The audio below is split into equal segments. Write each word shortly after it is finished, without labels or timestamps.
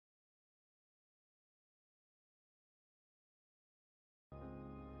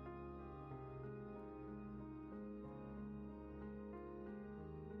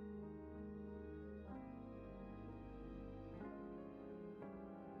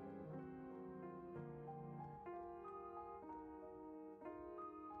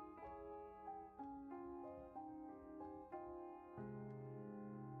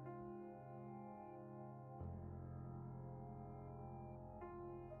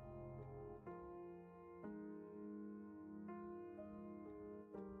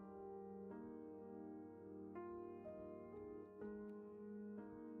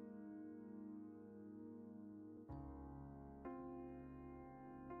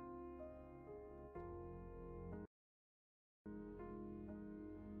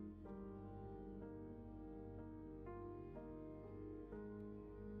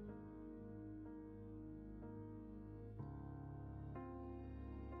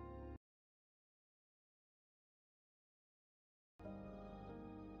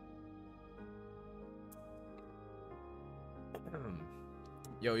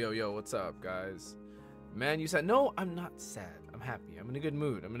Yo, yo, yo, what's up, guys? Man, you said no. I'm not sad. I'm happy. I'm in a good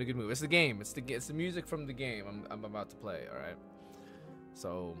mood. I'm in a good mood. It's the game. It's the music from the game. I'm about to play. All right.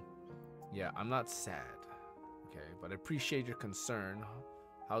 So, yeah, I'm not sad. Okay, but I appreciate your concern.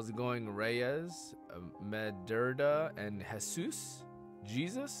 How's it going, Reyes, Mederda, and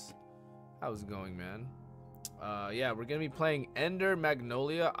Jesus? How's it going, man? Yeah, we're gonna be playing Ender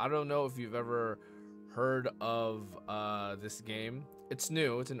Magnolia. I don't know if you've ever heard of this game. It's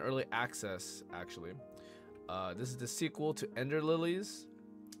new. It's in early access, actually. This is the sequel to Ender Lilies.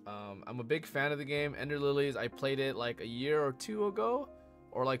 I'm a big fan of the game. Ender Lilies, I played it like a year or two ago,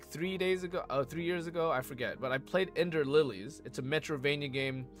 or like 3 years ago, I forget. But I played Ender Lilies. It's a Metroidvania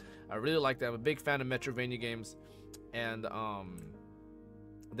game. I really like that. I'm a big fan of Metroidvania games, and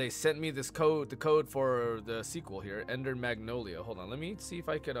they sent me this code, the code for the sequel here, Ender Magnolia. Hold on, let me see if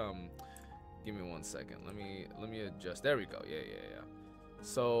I could give me 1 second. Let me adjust. There we go. Yeah.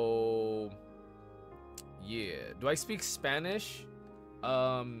 So yeah, do I speak Spanish?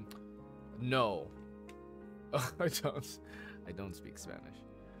 No. I don't speak Spanish.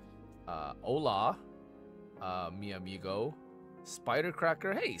 Hola, mi amigo,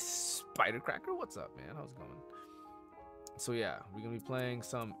 Spidercracker. Hey, Spidercracker, what's up, man? How's it going? So yeah, we're gonna be playing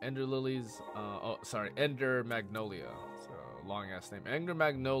some Ender Lilies. Ender Magnolia. So long ass name. Ender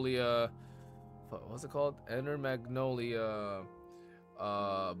Magnolia. What's it called? Ender Magnolia.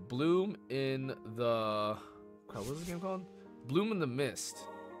 Bloom in the. What's this game called? Bloom in the Mist.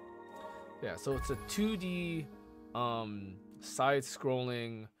 Yeah, so it's a 2D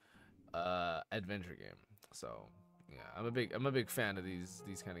side-scrolling adventure game. So yeah, I'm a big fan of these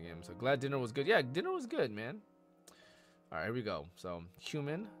kind of games. So glad dinner was good. Yeah, dinner was good, man. All right, here we go. So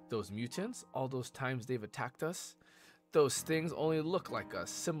human, those mutants, all those times they've attacked us, those things only look like us.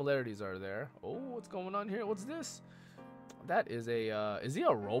 Similarities are there. Oh, what's going on here? What's this? That is a is he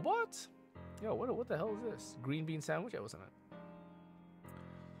a robot? Yo, what the hell is this? Green bean sandwich? Yeah, wasn't it?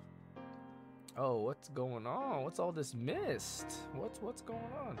 Oh, what's going on? What's all this mist? What's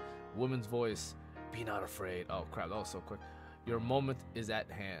going on? Woman's voice. Be not afraid. Oh crap, that was so quick. Your moment is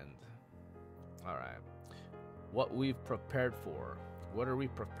at hand. All right. What we've prepared for. What are we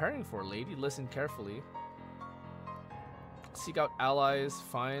preparing for, lady? Listen carefully. Seek out allies.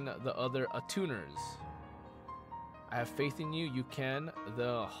 Find the other attuners. I have faith in you. You can.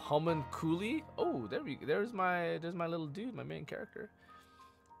 The homunculi. Oh, there's my little dude, my main character.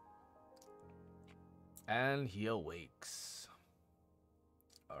 And he awakes.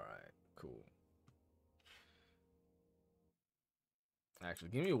 All right, cool. Actually,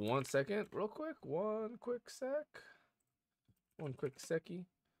 give me 1 second, real quick. One quick seckie.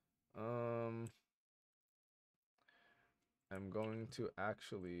 I'm going to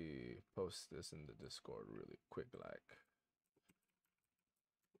actually post this in the Discord really quick, like.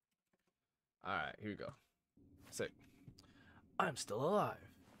 All right, here we go. Sick. I'm still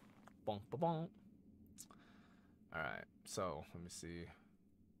alive. Bonk, bonk. All right, so let me see.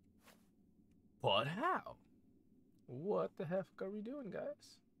 But how? What the heck are we doing,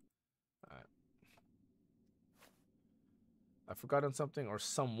 guys? All right. I've forgotten something or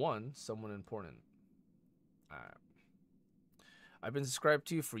someone important. All right. I've been subscribed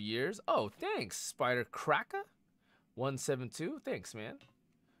to you for years. Oh, thanks, Spider Cracker 172. Thanks, man.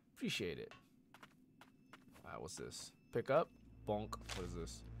 Appreciate it. All right, what's this? Pick up. Bonk. What is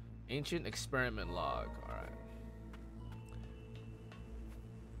this? Ancient experiment log. All right.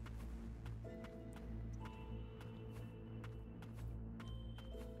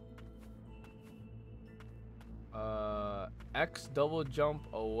 X double jump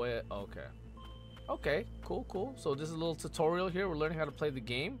away. Okay, cool. So this is a little tutorial here. We're learning how to play the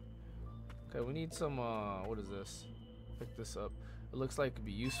game. Okay, we need some what is this? Pick this up. It looks like it could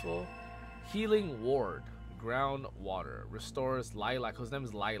be useful. Healing ward. Ground water. Restores lilac. Whose name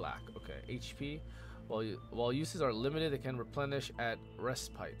is Lilac. Okay, HP. While uses are limited, it can replenish at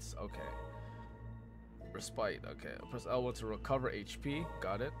respites. Okay. Respite. Okay. Press L1 to recover HP.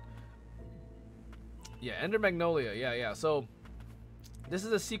 Got it. Yeah, Ender Magnolia. Yeah. So this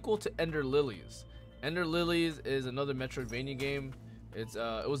is a sequel to Ender Lilies. Ender Lilies is another Metroidvania game. It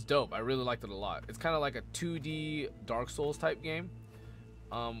was dope. I really liked it a lot. It's kind of like a 2D Dark Souls type game,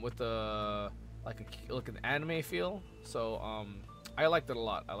 with like an anime feel. So I liked it a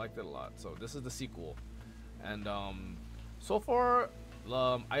lot. So this is the sequel, and so far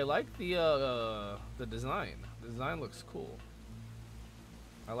I like the design. The design looks cool.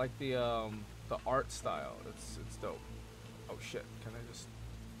 I like the art style. It's dope. Oh shit, can I just...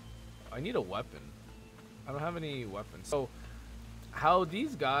 I need a weapon. I don't have any weapons. So how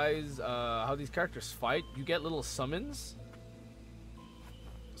these guys, how these characters fight, you get little summons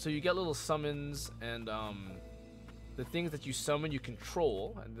so you get little summons, and the things that you summon you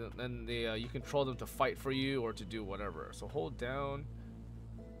control, and then they you control them to fight for you or to do whatever. So hold down.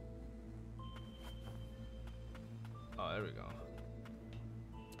 Oh, there we go.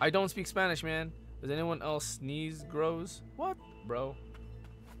 I don't speak Spanish, man. Does anyone else sneeze grows? What, bro?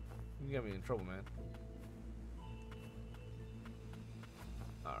 You got me in trouble, man.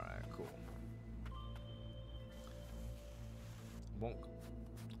 Alright, cool. Bonk.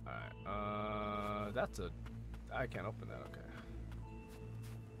 Alright, that's a... I can't open that, okay.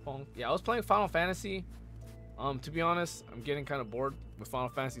 Bonk. Yeah, I was playing Final Fantasy. To be honest, I'm getting kind of bored with Final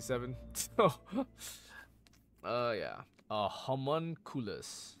Fantasy 7. So, yeah.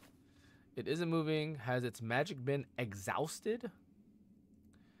 Homunculus. It isn't moving. Has its magic been exhausted?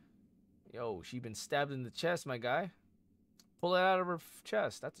 Yo, she been stabbed in the chest, my guy. Pull it out of her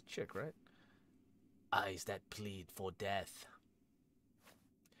chest. That's a chick, right? Eyes that plead for death.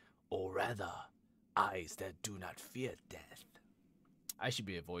 Or rather, eyes that do not fear death. I should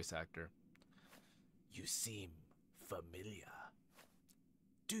be a voice actor. You seem familiar.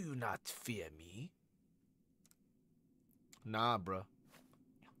 Do you not fear me? Nah, bruh.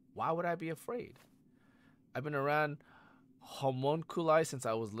 Why would I be afraid? I've been around homunculi since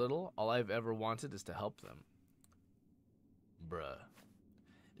I was little. All I've ever wanted is to help them. Bruh.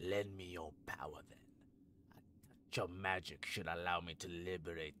 Lend me your power then. Your magic should allow me to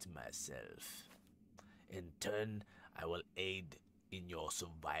liberate myself. In turn, I will aid in your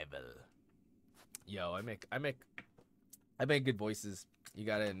survival. Yo, I make good voices. You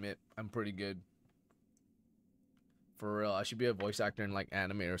gotta admit, I'm pretty good. For real, I should be a voice actor in like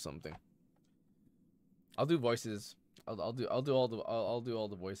anime or something. I'll do voices. I'll do all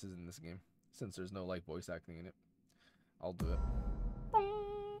the voices in this game since there's no like voice acting in it. I'll do it.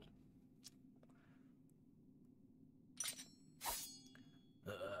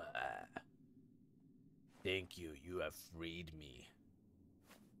 Thank you. You have freed me.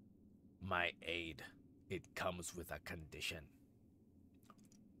 My aid. It comes with a condition.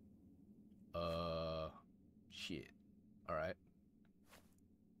 Shit. Alright.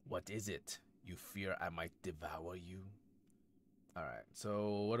 What is it? You fear I might devour you? Alright,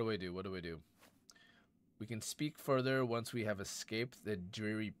 so what do we do? What do we do? We can speak further once we have escaped the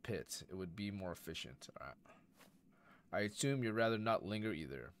dreary pit. It would be more efficient. Alright. I assume you'd rather not linger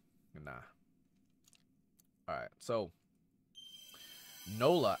either. Nah. Alright, so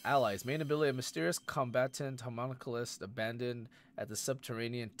Nola, allies, main ability, a mysterious combatant homunculus abandoned at the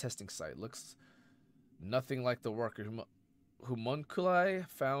subterranean testing site. Looks nothing like the worker homunculi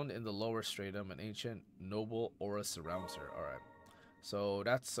found in the lower stratum. An ancient noble aura surrounds her. Alright. So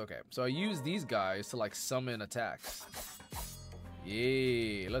that's okay. So I use these guys to like summon attacks.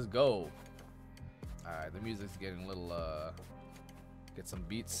 Yay, let's go. Alright, the music's getting a little get some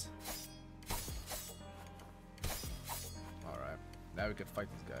beats. Alright. Now we can fight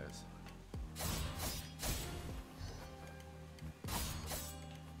these guys.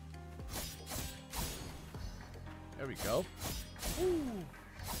 There we go. Woo.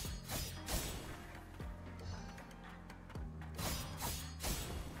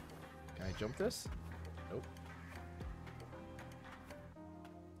 Can I jump this? Nope.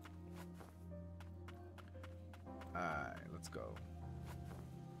 Alright, let's go.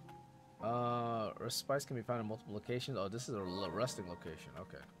 Spice can be found in multiple locations. Oh, this is a resting location.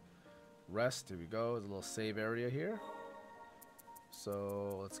 Okay. Rest. Here we go. There's a little save area here.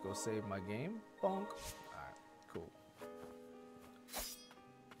 So let's go save my game. Bonk. Alright, cool.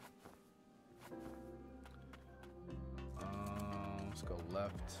 Let's go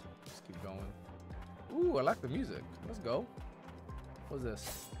left. Let's keep going. Ooh, I like the music. Let's go. What's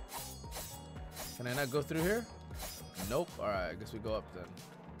this? Can I not go through here? Nope. Alright, I guess we go up then.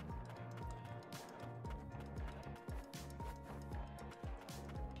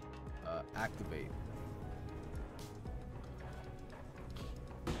 Activate.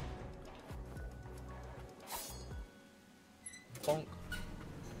 Bonk.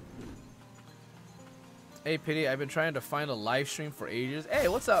 Hey, Pity, I've been trying to find a live stream for ages. Hey,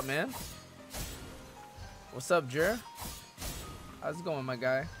 what's up, man? What's up, Jer? How's it going, my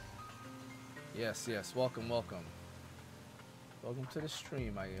guy? Yes, yes. Welcome, welcome. Welcome to the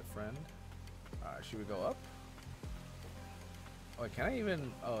stream, my friend. Alright, should we go up? Oh, can I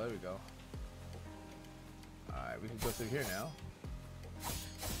even... Oh, there we go. Alright, we can go through here now.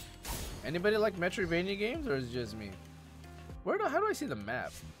 Anybody like Metroidvania games, or is it just me? How do I see the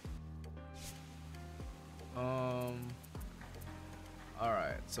map?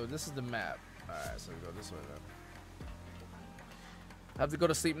 Alright, so this is the map. Alright, so we go this way then. Have to go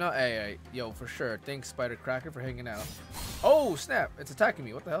to sleep now? Hey, yo, for sure. Thanks, Spider Cracker, for hanging out. Oh, snap. It's attacking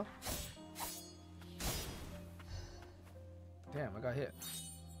me. What the hell? Damn, I got hit.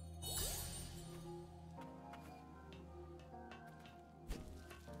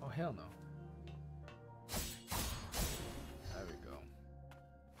 Oh, hell no. There we go.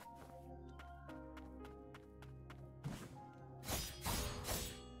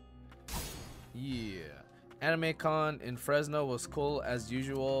 Yeah. Anime Con in Fresno was cool as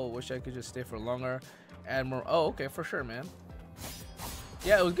usual. Wish I could just stay for longer. Add more. Oh, okay, for sure, man.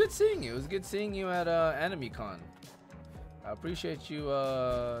 Yeah, it was good seeing you. It was good seeing you at Anime Con. I appreciate you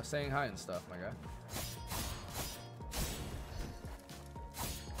saying hi and stuff, my guy.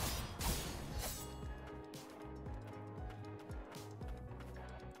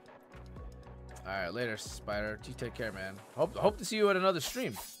 All right, later, Spider. You take care, man. Hope to see you at another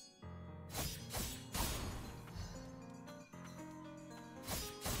stream.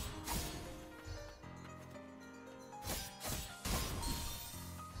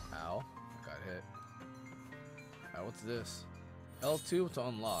 Ow, got hit. All right, what's this? L2 to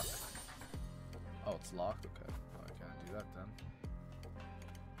unlock. Oh, it's locked. Okay, oh, I can't do that then.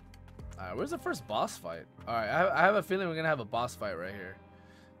 All right, where's the first boss fight? All right, I have a feeling we're gonna have a boss fight right here.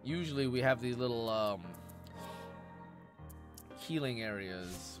 Usually we have these little healing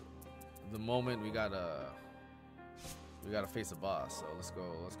areas. The moment we gotta face a boss. So let's go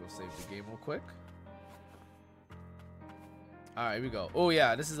save the game real quick. All right, here we go. Oh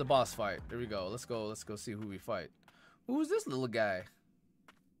yeah, this is a boss fight. There we go. Let's go see who we fight. Who's this little guy?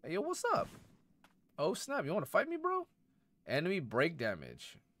 Hey, yo, what's up? Oh snap, you want to fight me, bro? Enemy break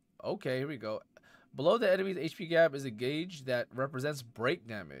damage. Okay, here we go. Below the enemy's HP gap is a gauge that represents break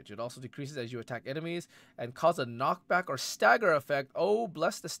damage. It also decreases as you attack enemies and cause a knockback or stagger effect. Oh,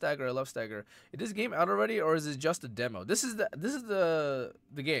 bless the stagger. I love stagger. Is this game out already, or is it just a demo? This is the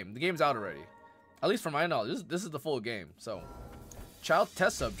game. The game's out already. At least from my knowledge. This is the full game. So, child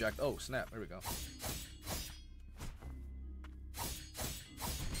test subject. Oh, snap. Here we go.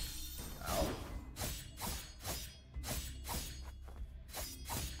 Ow.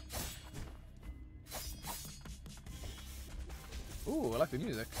 Ooh, I like the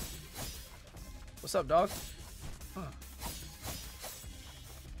music. What's up, dog? Huh.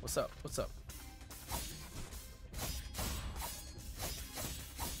 What's up? What's up?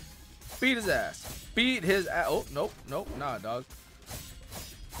 Beat his ass. Beat his ass. Oh, nope, nope, nah, dog.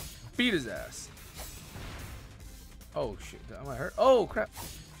 Beat his ass. Oh, shit. Am I hurt? Oh, crap.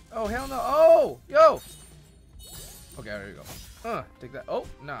 Oh, hell no. Oh, yo. Okay, there you go. Take that. Oh,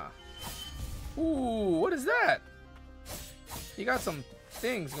 nah. Ooh, what is that? You got some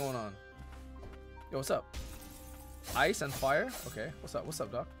things going on. Yo, what's up? Ice and fire? Okay, what's up? What's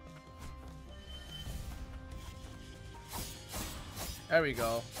up, doc? There we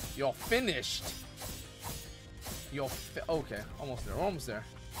go. You're finished. Okay, almost there. Almost there.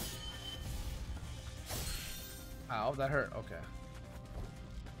 Ow, that hurt. Okay.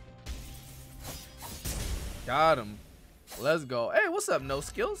 Got him. Let's go. Hey, what's up, No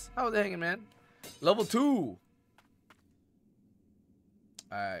Skills? How's it hanging, man? Level 2.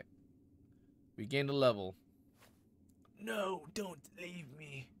 Alright. We gained a level. No, don't leave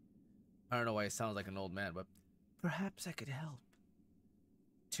me. I don't know why it sounds like an old man, but perhaps I could help.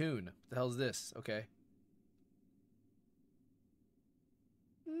 Tune. What the hell is this? Okay.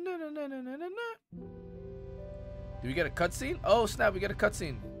 No. Do we get a cutscene? Oh, snap, we get a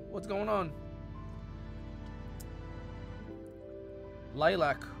cutscene. What's going on?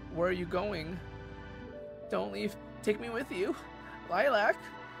 Lilac, where are you going? Don't leave. Take me with you. Lilac.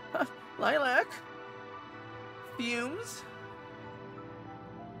 Lilac. Fumes.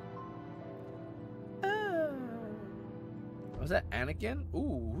 Was that Anakin?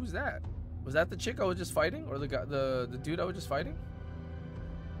 Ooh, who's that? Was that the chick I was just fighting, or the guy, the dude I was just fighting?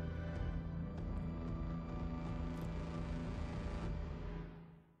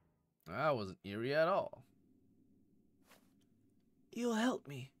 That wasn't eerie at all. You'll help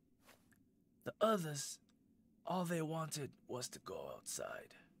me. The others, all they wanted was to go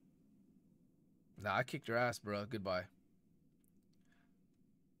outside. Nah, I kicked your ass, bro. Goodbye.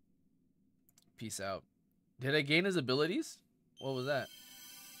 Peace out. Did I gain his abilities? What was that?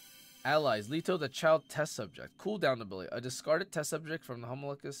 Allies. Leto, the child test subject. Cooldown ability. A discarded test subject from the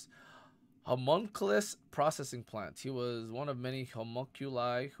homunculus processing plant. He was one of many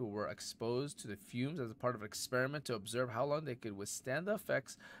homunculi who were exposed to the fumes as a part of an experiment to observe how long they could withstand the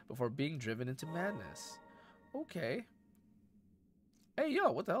effects before being driven into madness. Okay. Hey,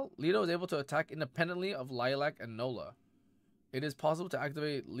 yo, what the hell? Leto is able to attack independently of Lilac and Nola. It is possible to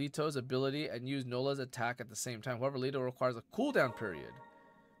activate Leto's ability and use Nola's attack at the same time. However, Leto requires a cooldown period.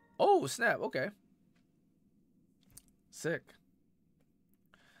 Oh, snap. Okay. Sick.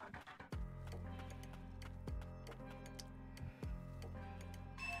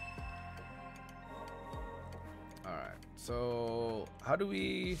 All right. So how do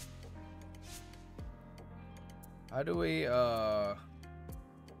we?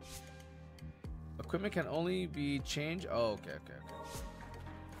 Equipment can only be changed. Oh, okay.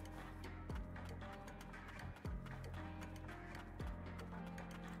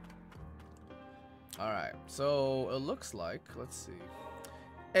 All right. So it looks like. Let's see.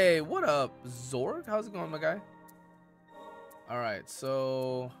 Hey, what up, Zorg? How's it going, my guy? All right.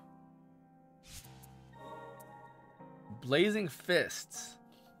 So blazing fists.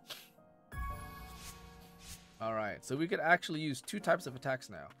 All right. So we could actually use 2 types of attacks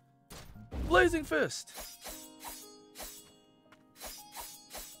now. Blazing fist.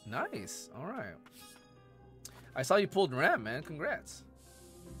 Nice. All right. I saw you pulled Ram, man. Congrats.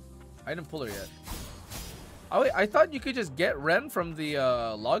 I didn't pull her yet. Oh wait, I thought you could just get Ren from the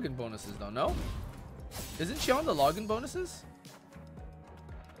login bonuses, though. No? Isn't she on the login bonuses?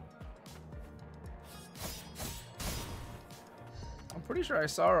 I'm pretty sure I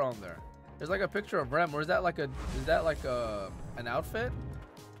saw her on there. There's like a picture of Rem, or is that like an outfit?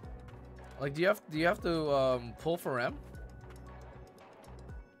 Like, do you have to pull for Rem?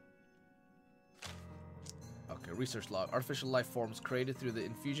 Okay, research log. Artificial life forms created through the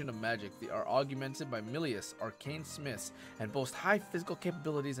infusion of magic. They are augmented by Milius, arcane smiths, and boast high physical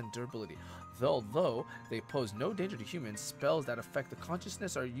capabilities and durability. Though they pose no danger to humans, spells that affect the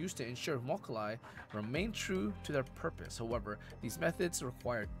consciousness are used to ensure homunculi remain true to their purpose. However, these methods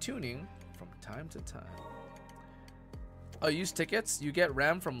require tuning from time to time. Oh, use tickets? You get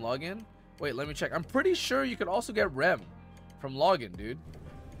Ram from login? Wait, let me check. I'm pretty sure you could also get Rem from login, dude.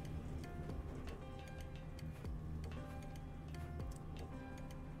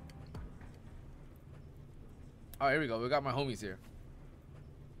 Oh, here we go. We got my homies here.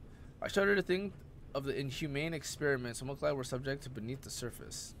 I shudder to think of the inhumane experiments homunculi were subject to beneath the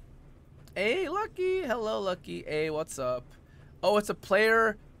surface. Hey, Lucky. Hello, Lucky. Hey, what's up? Oh, it's a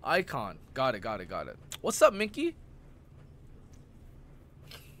player icon. Got it. What's up, Minky?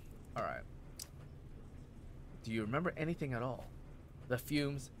 All right. Do you remember anything at all? The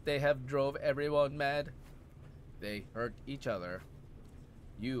fumes, they have drove everyone mad. They hurt each other.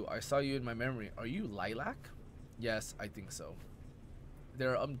 I saw you in my memory. Are you Lilac? Yes, I think so.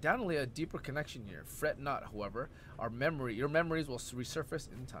 There are undoubtedly a deeper connection here. Fret not, however. Your memories will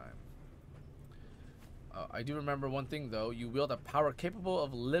resurface in time. I do remember one thing, though. You wield a power capable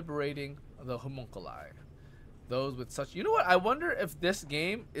of liberating the homunculi. Those with such... You know what? I wonder if this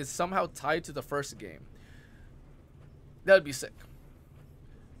game is somehow tied to the first game. That would be sick.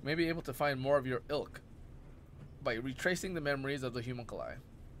 Maybe able to find more of your ilk by retracing the memories of the homunculi.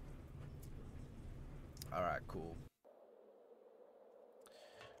 Alright, cool.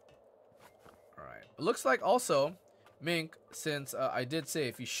 Alright. It looks like also, Mink, since I did say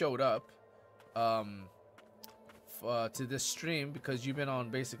if you showed up to this stream, because you've been on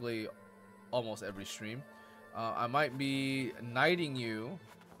basically almost every stream, I might be knighting you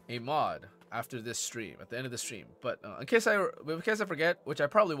a mod after this stream, at the end of the stream. But in case I forget, which I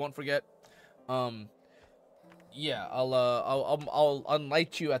probably won't forget, yeah, I'll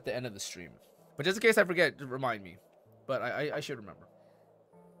unlight you at the end of the stream. But just in case I forget, remind me. But I should remember.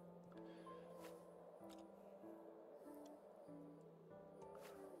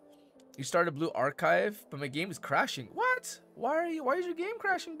 You started Blue Archive, but my game is crashing. What? Why is your game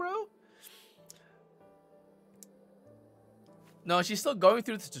crashing, bro? No, she's still going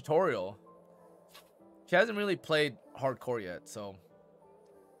through the tutorial. She hasn't really played hardcore yet, so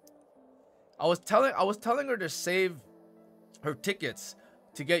I was telling her to save her tickets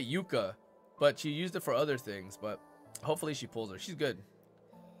to get Yuka, but she used it for other things. But hopefully she pulls her. She's good.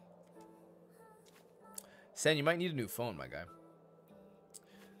 Sen, you might need a new phone, my guy.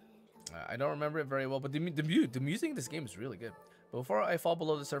 I don't remember it very well, but the music in this game is really good. But before I fall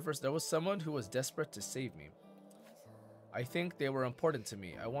below the surface, there was someone who was desperate to save me. I think they were important to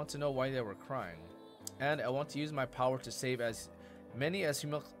me. I want to know why they were crying. And I want to use my power to save as many as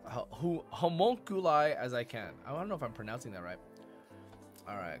homunculi as I can. I don't know if I'm pronouncing that right.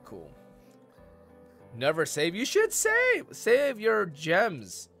 Alright, cool. Never save. You should save. Save your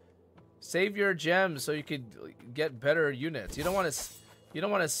gems. Save your gems so you could get better units. You don't want to,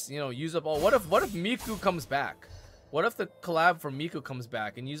 you know, use up all. What if Miku comes back? What if the collab for Miku comes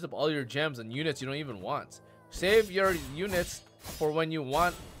back and use up all your gems and units you don't even want? Save your units for when you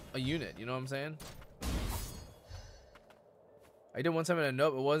want a unit. You know what I'm saying? I did one time in a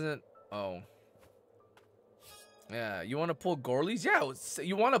note. It wasn't. Oh. Yeah. You want to pull Gorlies? Yeah.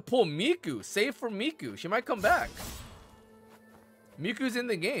 You want to pull Miku. Save for Miku. She might come back. Miku's in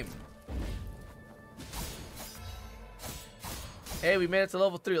the game. Hey, we made it to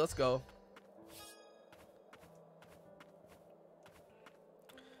level 3. Let's go.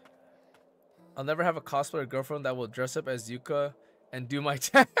 I'll never have a cosplayer girlfriend that will dress up as Yuka and do my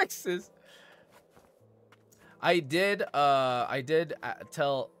taxes. I did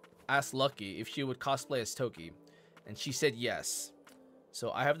ask Lucky if she would cosplay as Toki, and she said yes.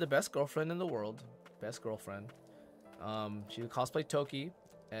 So I have the best girlfriend in the world. Best girlfriend. She would cosplay Toki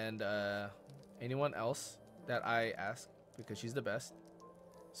and anyone else that I ask because she's the best.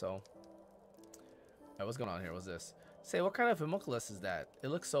 So, what's going on here? What's this? Say, what kind of homunculus is that? It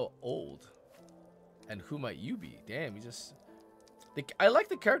looks so old. And who might you be? Damn, you just... I like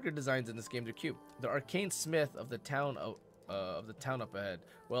the character designs in this game. They're cute. The arcane smith of the town up ahead.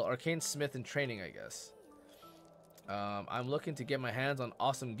 Well, arcane smith in training, I guess. I'm looking to get my hands on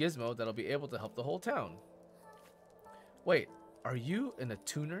awesome gizmo that'll be able to help the whole town. Wait, are you in a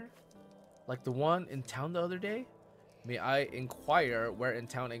tuner? Like the one in town the other day? May I inquire where in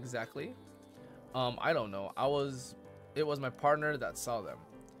town exactly? I don't know. It was my partner that saw them.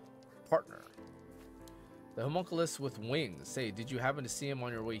 Partner. The homunculus with wings. Say, did you happen to see him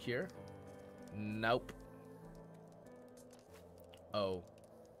on your way here? Nope. Oh.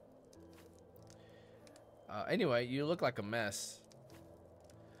 Anyway, you look like a mess.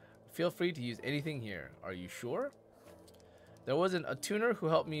 Feel free to use anything here. Are you sure? There wasn't a tuner who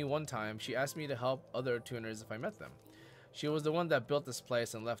helped me one time. She asked me to help other tuners if I met them. She was the one that built this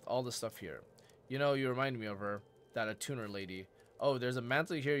place and left all the stuff here. You know, you remind me of her. That a tuner lady. Oh, there's a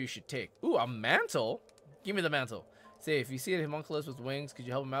mantle here you should take. Ooh, a mantle? Give me the mantle. Say, if you see a homunculus with wings, could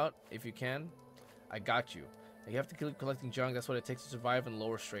you help him out? If you can, I got you. You have to keep collecting junk. That's what it takes to survive in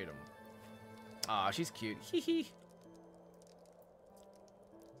lower stratum. Ah, she's cute. Hee hee.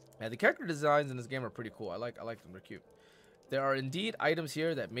 Yeah, the character designs in this game are pretty cool. I like them. They're cute. There are indeed items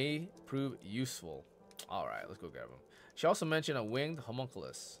here that may prove useful. All right, let's go grab them. She also mentioned a winged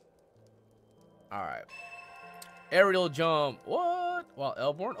homunculus. All right. Aerial jump. What? While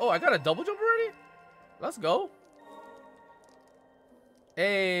airborne? Oh, I got a double jump already? Let's go.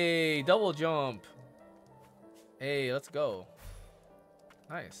 Hey, double jump. Hey, let's go.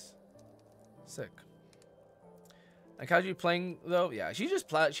 Nice. Sick. And casually playing though? Yeah, she's just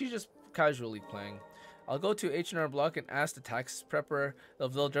casually playing. I'll go to H&R Block and ask the tax prepper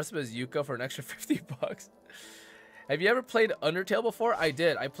if they'll dress up as Yuka for an extra 50 bucks. Have you ever played Undertale before? I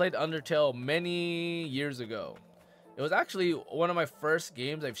did. I played Undertale many years ago. It was actually one of my first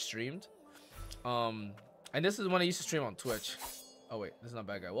games I've streamed. And this is when I used to stream on Twitch. Oh wait, this is not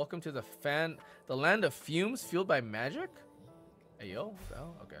bad guy. Welcome to the land of fumes fueled by magic? Hey yo, what the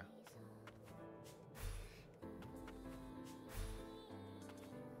hell? Okay.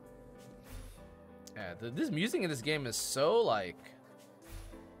 Yeah, this music in this game is so like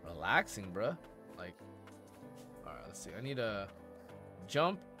relaxing, bruh. Like, all right, let's see. I need a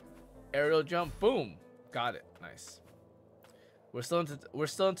jump, aerial jump, boom, got it. Nice. We're still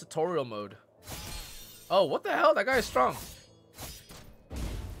in tutorial mode. Oh, what the hell? That guy is strong.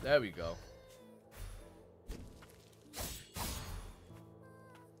 There we go.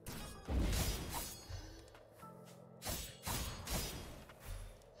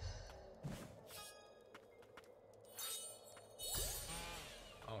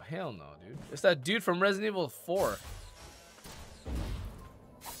 Oh, hell no, dude. It's that dude from Resident Evil 4.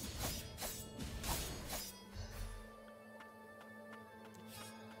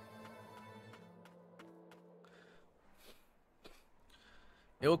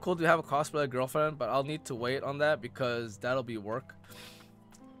 It would be cool to have a cosplayer girlfriend, but I'll need to wait on that because that'll be work.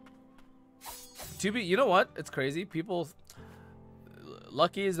 You know what? It's crazy.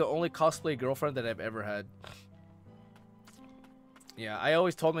 Lucky is the only cosplay girlfriend that I've ever had. Yeah, I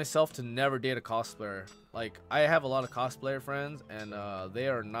always told myself to never date a cosplayer. Like, I have a lot of cosplayer friends, and they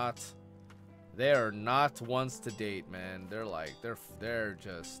are not ones to date, man. They're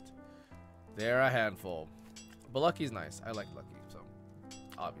a handful. But Lucky's nice. I like Lucky.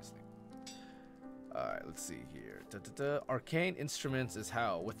 Obviously. Alright, let's see here. Arcane instruments is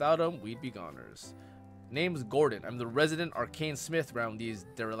how. Without them, we'd be goners. Name's Gordon. I'm the resident arcane smith around these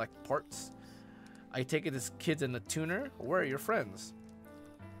derelict parts. I take it this kid's in the tuner. Where are your friends?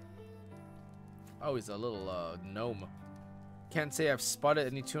 Oh, he's a little gnome. Can't say I've spotted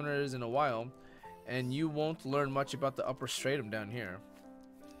any tuners in a while, and you won't learn much about the upper stratum down here.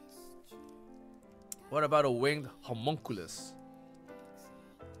 What about a winged homunculus?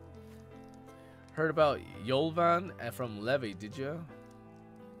 Heard about Yolvan from Levy, did you?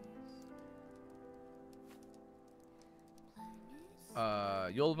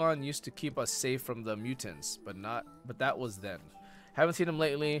 Yolvan used to keep us safe from the mutants, but that was then. Haven't seen him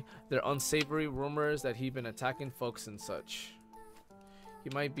lately. There are unsavory rumors that he's been attacking folks and such. He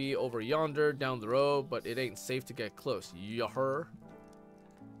might be over yonder, down the road, but it ain't safe to get close. Yaher.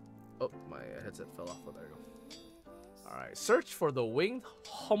 Oh, my headset fell off. Oh, there you go. Alright, search for the winged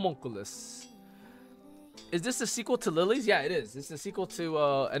homunculus. Is this a sequel to Lilies? Yeah, it is. This is a sequel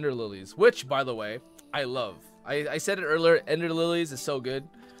to Ender Lilies, which, by the way, I love. I said it earlier, Ender Lilies is so good.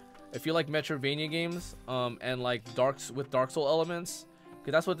 If you like Metroidvania games, and like Dark Soul elements,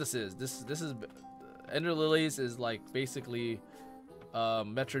 because that's what this is. This is Ender Lilies is like basically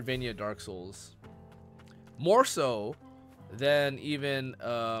Metroidvania Dark Souls, more so than even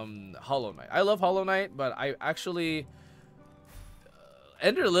Hollow Knight. I love Hollow Knight, but I actually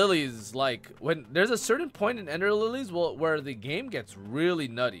Ender Lilies, like when there's a certain point in Ender Lilies where the game gets really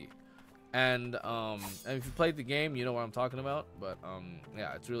nutty. And if you played the game, you know what I'm talking about. But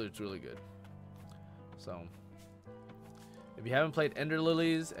yeah, it's really good. So if you haven't played Ender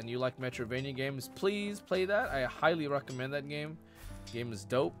Lilies and you like Metroidvania games, please play that. I highly recommend that game. Game is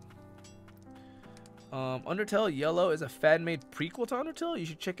dope. Undertale Yellow is a fan-made prequel to Undertale. You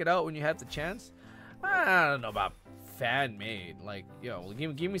should check it out when you have the chance. I don't know about fan-made. Like, yo,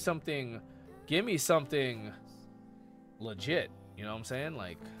 give me something legit. You know what I'm saying?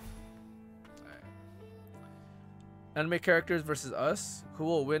 Like, anime characters versus us, who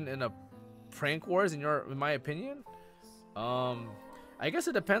will win in a prank wars in my opinion? I guess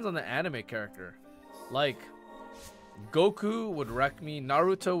it depends on the anime character. Like Goku would wreck me,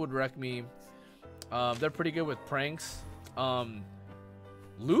 Naruto would wreck me. They're pretty good with pranks.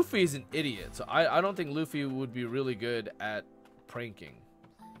 Luffy's an idiot, so I don't think Luffy would be really good at pranking.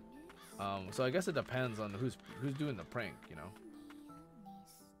 So I guess it depends on who's doing the prank, you know.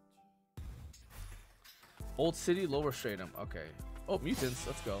 Old City, Lower Stratum. Okay. Oh, mutants.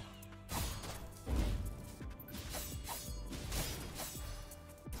 Let's go.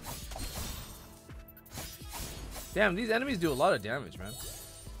 Damn, these enemies do a lot of damage, man.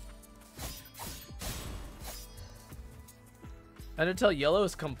 Undertale Yellow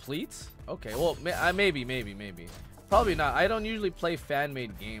is complete? Okay, well, maybe. Probably not. I don't usually play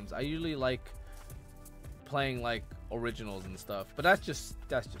fan-made games. I usually like playing, like, originals and stuff. But that's just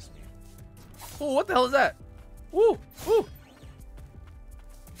me. Oh, what the hell is that? Woo! Woo!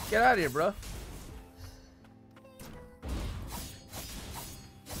 Get out of here, bro.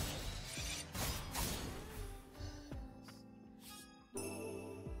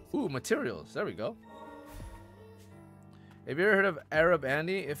 Ooh, materials. There we go. Have you ever heard of Arab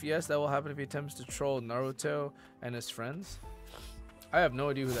Andy? If yes, that will happen if he attempts to troll Naruto and his friends. I have no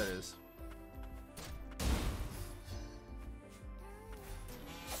idea who that is.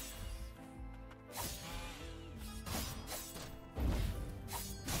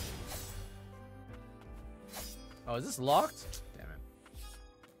 Oh, is this locked? Damn it.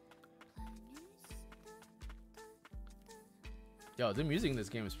 Yo, the music in this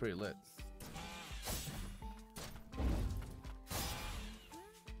game is pretty lit.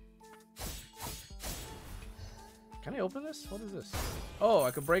 Can I open this? What is this? Oh,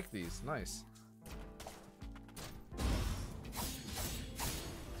 I can break these. Nice.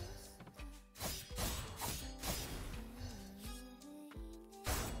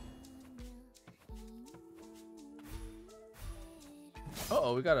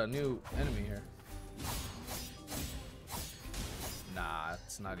 Uh-oh, we got a new enemy here. Nah,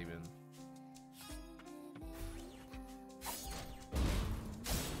 it's not even.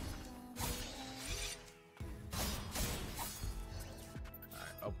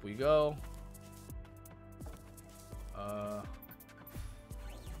 Alright, up we go. Oh.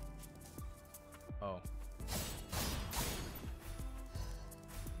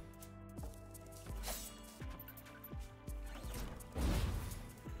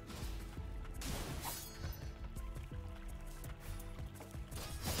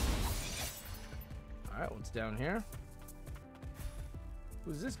 Alright, what's down here?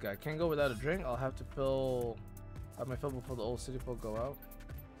 Who's this guy? Can't go without a drink. I'll have to have my fill before the old city folk go out.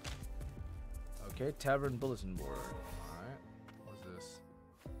 Okay, tavern bulletin board. Alright, what's this?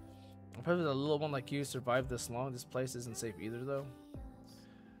 I'm probably a little one like you survived this long. This place isn't safe either, though.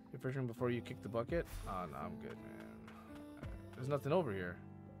 Refreshing before you kick the bucket. Oh, no, I'm good, man. There's nothing over here.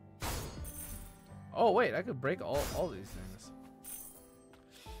 Oh, wait, I could break all these things.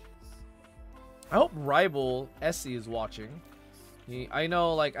 I hope Rival Essie is watching. I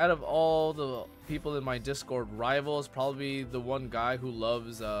know, like, out of all the people in my Discord, Rival is probably the one guy who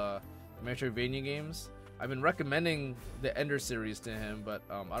loves Metroidvania games. I've been recommending the Ender series to him, but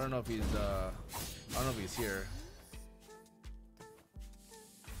I don't know if he's here.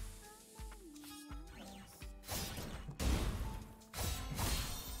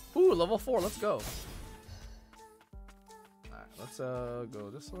 Ooh, level 4. Let's go. Alright, let's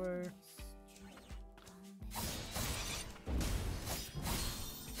go this way.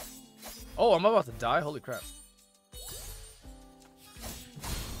 Oh, I'm about to die. Holy crap.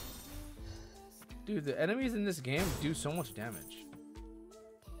 Dude, the enemies in this game do so much damage.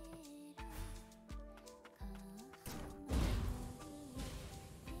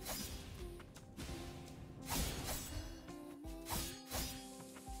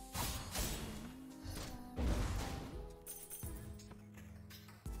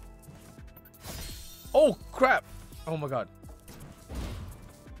 Oh, crap. Oh, my God.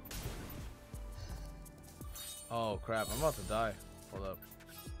 Oh, crap. I'm about to die. Hold up.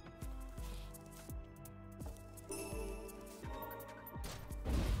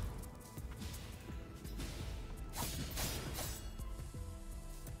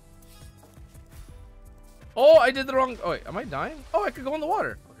 Oh, I did the wrong. Oh, wait. Am I dying? Oh, I could go in the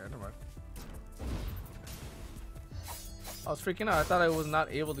water. Okay, never mind. I was freaking out. I thought I was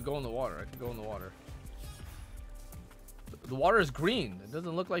not able to go in the water. I could go in the water. The water is green. It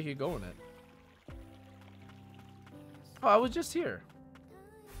doesn't look like you go in it. Oh, I was just here.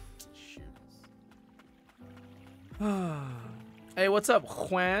 Shoot. Hey, what's up,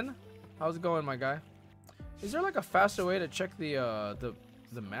 Juan? How's it going, my guy? Is there like a faster way to check the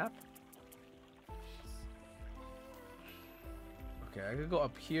map? Okay, I could go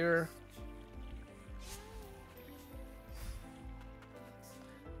up here.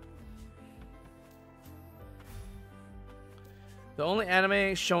 The only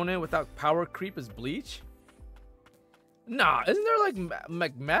anime shonen without power creep is Bleach? Nah, isn't there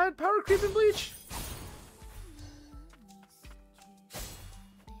like mad power creep in Bleach?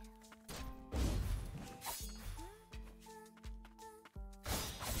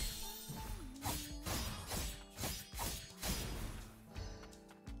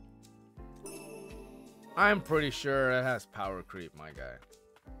 I'm pretty sure it has power creep, my guy.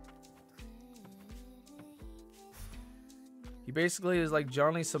 He basically is like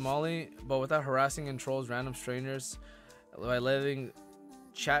Johnny Somali, but without harassing and trolls random strangers by letting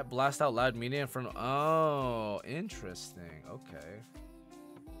chat blast out loud media in front of. Oh, interesting. Okay.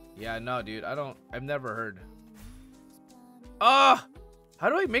 Yeah, no, dude. I've never heard. Ah! How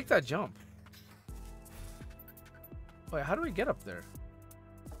do I make that jump? Wait, how do we get up there?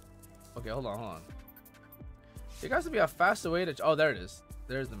 Okay, hold on. There has to be a faster way to. Oh, there it is.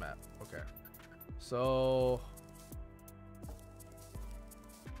 There's the map. Okay. So.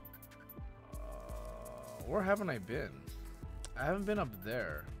 Where haven't I been? I haven't been up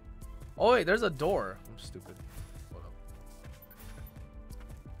there. Oh wait, there's a door. I'm stupid. Hold up.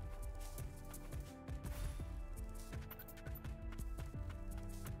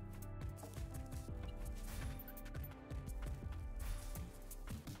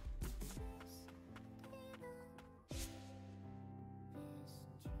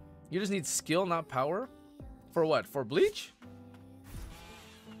 You just need skill, not power? For what? For Bleach?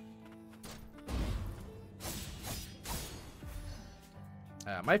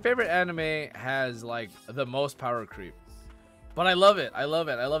 My favorite anime has like the most power creep, but I love it. I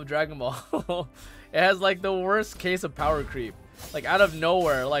love Dragon Ball. It has like the worst case of power creep. Like out of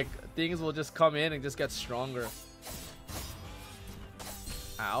nowhere, like things will just come in and just get stronger.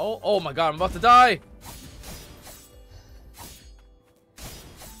 Ow. Oh my god, I'm about to die.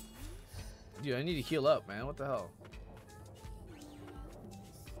 Dude, I need to heal up, man. What the hell?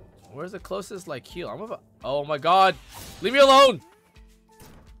 Where's the closest like heal? I'm about. Oh my god. Leave me alone.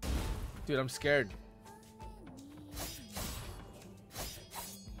 Dude, I'm scared.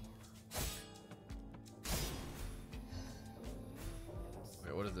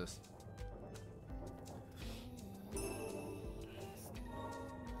 Wait, what is this?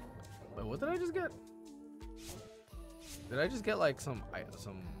 Wait, what did I just get? Did I just get like some a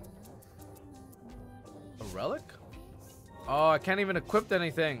relic? Oh, I can't even equip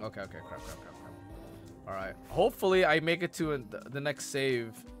anything. Okay, crap. All right. Hopefully, I make it to the next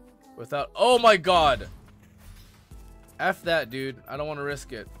save. Without. Oh my god. F that, dude. I don't want to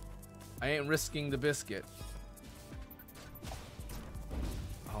risk it. I ain't risking the biscuit.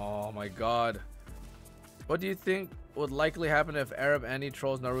 Oh my god. What do you think would likely happen if Arab Annie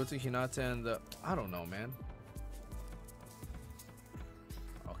trolls Naruto, Hinata, and the. I don't know, man.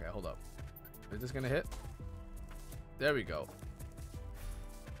 Okay, hold up. Is this gonna hit? There we go.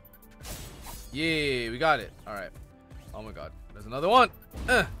 Yeah, we got it. Alright. Oh my god. There's another one.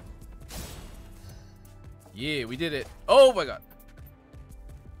 Yeah, we did it. Oh my god.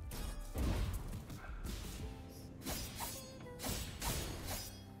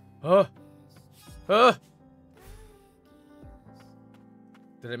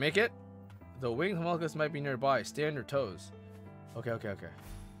 Did Did I make it? The winged homunculus might be nearby. Stay on your toes. Okay.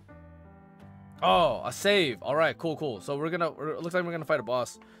 Oh, a save. All right, cool. So it looks like we're gonna fight a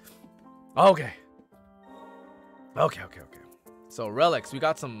boss. Okay. So relics, we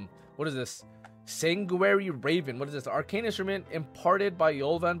got some. What is this? Sanguinary Raven. What is this? Arcane instrument imparted by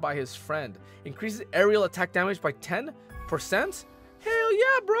Yolvan by his friend. Increases aerial attack damage by 10%? Hell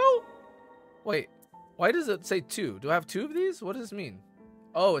yeah, bro. Wait, why does it say 2? Do I have 2 of these? What does this mean?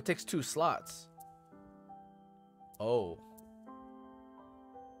 Oh, it takes 2 slots. Oh.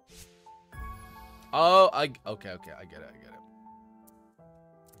 Oh, okay, I get it.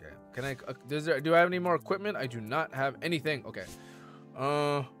 Okay, can I? Do I have any more equipment? I do not have anything. Okay.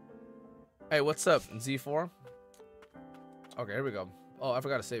 Hey, what's up, Z4? Okay, here we go. Oh, I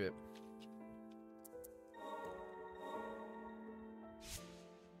forgot to save it.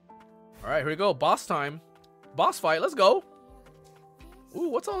 All right, here we go. Boss time. Boss fight. Let's go. Ooh,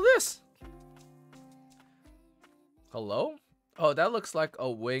 what's all this? Hello? Oh, that looks like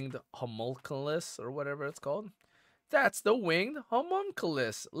a winged homunculus or whatever it's called. That's the winged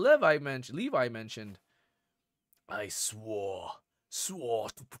homunculus Levi mentioned. I swore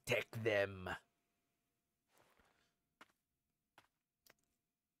to protect them.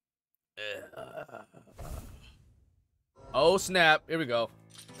 Oh snap! Here we go.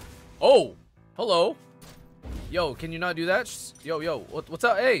 Oh, hello. Yo, can you not do that? Yo, what's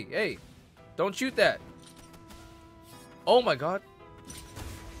up? Hey, don't shoot that. Oh my god.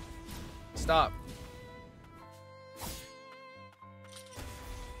 Stop.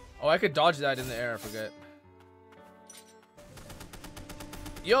 Oh, I could dodge that in the air, I forget.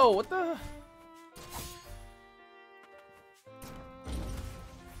 Yo, what the?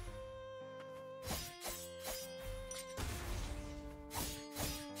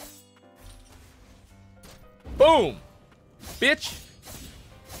 Boom! Bitch!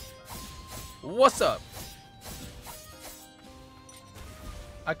 What's up?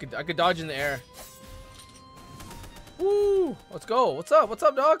 I could dodge in the air. Woo! Let's go. What's up? What's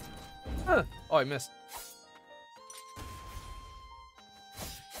up, dog? Huh. Oh, I missed.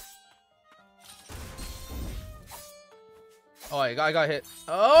 Oh, I got hit.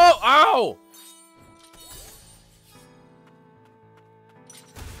 Oh! Ow!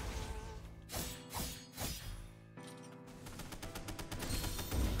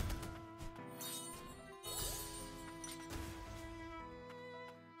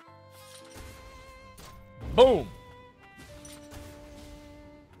 Boom!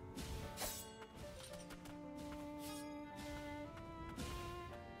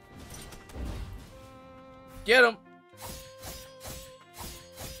 Get him!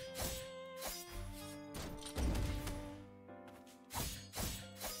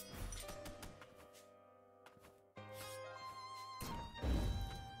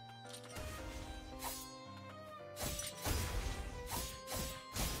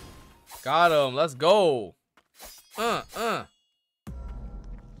 Got him. Let's go.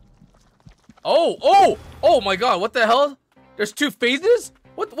 Oh my god, what the hell? There's 2 phases?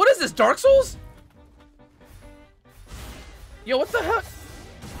 What is this, Dark Souls? Yo, what the heck?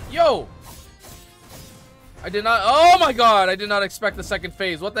 Yo! I did not, oh my god, I did not expect the 2nd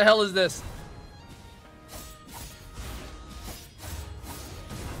phase. What the hell is this?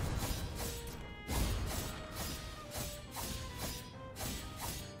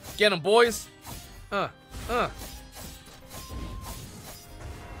 Get him, boys.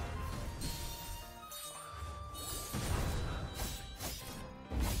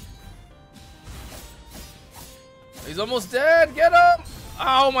 He's almost dead. Get him.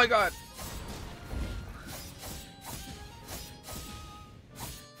 Oh my god.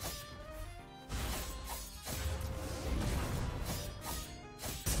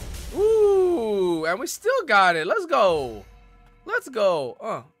 Ooh, and we still got it. Let's go. Let's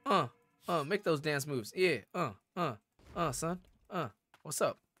go. Make those dance moves. Yeah. Son. What's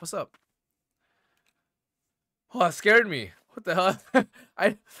up? What's up? Oh, that scared me. What the hell?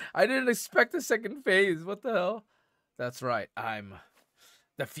 I didn't expect the 2nd phase. What the hell? That's right.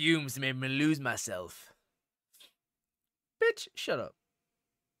 The fumes made me lose myself. Bitch, shut up.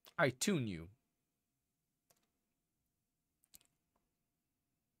 I tune you.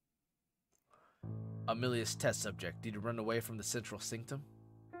 Amelia's test subject. Did he run away from the central sanctum?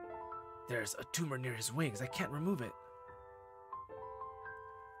 There's a tumor near his wings. I can't remove it.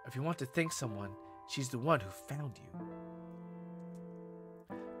 If you want to thank someone, she's the one who found you.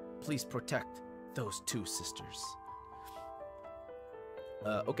 Please protect those 2 sisters.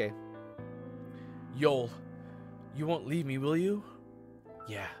 Okay. Yol, you won't leave me, will you?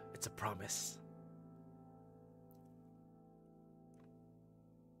 Yeah, it's a promise.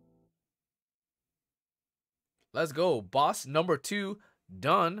 Let's go. Boss number 2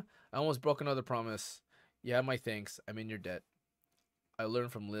 done. I almost broke another promise. Yeah, my thanks. I'm in your debt. I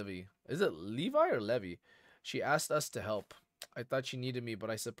learned from Livy. Is it Levi or Levy? She asked us to help. I thought she needed me, but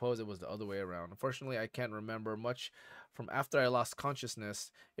I suppose it was the other way around. Unfortunately, I can't remember much from after I lost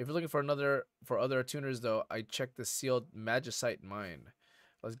consciousness. If you're looking for other tuners, though, I checked the sealed magicite mine.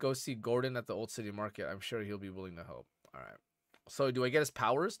 Let's go see Gordon at the Old City Market. I'm sure he'll be willing to help. All right. So do I get his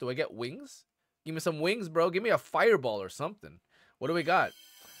powers? Do I get wings? Give me some wings, bro. Give me a fireball or something. What do we got?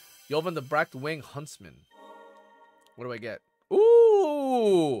 Jovan the Bracked Wing Huntsman. What do I get?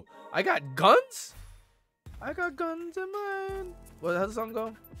 Ooh! I got guns? I got guns in mine. What? How's the song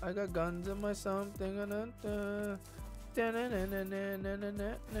go? I got guns in my something.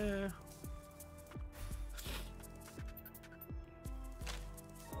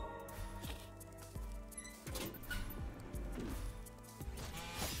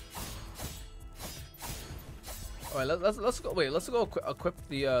 All right, let's go. Wait, let's go equip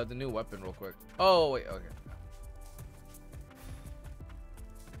the new weapon real quick. Oh wait, okay.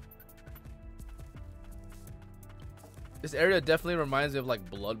 This area definitely reminds me of like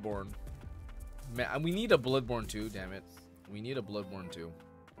Bloodborne. Man, we need a Bloodborne 2, damn it. We need a Bloodborne 2.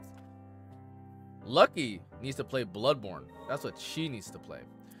 Lucky needs to play Bloodborne. That's what she needs to play.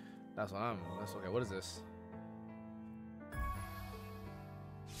 That's okay. What is this?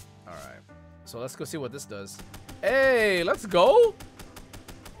 Alright. So let's go see what this does. Hey, let's go!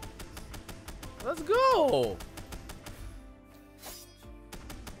 Let's go!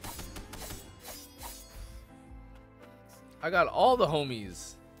 I got all the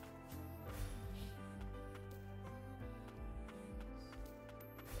homies.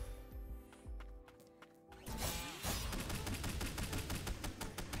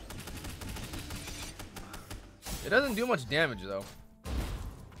 It doesn't do much damage though.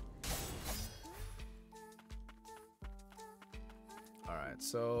 Alright,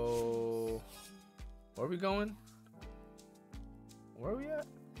 so where are we going? Where are we at?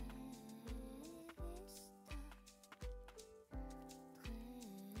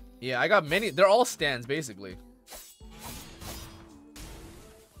 Yeah, I got many. They're all stands, basically.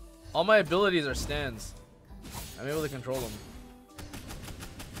 All my abilities are stands. I'm able to control them.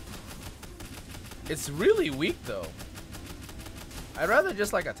 It's really weak, though. I'd rather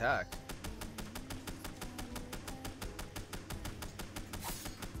just, like, attack.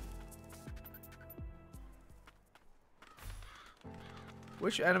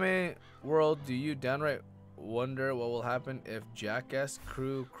 Which anime world do you downright wonder what will happen if Jackass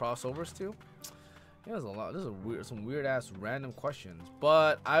crew crossovers to? Yeah, there's a lot. There's some weird ass random questions,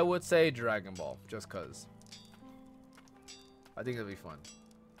 but I would say Dragon Ball, just cause. I think it'll be fun.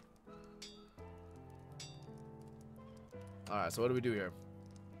 All right, so what do we do here?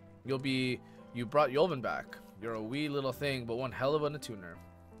 You brought Yolvin back. You're a wee little thing, but one hell of a tuner.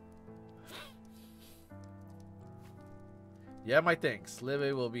 Yeah, my thanks.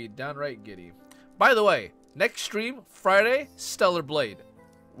 Livy will be downright giddy. By the way, next stream Friday, Stellar Blade.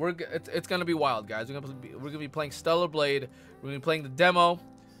 It's gonna be wild, guys. We're gonna be playing Stellar Blade. We're gonna be playing the demo.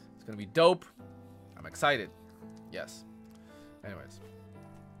 It's gonna be dope. I'm excited. Yes. Anyways,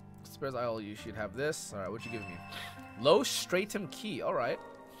 suppose you should have this. All right, what you giving me? Low stratum key. All right.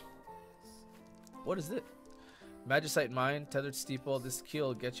 What is it? Magicite mine, tethered steeple. This key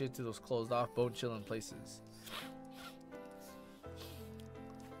will get you to those closed off, bone chilling places.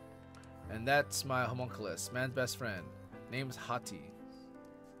 And that's my homunculus, man's best friend. Name's Hati.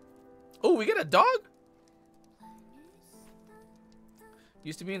 Oh, we get a dog?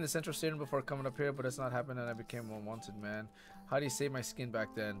 Used to be in the central station before coming up here, but it's not happened and I became a wanted man. How do you save my skin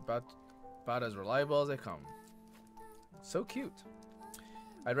back then? About as reliable as they come. So cute.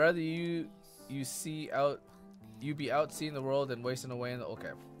 I'd rather you be out seeing the world than wasting away in the...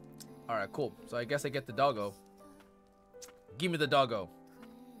 Okay. Alright, cool. So I guess I get the doggo. Give me the doggo.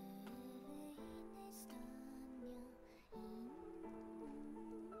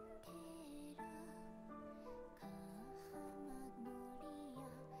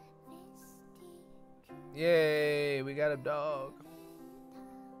 Yay, we got a dog.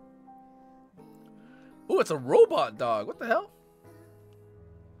 Ooh, it's a robot dog. What the hell?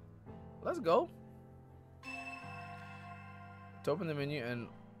 Let's go. To open the menu and...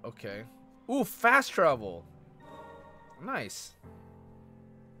 Okay. Ooh, fast travel. Nice.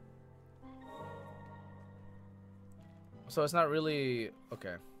 So it's not really...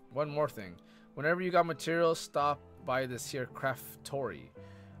 Okay. One more thing. Whenever you got materials, stop by this here craftory.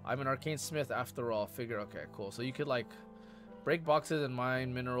 I'm an arcane smith after all. Figure, okay, cool. So you could like break boxes and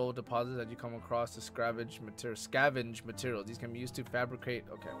mine mineral deposits that you come across to scavenge materials. These can be used to fabricate.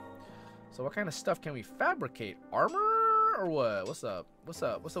 Okay, So what kind of stuff can we fabricate? Armor or what? What's up? What's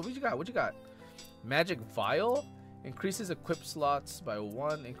up? What's up? What you got? What you got? Magic Vial increases equip slots by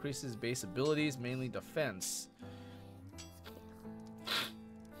 1, increases base abilities, mainly defense.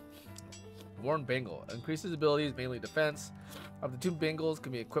 Worn Bangle increases abilities, mainly defense. Up to 2 bangles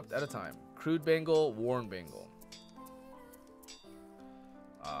can be equipped at a time. Crude Bangle, Worn Bangle.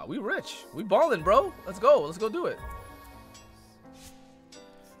 We rich. We ballin', bro. Let's go. Let's go do it.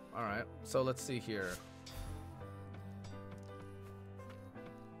 All right. So let's see here.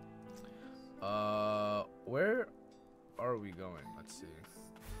 Where are we going? Let's see.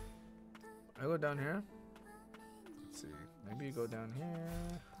 I go down here. Let's see. Maybe you go down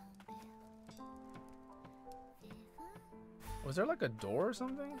here. Was there like a door or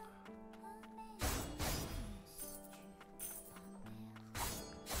something?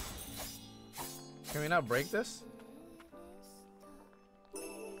 Can we not break this?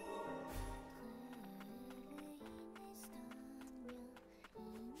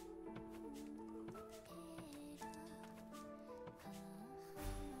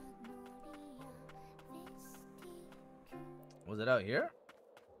 Was it out here?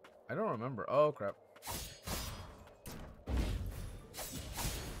 I don't remember. Oh crap.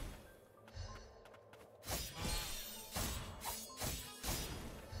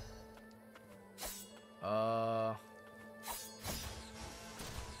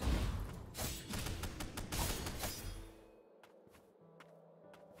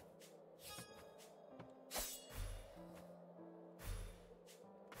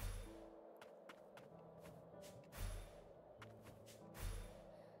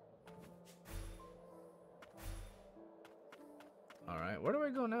 Alright, where do I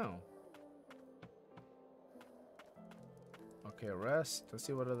go now? Okay, rest. Let's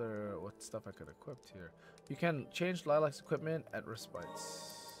see what stuff I could equip here. You can change Lilac's equipment at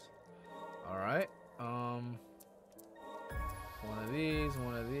respites. Alright. One of these,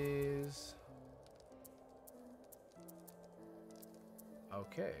 one of these.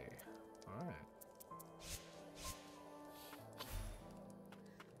 Okay. Alright.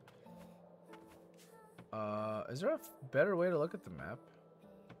 Is there a better way to look at the map?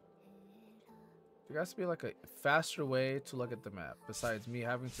 There has to be like a faster way to look at the map besides me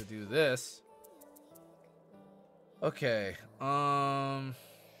having to do this. Okay.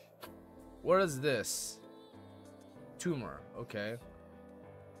 What is this? Tumor. Okay.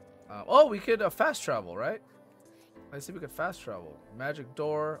 Oh, we could fast travel, right? Let's see if we could fast travel. Magic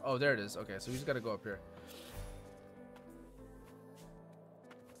door. Oh, there it is. Okay, so we just gotta go up here.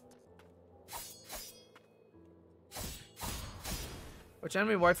 Which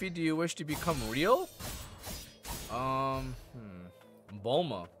anime waifu do you wish to become real? Bulma.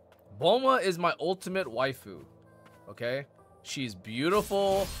 Bulma is my ultimate waifu. Okay? She's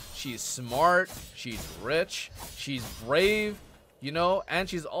beautiful, she's smart, she's rich, she's brave, you know, and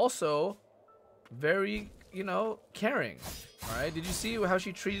she's also very, you know, caring. Alright? Did you see how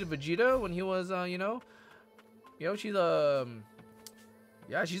she treated Vegeta when he was you know, she's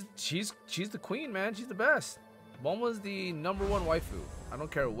yeah, she's the queen, man. She's the best. Bulma's the #1 waifu. I don't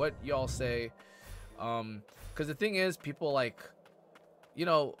care what y'all say. Because the thing is, people like, you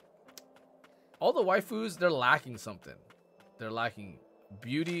know, all the waifus, they're lacking something. They're lacking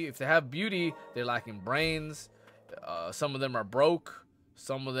beauty. If they have beauty, they're lacking brains. Some of them are broke.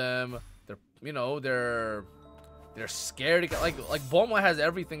 Some of them, they're, you know, they're scared. Like Bulma has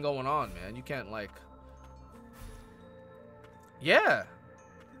everything going on, man. You can't like, yeah.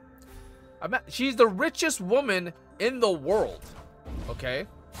 She's the richest woman in the world. Okay,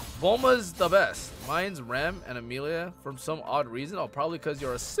 Bulma's the best. Mine's Rem and Amelia for some odd reason. Oh, probably because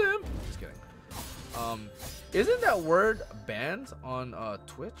you're a simp. Just kidding. Isn't that word banned on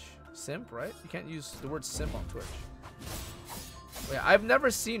Twitch? Simp, right? You can't use the word simp on Twitch. Wait, I've never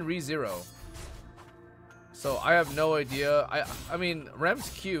seen ReZero, so I have no idea. I mean, Rem's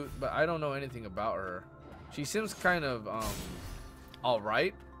cute, but I don't know anything about her. She seems kind of all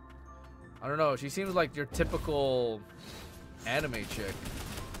right. I don't know. She seems like your typical anime chick.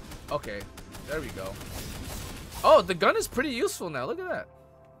 Okay, there we go. Oh, the gun is pretty useful now. Look at that.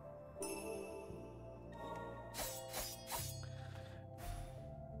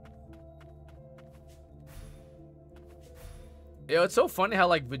 Yo, it's so funny how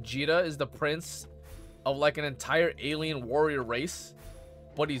like Vegeta is the prince of like an entire alien warrior race,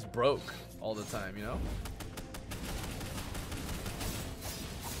 but he's broke all the time, you know?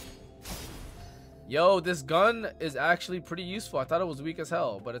 Yo, this gun is actually pretty useful. I thought it was weak as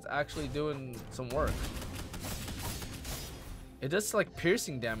hell, but it's actually doing some work. It does like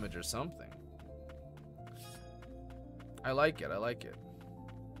piercing damage or something. I like it. I like it.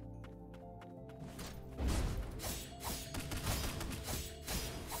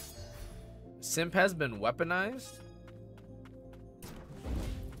 Simp has been weaponized.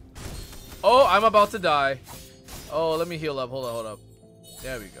 Oh, I'm about to die. Oh, let me heal up. Hold up, hold up.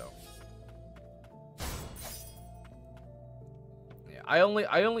 There we go. Yeah, I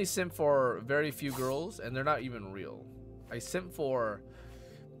only simp for very few girls, and they're not even real. I would simp for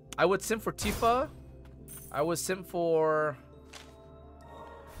Tifa. I would simp for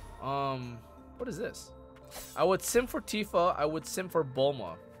what is this? I would simp for Tifa. I would simp for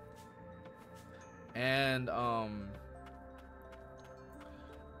Bulma. And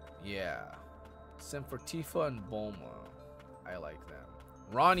yeah, simp for Tifa and Bulma. I like that.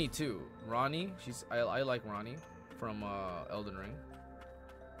 Ronnie too. Ronnie, I like Ronnie from Elden Ring.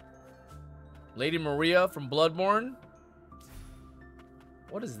 Lady Maria from Bloodborne.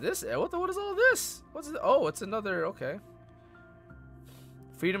 What is this? What is all this? What's it? Oh, it's another. Okay.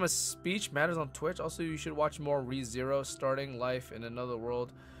 Freedom of speech matters on Twitch. Also, you should watch more ReZero starting life in another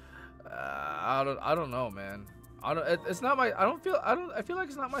world. I don't know, man. It's not my. I feel like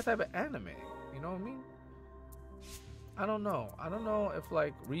it's not my type of anime. You know what I mean? I don't know. I don't know if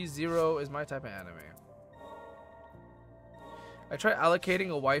like ReZero is my type of anime. I tried allocating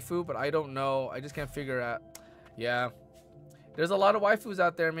a waifu, but I don't know. I just can't figure out. Yeah. There's a lot of waifus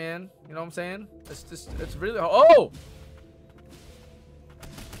out there, man. You know what I'm saying? It's really hard. Oh!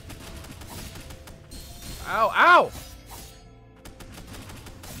 Ow, ow!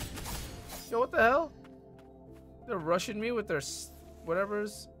 Yo, what the hell? They're rushing me with their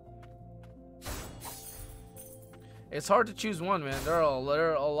whatever's. It's hard to choose one, man. There are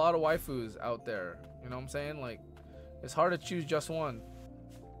a lot of waifus out there. You know what I'm saying? Like, it's hard to choose just one.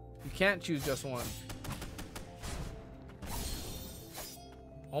 You can't choose just one.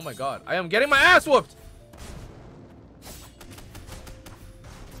 Oh my god. I am getting my ass whooped!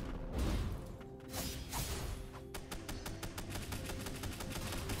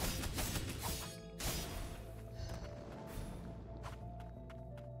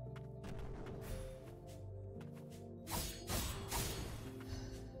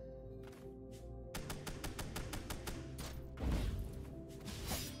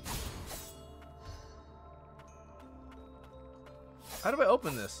 How do I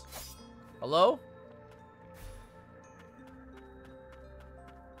open this? Hello?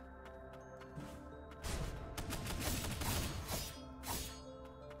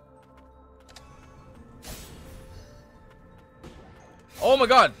 Oh my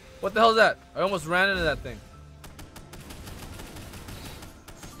god! What the hell is that? I almost ran into that thing.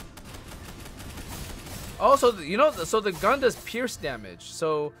 Also, you know, so the gun does pierce damage.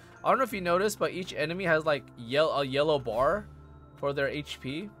 So I don't know if you noticed, but each enemy has like a yellow bar for their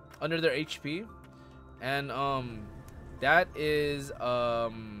HP, under their HP, and that is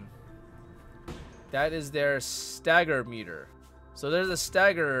their stagger meter. So there's a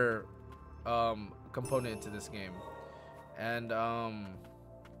stagger component to this game, and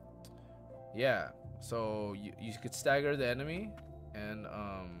yeah, so you could stagger the enemy, and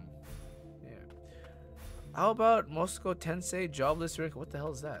yeah. How about Moscow Tensei Jobless Rick? What the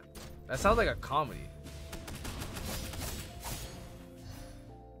hell is that? That sounds like a comedy.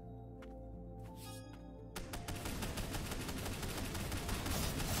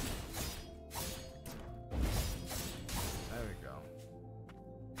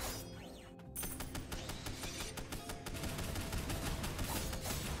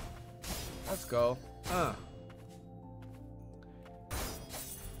 Let's go.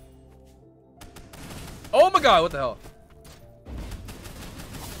 Oh my god, what the hell?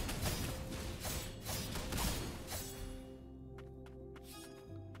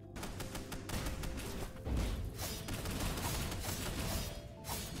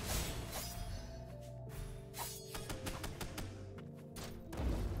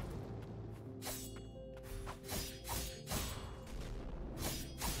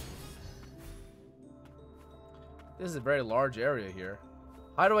 This is a very large area here.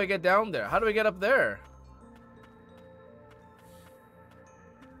 How do I get down there? How do I get up there?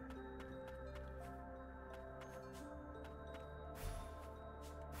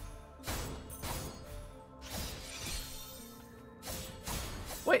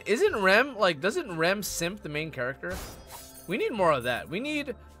 Wait, isn't Rem, like, doesn't Rem simp the main character? We need more of that. We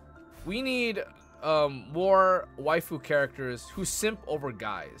need more waifu characters who simp over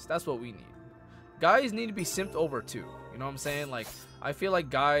guys. That's what we need. Guys need to be simped over too. You know what I'm saying? Like, I feel like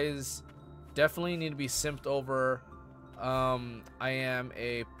guys definitely need to be simped over. I am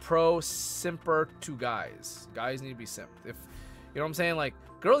a pro simper to guys. Guys need to be simped. If you know what I'm saying, like,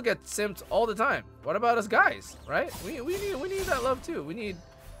 girls get simped all the time. What about us guys, right? We need that love too. We need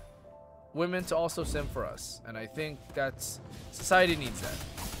women to also simp for us, and I think that's society needs that.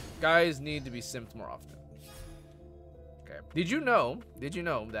 Guys need to be simped more often. Okay. Did you know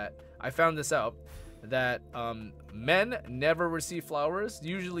that I found this out, that men never receive flowers?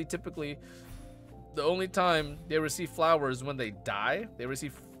 Usually, typically, the only time they receive flowers when they die. They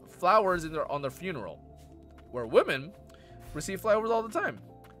receive flowers on their funeral, where women receive flowers all the time.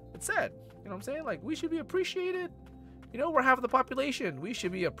 It's sad. You know what I'm saying? Like, we should be appreciated. You know, we're half of the population. We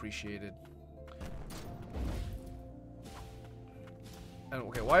should be appreciated. And,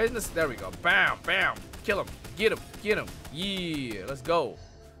 okay, why isn't this? There we go. Bam, bam. Kill him. Get him. Get him. Yeah, let's go.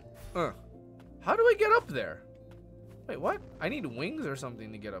 How do I get up there? Wait, what? I need wings or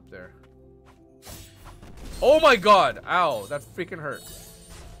something to get up there. Oh my god. Ow, that freaking hurt.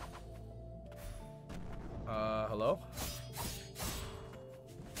 Hello?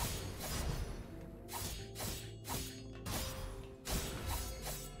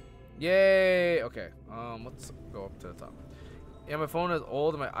 Yay. Okay. Let's go up to the top. Yeah, my phone is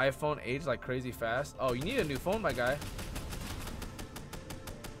old and my iPhone aged like crazy fast. Oh, you need a new phone, my guy.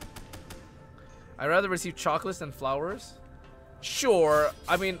 I'd rather receive chocolates than flowers. Sure.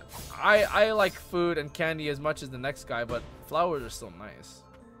 I mean, I like food and candy as much as the next guy, but flowers are still nice.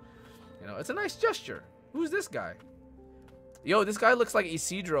 You know, it's a nice gesture. Who's this guy? Yo, this guy looks like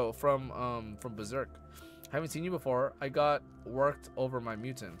Isidro from Berserk. Haven't seen you before. I got worked over my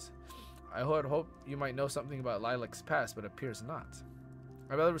mutants. I would hope you might know something about Lilac's past, but appears not.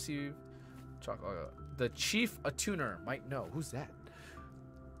 I'd rather receive chocolate. The chief attuner might know. Who's that?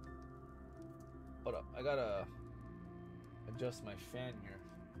 Hold up. I gotta adjust my fan here.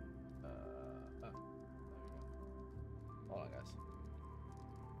 Hold on, guys.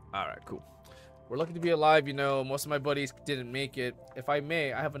 Alright, cool. We're lucky to be alive, you know. Most of my buddies didn't make it. If I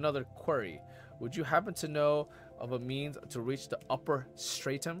may, I have another query. Would you happen to know of a means to reach the upper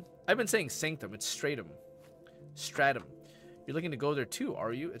stratum? I've been saying sanctum. It's stratum. Stratum. You're looking to go there too,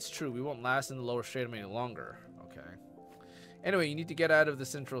 are you? It's true. We won't last in the lower stratum any longer. Okay. Anyway, you need to get out of the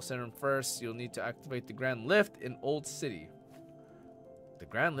central serum first. You'll need to activate the Grand Lift in Old City. The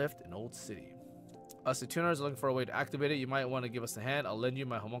Grand Lift in Old City. Us the tuners are looking for a way to activate it. You might want to give us a hand. I'll lend you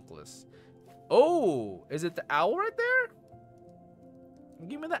my homunculus. Oh, is it the owl right there?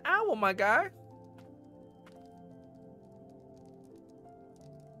 Give me the owl, my guy.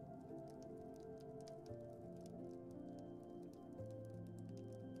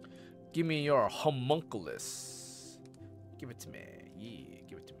 Give me your homunculus. Give it to me. Yeah,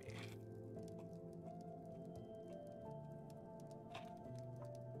 give it to me.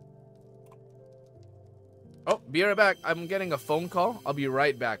 Oh, be right back. I'm getting a phone call. I'll be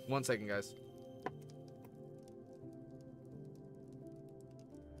right back. 1 second, guys.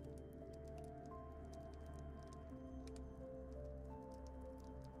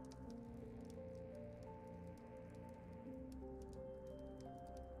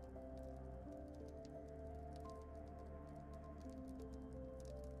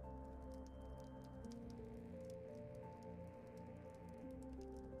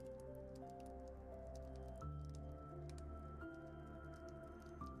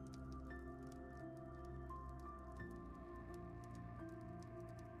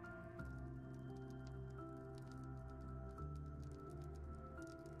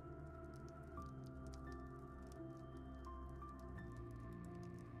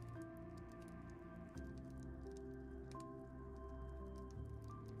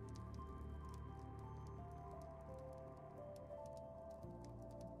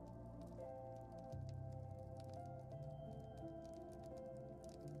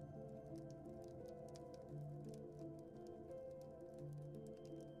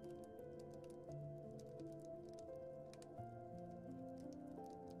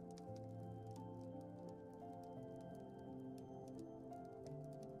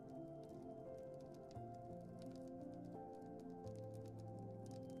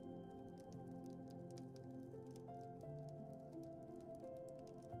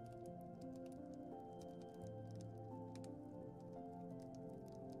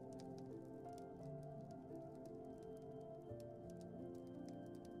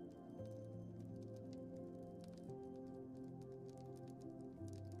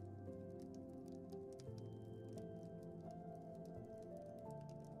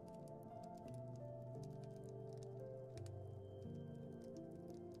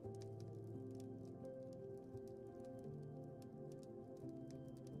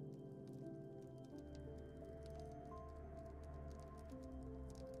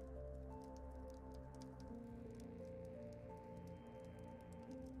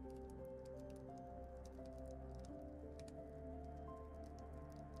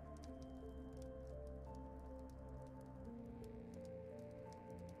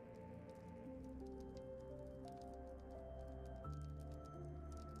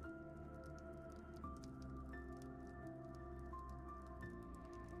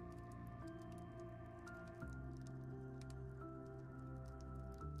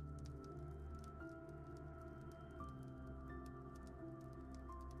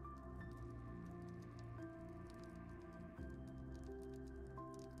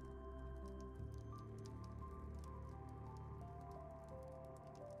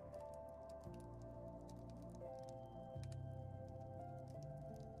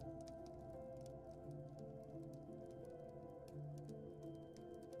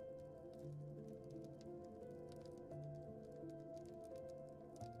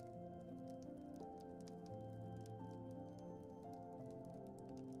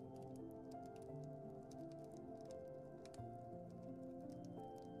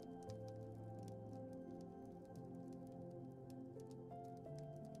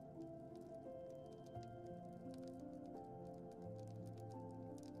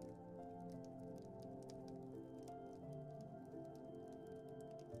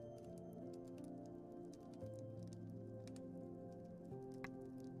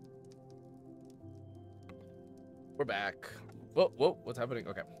 We're back. Whoa, whoa, what's happening?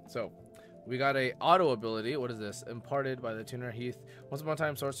 Okay, so we got a auto ability. What is this? Imparted by the tuner Heath. Once upon a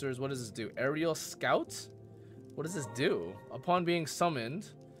time, sorcerers. What does this do? Aerial scout? What does this do? Upon being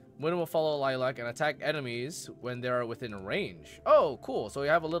summoned, Wind will follow Lilac and attack enemies when they are within range. Oh, cool. So we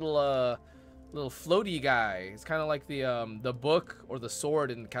have a little little floaty guy. It's kind of like the book or the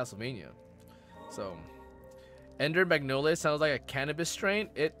sword in Castlevania. So Ender Magnolia sounds like a cannabis strain.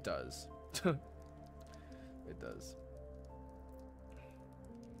 It does. It does.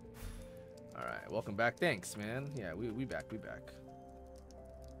 All right, welcome back. Thanks, man. Yeah, we back.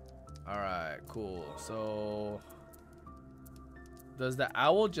 All right, cool. So does the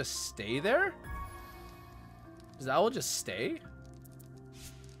owl just stay there? Does the owl just stay?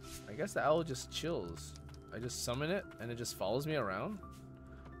 I guess the owl just chills. I just summon it and it just follows me around.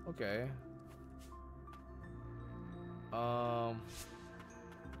 Okay.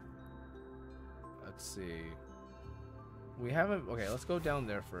 Let's see. We haven't. Okay, let's go down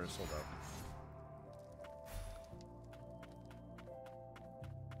there first. Hold up.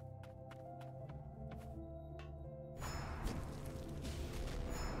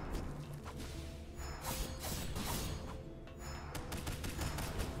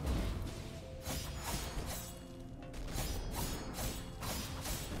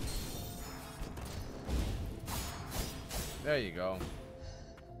 There you go.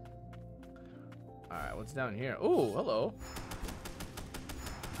 Alright, what's down here? Oh, hello.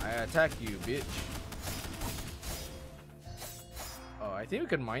 I attack you, bitch. Oh, I think we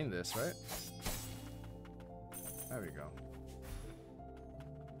can mine this, right? There we go.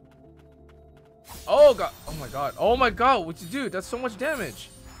 Oh, God. Oh, my God. Oh, my God. What you do? That's so much damage.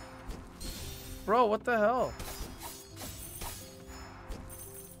 Bro, what the hell?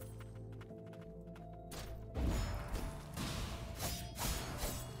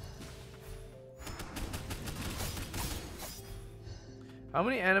 How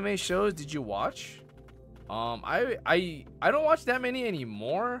many anime shows did you watch? I don't watch that many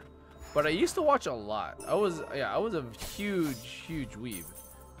anymore, but I used to watch a lot. I was a huge weeb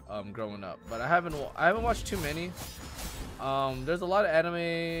growing up, but I haven't watched too many. There's a lot of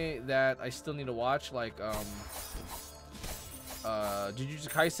anime that I still need to watch, like Jujutsu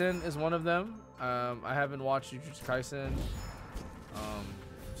Kaisen is one of them. I haven't watched Jujutsu Kaisen,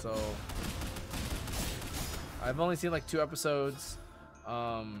 so I've only seen like 2 episodes.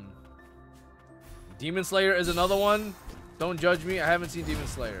 Demon Slayer is another one. Don't judge me, I haven't seen Demon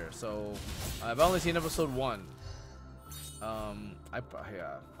Slayer, so I've only seen episode 1.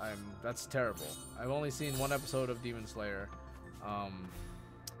 That's terrible. I've only seen 1 episode of Demon Slayer. I'm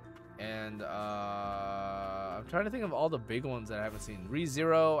trying to think of all the big ones that I haven't seen.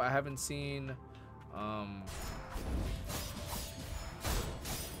 ReZero I haven't seen.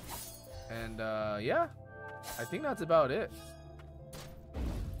 Yeah, I think that's about it.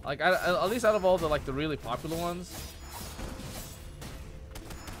 Like, at least out of all the like the really popular ones.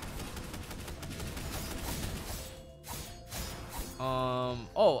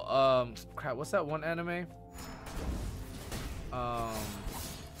 Crap, what's that one anime?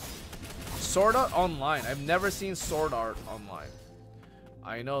 Sword Art Online. I've never seen Sword Art Online.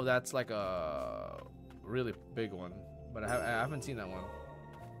 I know that's like a really big one, but I haven't seen that one.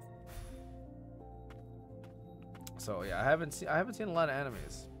 So yeah, I haven't seen a lot of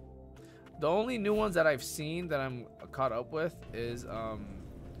animes. The only new ones that I've seen that I'm caught up with is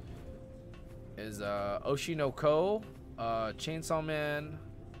Oshi no Ko, Chainsaw Man,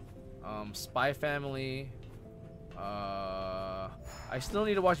 Spy Family. I still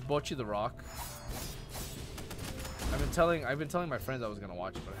need to watch Bocchi the Rock. I've been telling my friends I was gonna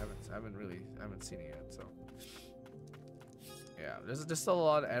watch it, but I haven't seen it yet. So yeah, there's still a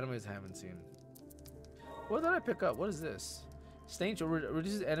lot of animes I haven't seen. What did I pick up? What is this? Stage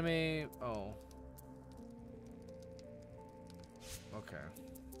reduces anime. Oh. Okay.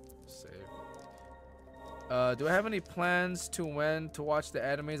 Save. Do I have any plans to when to watch the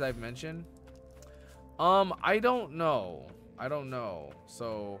animes I've mentioned? I don't know.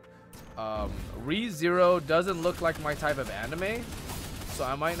 So, ReZero doesn't look like my type of anime, so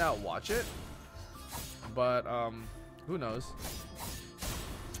I might not watch it. But who knows?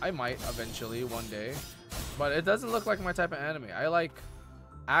 I might eventually one day. But it doesn't look like my type of anime. I like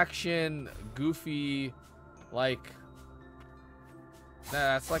action, goofy, like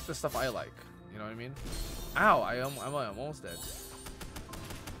that's like the stuff I like. You know what I mean? Ow! I'm almost dead.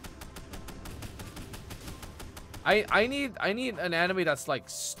 I need an anime that's like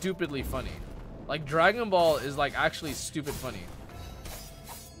stupidly funny. Like Dragon Ball is like actually stupid funny.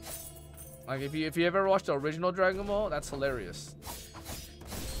 Like if you ever watched the original Dragon Ball, that's hilarious.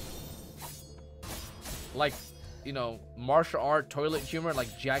 Like you know, martial art toilet humor,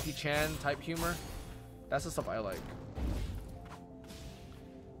 like Jackie Chan type humor. That's the stuff I like.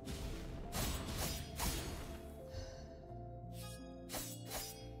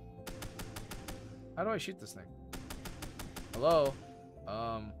 How do I shoot this thing? Hello?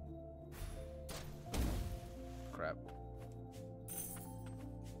 Crap.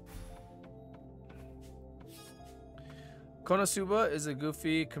 Konosuba is a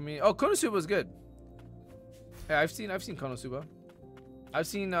goofy comedian. Oh, Konosuba is good. Yeah, I've seen Konosuba. I've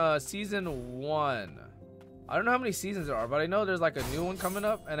seen season 1. I don't know how many seasons there are, but I know there's like a new one coming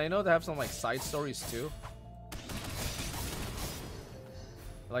up, and I know they have some like side stories too.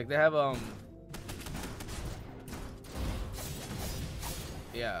 Like they have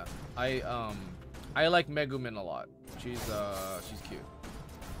yeah, I like Megumin a lot. She's cute.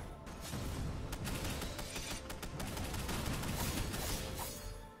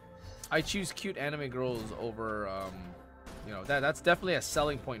 I choose cute anime girls over you know, that's definitely a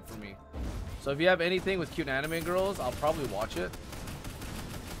selling point for me. So if you have anything with cute anime girls, I'll probably watch it.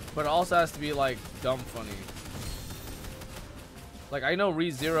 But it also has to be like dumb funny. Like I know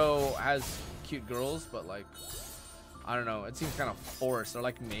ReZero has cute girls, but like I don't know, it seems kind of forced. They're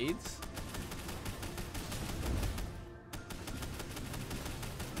like maids.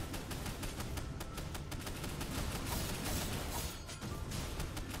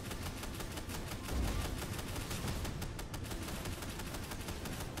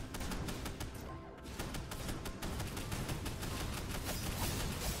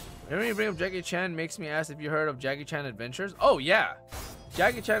 Every time you bring up Jackie Chan makes me ask if you heard of Jackie Chan Adventures. Oh yeah,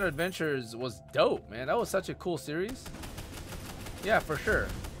 Jackie Chan Adventures was dope, man. That was such a cool series. Yeah, for sure.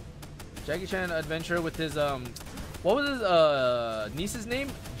 Jackie Chan Adventure with his what was his niece's name?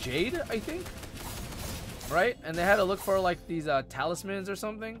 Jade, I think. Right? And they had to look for like these talismans or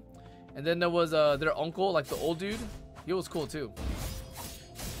something. And then there was their uncle, like the old dude. He was cool too.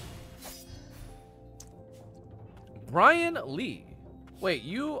 Brian Lee. Wait,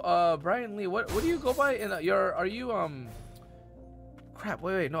 you Brian Lee, what do you go by in your, are you crap,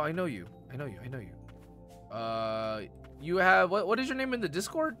 wait, no, I know you. You have what is your name in the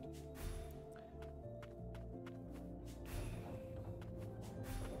Discord?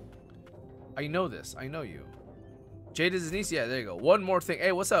 I know this. I know you. Jade is his niece. Yeah, there you go. One more thing.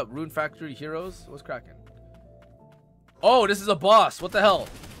 Hey, what's up, Rune Factory Heroes? What's cracking? Oh, this is a boss. What the hell?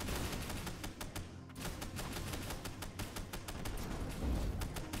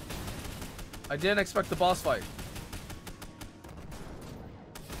 I didn't expect the boss fight.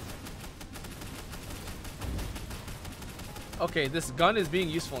 Okay, this gun is being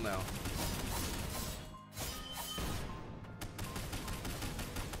useful now.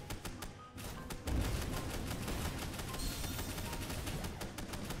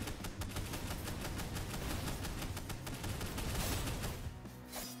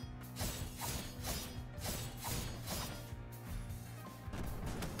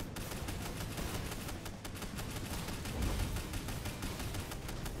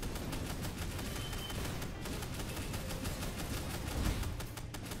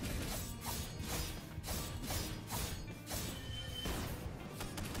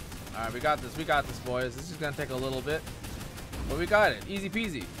 Alright, we got this, boys. This is gonna take a little bit, but we got it. Easy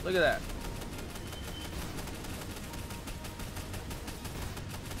peasy. Look at that.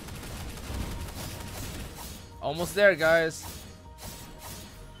 Almost there, guys.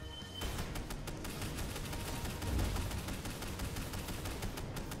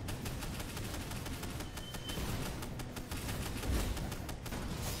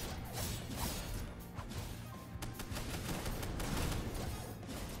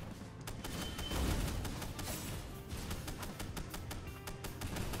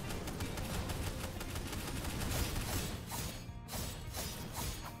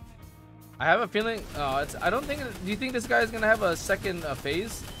 I have a feeling. I don't think. Do you think this guy is gonna have a second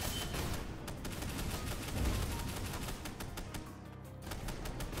phase?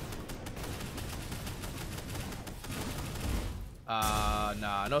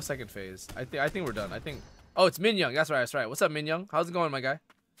 Nah, no second phase. I think we're done. I think. Oh, it's Min Young. That's right. That's right. What's up, Min Young? How's it going, my guy?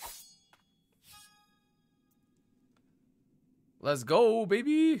 Let's go,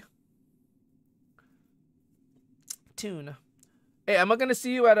 baby. Tune. Hey, am I gonna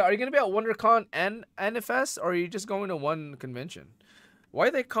see you at? Are you gonna be at WonderCon and NFS, or are you just going to one convention? Why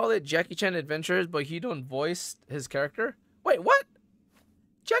they call it Jackie Chan Adventures, but he don't voice his character? Wait, what?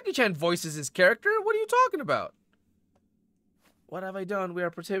 Jackie Chan voices his character? What are you talking about? What have I done? We are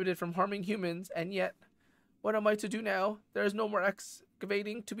prohibited from harming humans, and yet, what am I to do now? There is no more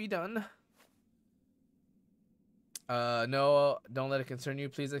excavating to be done. No, don't let it concern you.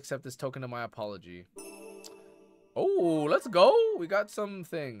 Please accept this token of my apology. Oh, let's go. We got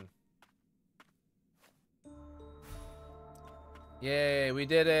something. Yay, we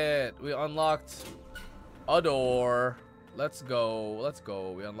did it. We unlocked a door. Let's go. Let's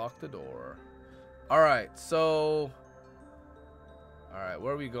go. We unlocked the door. Alright, so... Alright,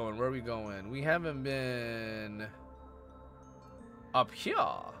 where are we going? Where are we going? We haven't been... up here.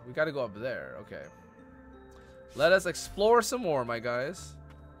 We gotta go up there. Okay. Let us explore some more, my guys.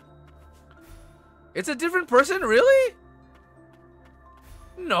 It's a different person? Really?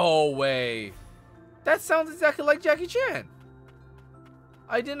 No way. That sounds exactly like Jackie Chan.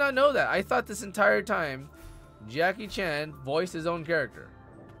 I did not know that. I thought this entire time Jackie Chan voiced his own character.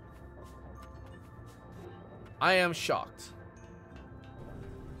 I am shocked.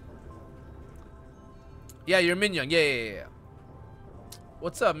 Yeah, you're Min Young. Yeah.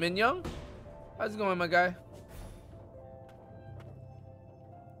 What's up, Min Young? How's it going, my guy?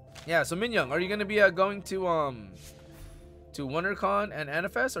 Yeah, so Min Young, are you gonna be going to WonderCon and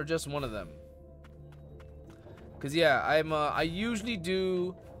Anifest, or just one of them? Cause yeah, I usually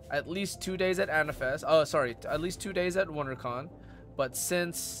do at least 2 days at Anifest. Oh, sorry, at least 2 days at WonderCon. But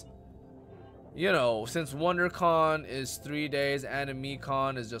since, you know, since WonderCon is 3 days,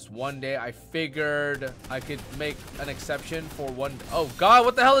 AnimeCon is just 1 day, I figured I could make an exception for one. Oh God,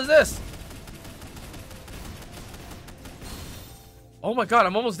 what the hell is this? Oh my God,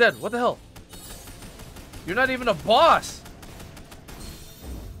 I'm almost dead. What the hell? You're not even a boss.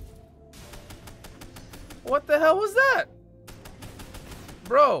 What the hell was that?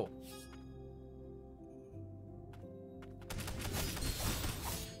 Bro.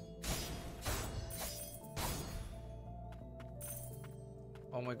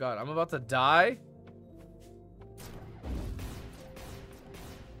 Oh my God, I'm about to die.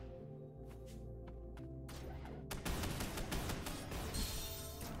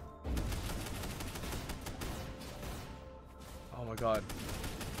 Oh my God.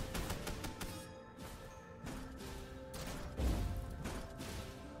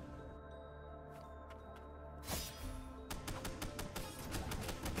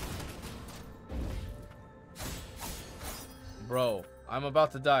 Bro, I'm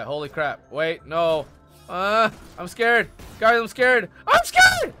about to die. Holy crap. Wait, no. I'm scared. Guys, I'm scared. I'm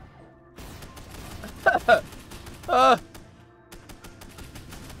scared!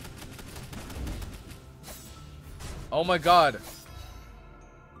 Oh my God.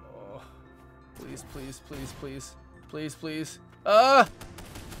 Oh, please, please, please, please. Please, please.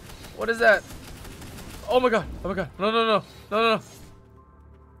 What is that? Oh my God. Oh my God. No, no, no. No, no, no.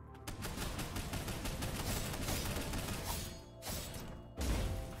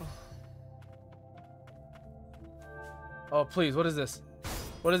 Oh, please. What is this?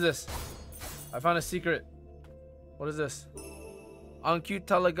 What is this? I found a secret. What is this? Ang cute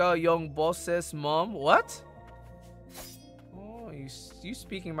talaga yung boses, mom. What? Oh, you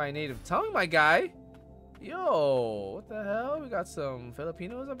speaking my native tongue, my guy. Yo, what the hell? We got some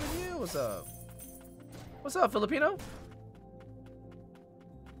Filipinos up in here. What's up? What's up, Filipino?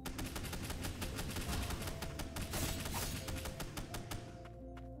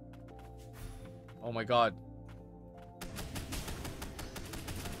 Oh my God.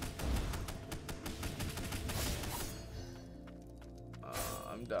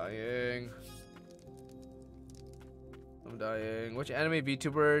 I'm dying. I'm dying. Which anime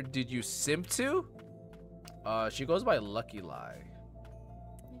VTuber did you simp to? She goes by Lucky Lie.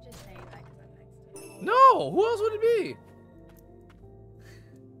 You're just saying that because I'm next to you. No! Who else would it be?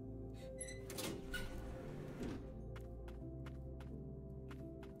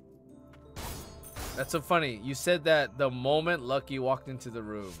 That's so funny. You said that the moment Lucky walked into the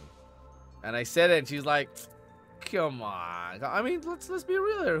room. And I said it and she's like, come on. I mean, let's be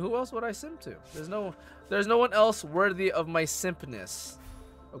real here. Who else would I simp to? There's no one else worthy of my simpness.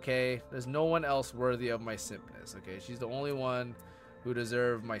 Okay? There's no one else worthy of my simpness. Okay? She's the only one who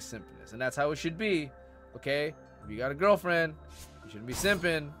deserves my simpness. And that's how it should be. Okay? If you got a girlfriend, you shouldn't be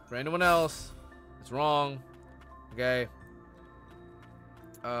simping for anyone else. It's wrong. Okay?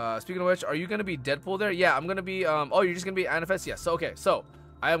 Speaking of which, are you gonna be Deadpool there? Yeah, I'm gonna be oh, you're just gonna be Anifest? Yes. So okay, so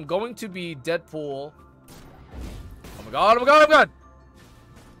I am going to be Deadpool. Oh my God, oh my God, oh my God!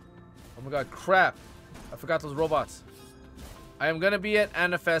 Oh my God, crap. I forgot those robots. I am gonna be at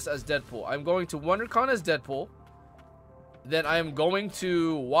Anifest as Deadpool. I'm going to WonderCon as Deadpool. Then I am going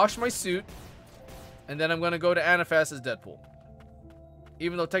to wash my suit. And then I'm gonna go to Anifest as Deadpool.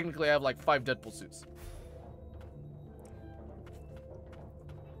 Even though technically I have like 5 Deadpool suits.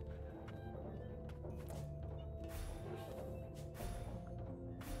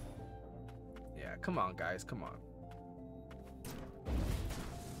 Yeah, come on guys, come on.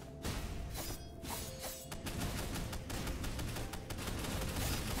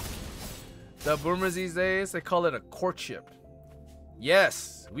 The boomers these days, they call it a courtship.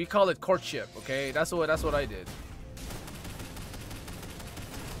 Yes, we call it courtship. Okay, that's what I did.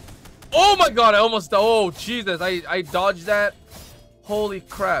 Oh my god, I almost. Oh Jesus, I dodged that. Holy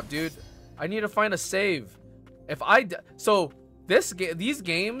crap, dude. I need to find a save. If I so these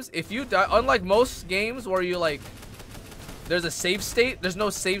games, if you die, unlike most games where you like, there's a save state. There's no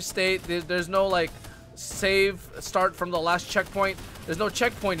save state. There's no like save start from the last checkpoint. There's no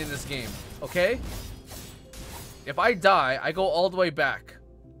checkpoint in this game. Okay. If I die, I go all the way back.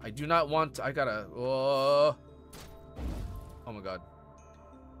 I do not want. I gotta. Oh my god.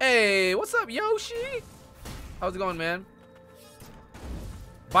 Hey, what's up, Yoshi? How's it going, man?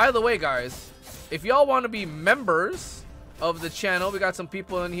 By the way, guys, if y'all want to be members of the channel, we got some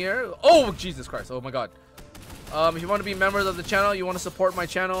people in here. Oh, Jesus Christ. Oh, my God. If you want to be members of the channel, you want to support my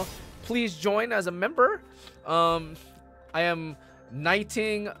channel, please join as a member. I am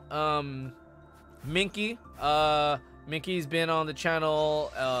knighting Minky. Minky's been on the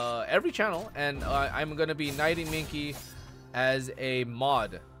channel, every channel, and I'm going to be knighting Minky as a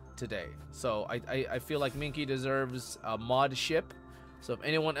mod today. So I feel like Minky deserves a mod ship. So if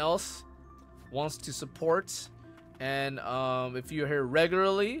anyone else wants to support, and if you're here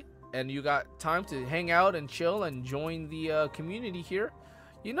regularly and you got time to hang out and chill and join the community here,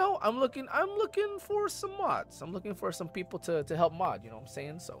 you know, I'm looking for some mods. I'm looking for some people to help mod, you know what I'm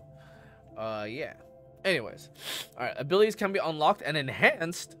saying? So yeah. Anyways, all right, abilities can be unlocked and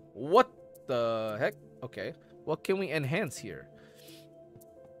enhanced. What the heck? Okay, what can we enhance here?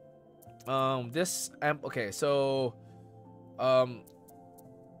 This amp. Okay, so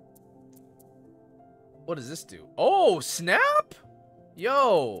what does this do? Oh, snap!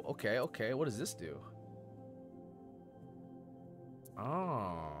 Yo, okay. What does this do?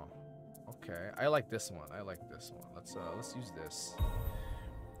 Oh, okay. I like this one. Let's use this.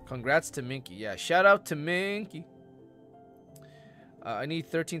 Congrats to Minky. Yeah, shout out to Minky. I need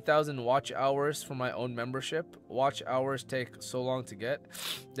 13,000 watch hours for my own membership. Watch hours take so long to get.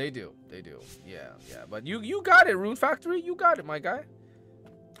 They do. Yeah. But you got it, Rune Factory. You got it, my guy.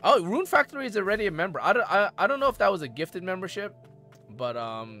 Oh, Rune Factory is already a member. I don't know if that was a gifted membership, but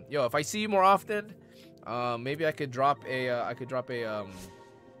yo, if I see you more often, maybe I could drop a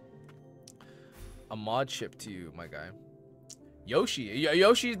mod ship to you, my guy.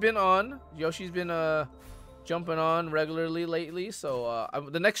 Yoshi's been jumping on regularly lately, so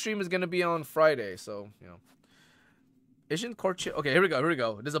the next stream is gonna be on Friday, so you know. Isn't courtship? Okay, here we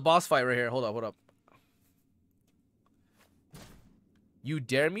go. There's a boss fight right here. Hold up. You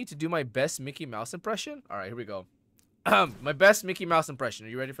dare me to do my best Mickey Mouse impression? All right, here we go. My best Mickey Mouse impression. Are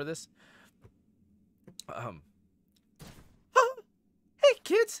you ready for this? Hey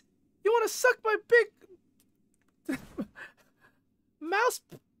kids, you want to suck my big mouse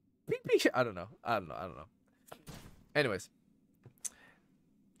pee-pee? I don't know. Anyways,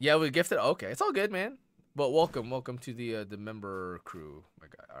 yeah, we gifted. Okay, it's all good, man. But welcome to the member crew, my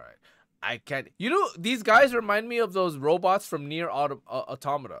guy. All right. I can't. You know, these guys remind me of those robots from Nier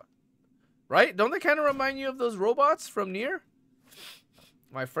Automata, right? Don't they kind of remind you of those robots from Nier?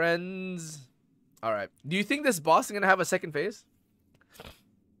 My friends. All right. Do you think this boss is gonna have a second phase?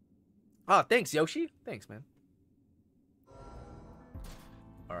 Ah, thanks, Yoshi. Thanks, man.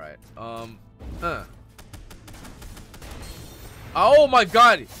 All right. Oh my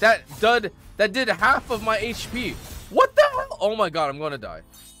God! That did half of my HP. What the hell? Oh my God! I'm gonna die.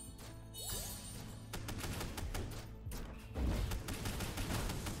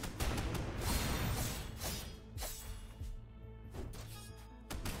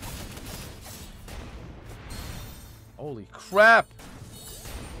 Holy crap!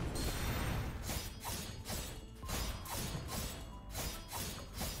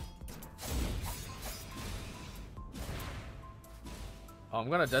 Oh,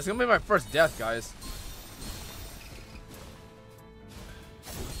 that's gonna be my first death, guys.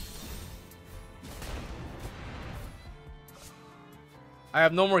 I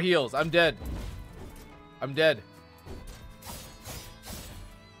have no more heals. I'm dead.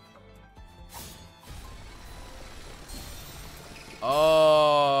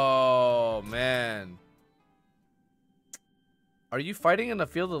 Oh, man. Are you fighting in the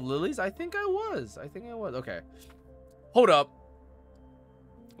field of lilies? I think I was. Okay. Hold up.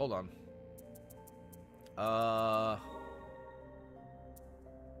 Hold on.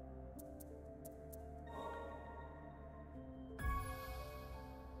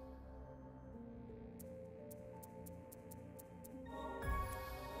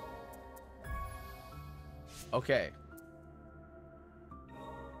 Okay.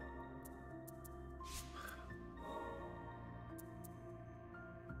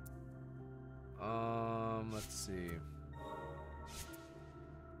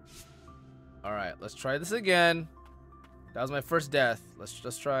 All right, let's try this again. That was my first death.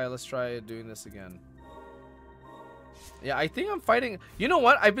 Let's try doing this again. Yeah, I think I'm fighting. You know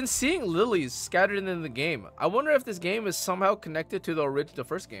what? I've been seeing lilies scattered in the game. I wonder if this game is somehow connected to the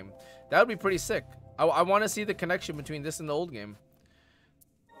first game. That would be pretty sick. I want to see the connection between this and the old game.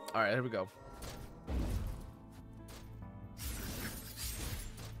 All right, here we go.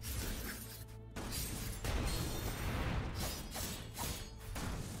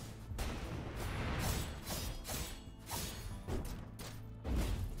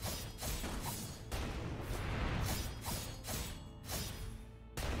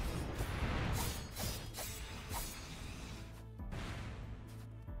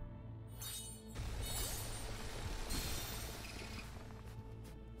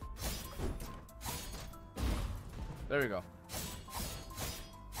 There we go.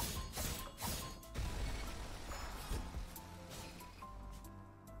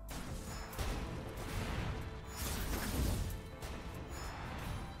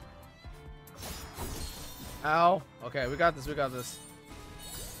 Ow. Okay, we got this. We got this.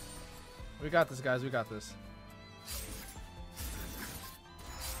 We got this, guys. We got this.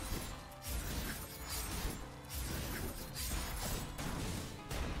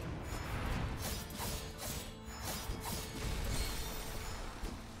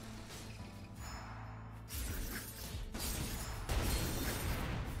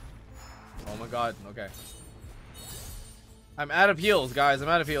 Oh my god. Okay. I'm out of heals, guys. I'm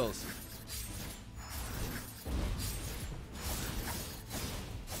out of heals.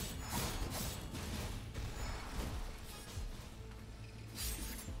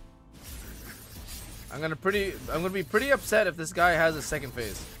 I'm gonna be pretty upset if this guy has a second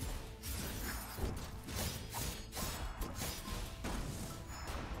phase.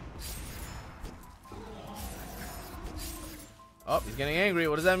 Oh, he's getting angry.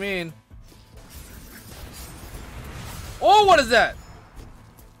 What does that mean? Oh, what is that?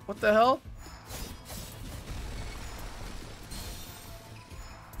 What the hell?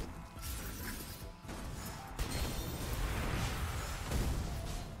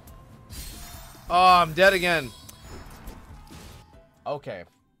 Oh, I'm dead again. Okay.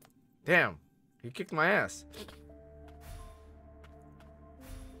 Damn. He kicked my ass.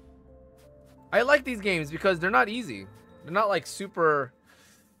 I like these games because they're not easy. They're not like super...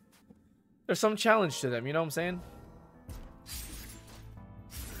 There's some challenge to them, you know what I'm saying?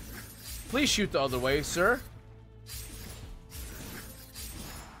 Please shoot the other way, sir.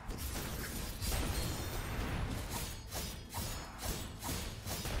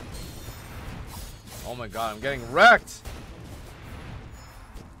 Oh my god, I'm getting wrecked.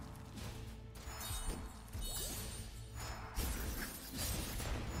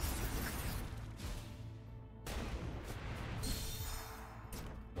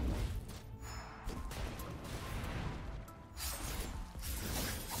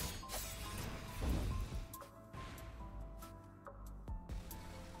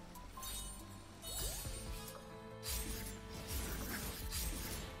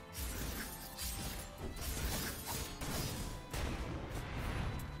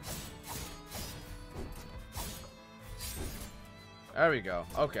 There we go.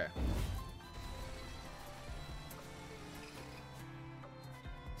 Okay.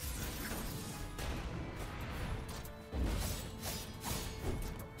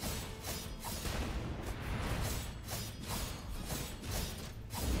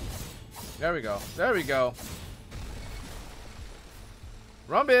 There we go. There we go.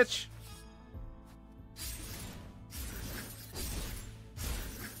 Run, bitch.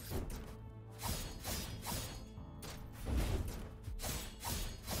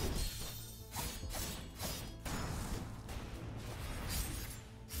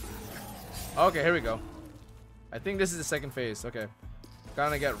 Okay, here we go. I think this is the second phase. Okay.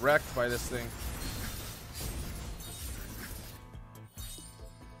 Gonna get wrecked by this thing.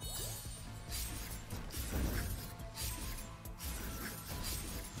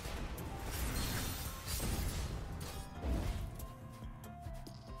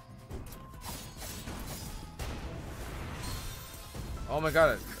 Oh my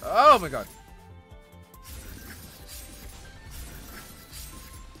god. Oh my god.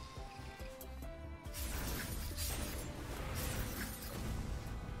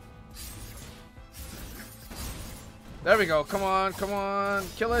 There we go. Come on, come on.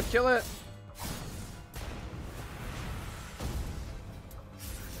 Kill it, kill it.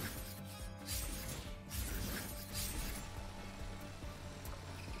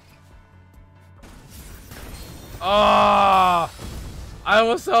 Oh, I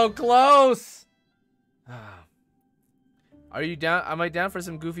was so close. Are you down? Am I down for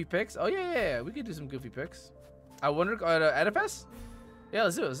some goofy picks? Oh yeah. We could do some goofy picks. I wonder, Oedipus? Yeah,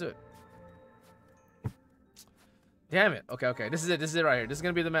 let's do it. Let's do it. Damn it. Okay. This is it. This is it right here. This is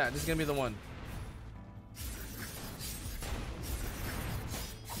gonna be the match. This is gonna be the one.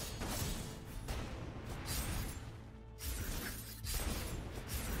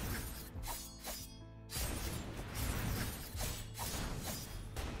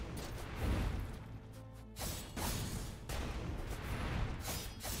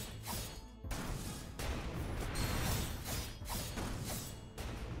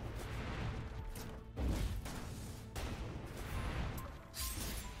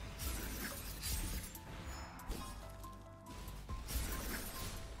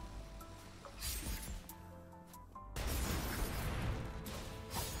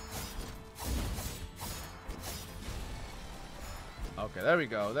 Okay, there we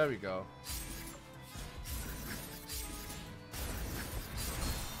go. There we go.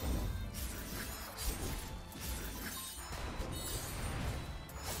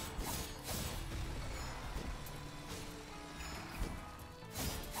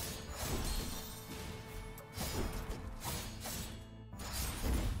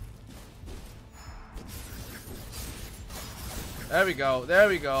 There we go. There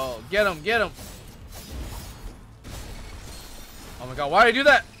we go. Get him. Get him. Oh my god, why did I do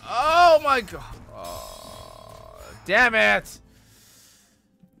that? Oh my god. Oh, damn it.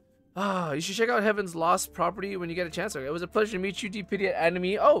 You should check out Heaven's Lost property when you get a chance. It was a pleasure to meet you, d-piddy at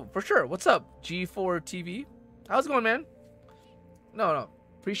Enemy. Oh, for sure. What's up, G4TV? How's it going, man? No.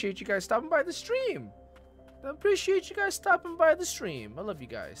 Appreciate you guys stopping by the stream. I appreciate you guys stopping by the stream. I love you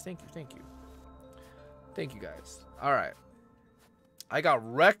guys. Thank you. Thank you guys. All right. I got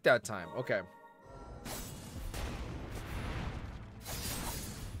wrecked that time. Okay.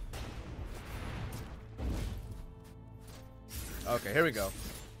 Okay, here we go.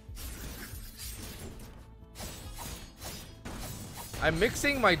 I'm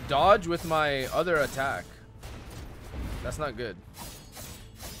mixing my dodge with my other attack. That's not good.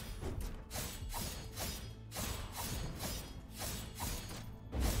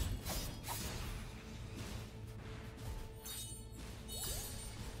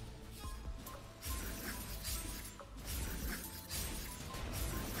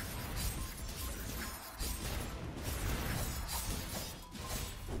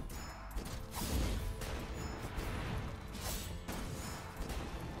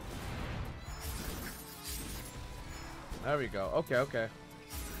 There we go. Okay.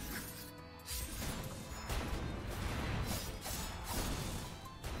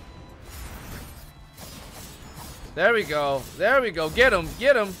 There we go. There we go. Get him.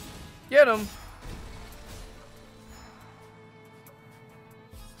 Get him. Get him.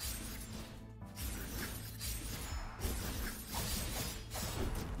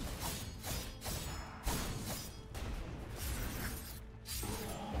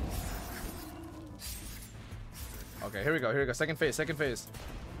 Okay, here we go. Here we go. Second phase. Second phase.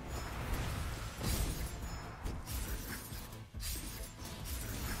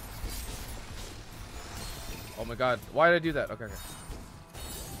 Oh my god. Why did I do that? Okay.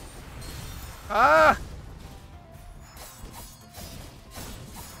 Ah!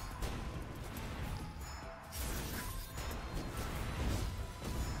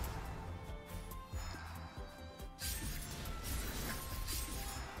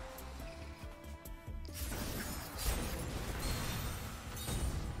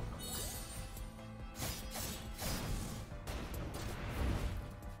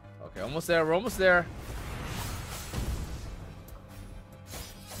 Okay, almost there. We're almost there.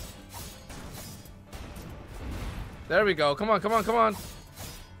 There we go. Come on, come on, come on.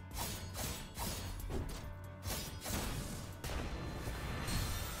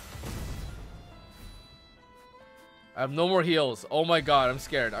 I have no more heals. Oh my god, I'm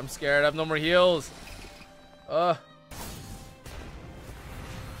scared. I'm scared. I have no more heals. Come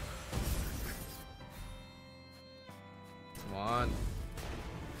on.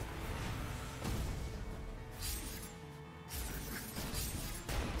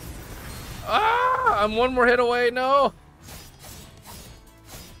 Ah! I'm one more hit away. No.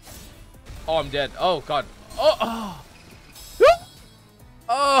 Oh, I'm dead. Oh god. Oh.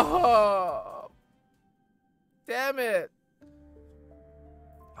 Oh. Damn it.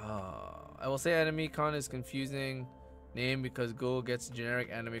 I will say Enemy Con is confusing name because Google gets generic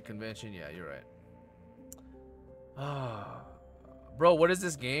anime convention. Yeah, you're right. Bro, what is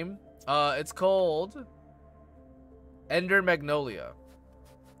this game? It's called Ender Magnolia.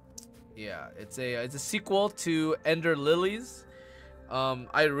 Yeah, it's a sequel to Ender Lilies.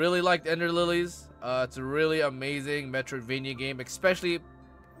 I really liked Ender Lilies. It's a really amazing Metroidvania game, especially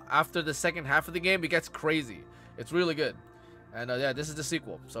after the second half of the game. It gets crazy. It's really good. And yeah, this is the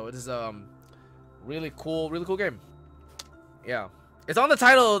sequel. So it is really cool game. Yeah. It's on the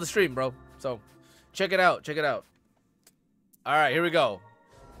title of the stream, bro. So check it out. Check it out. All right, here we go.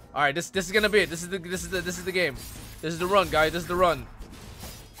 All right, this is gonna be it. This is the game. This is the run, guys. This is the run.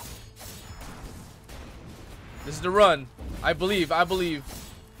 This is the run. I believe.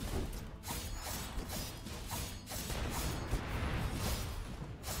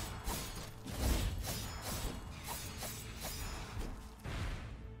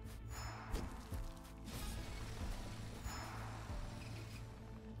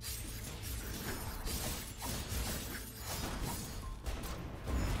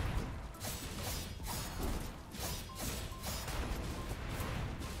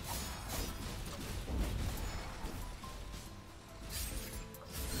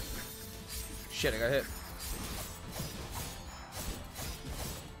 Shit, I got hit.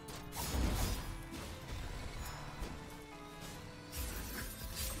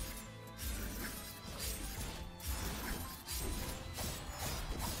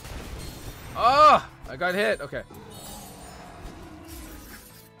 Oh, I got hit. Okay.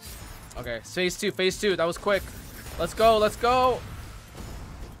 Okay, phase two. That was quick. Let's go.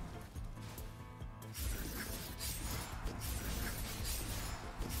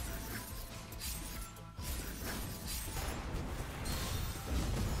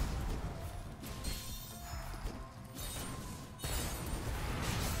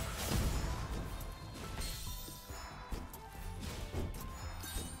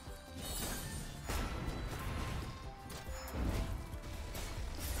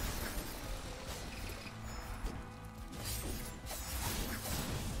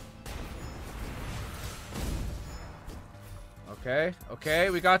 Okay,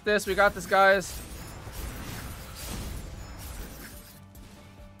 we got this, guys.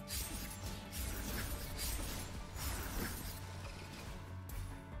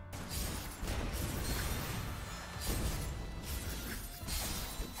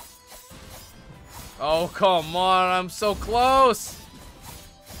 Oh, come on, I'm so close.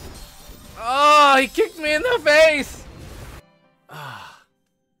 Oh, he kicked me in the face.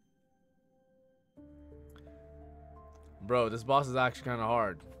 Bro, this boss is actually kind of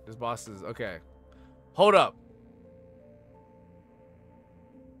hard. This boss is okay. Hold up.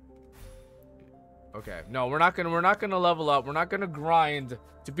 Okay, no, we're not gonna level up. We're not gonna grind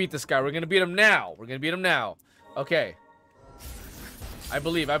to beat this guy. We're gonna beat him now. Okay. I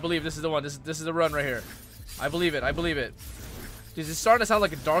believe this is the one. This is the run right here. I believe it. Dude, it's starting to sound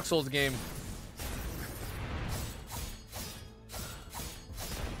like a Dark Souls game.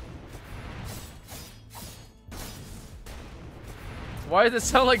 Why does it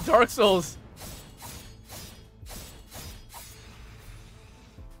sound like Dark Souls?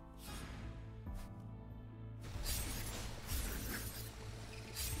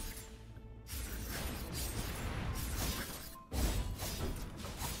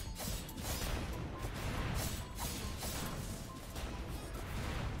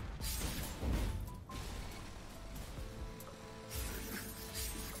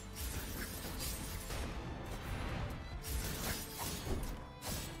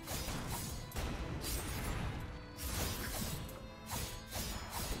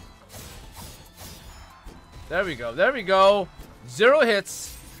 There we go. 0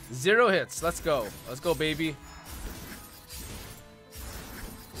 hits. Let's go, baby.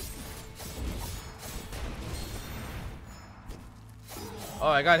 Oh,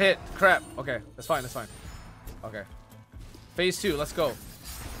 I got hit. Crap. Okay, that's fine. Okay. Phase 2, let's go.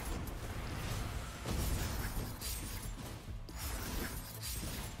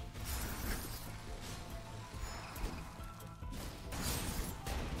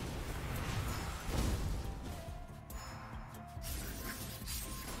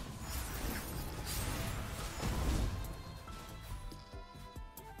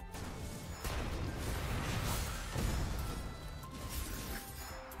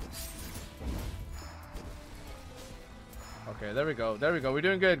 Okay, there we go. We're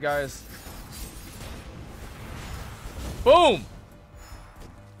doing good, guys. Boom!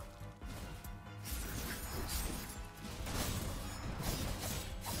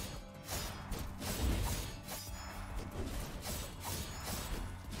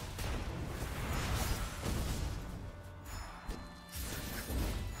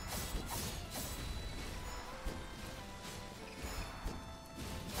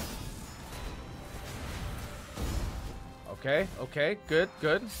 Okay,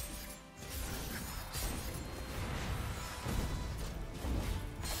 good.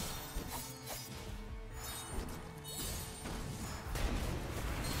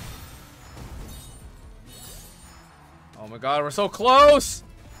 Oh my god, we're so close!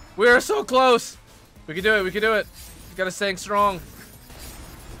 We are so close! We can do it, we can do it. We gotta stay strong.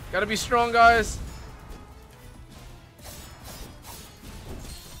 Gotta be strong, guys.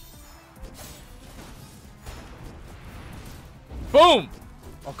 Boom!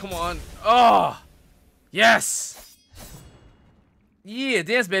 Oh, come on. Oh! Yes! Yeah,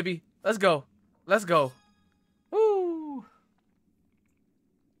 dance, baby. Let's go. Let's go. Woo!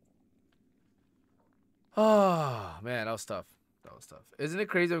 Oh, man, that was tough. That was tough. Isn't it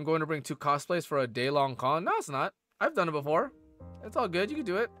crazy I'm going to bring 2 cosplays for a day-long con? No, it's not. I've done it before. It's all good. You can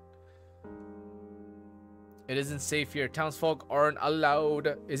do it. It isn't safe here. Townsfolk aren't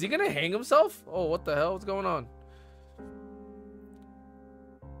allowed. Is he going to hang himself? Oh, what the hell? What's going on?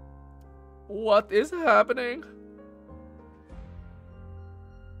 What is happening?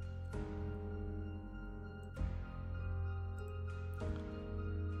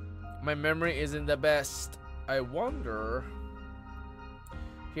 My memory isn't the best. I wonder.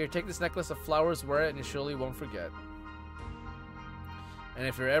 Here, take this necklace of flowers, wear it, and you surely won't forget. And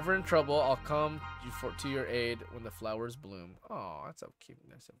if you're ever in trouble, I'll come to your aid when the flowers bloom. Oh, that's so cute.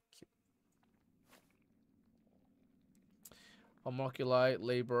 That's so cute. Homunculi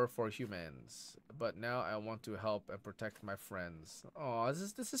labor for humans, but now I want to help and protect my friends. Oh,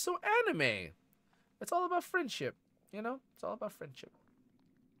 this is so anime. It's all about friendship, you know. It's all about friendship.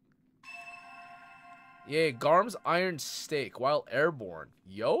 Yay, Garm's iron stake while airborne.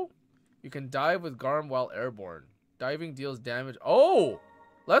 Yo, you can dive with Garm while airborne. Diving deals damage. Oh,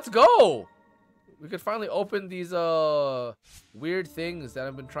 let's go. We could finally open these weird things that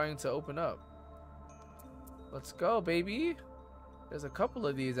I've been trying to open up. Let's go, baby. There's a couple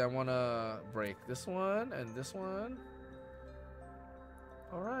of these I want to break. This one and this one.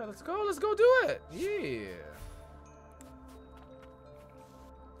 All right, let's go. Let's go do it. Yeah.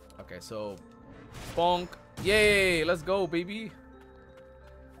 Okay, so bonk. Yay, let's go, baby.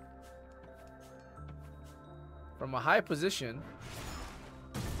 From a high position.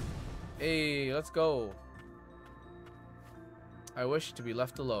 Hey, let's go. I wish to be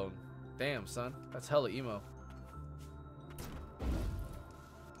left alone. Damn, son. That's hella emo.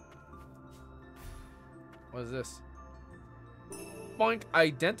 What is this? Boink.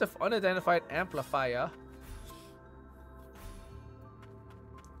 Unidentified amplifier.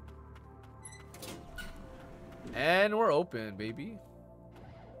 And we're open, baby.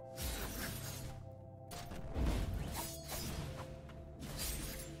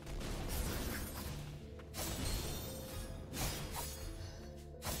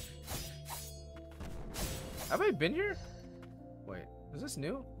 Have I been here? Wait, is this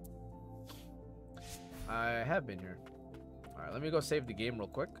new? I have been here. Alright, let me go save the game real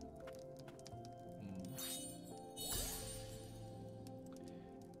quick.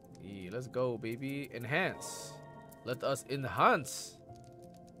 Yeah, let's go, baby. Enhance. Let us enhance.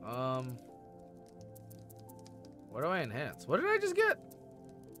 What do I enhance? What did I just get?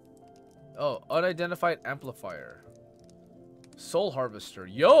 Oh, unidentified amplifier. Soul harvester.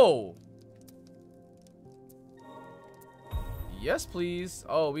 Yo! Yes, please.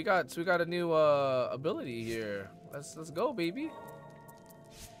 Oh, we got a new ability here. Let's go, baby.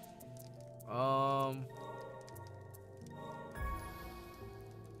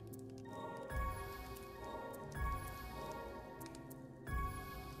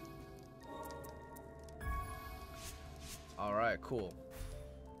 All right, cool.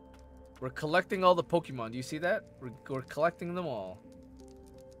 We're collecting all the Pokemon. Do you see that? We're collecting them all.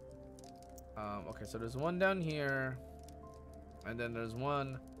 Okay, so there's one down here. And then there's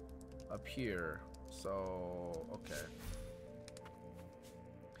one up here. So, okay.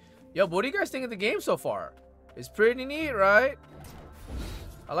 Yo, but what do you guys think of the game so far? It's pretty neat, right?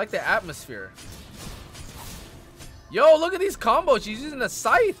 I like the atmosphere. Yo, look at these combos. She's using the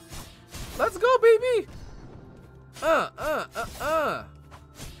scythe. Let's go, baby.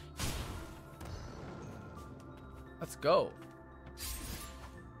 Let's go.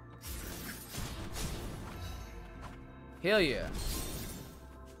 Hell yeah.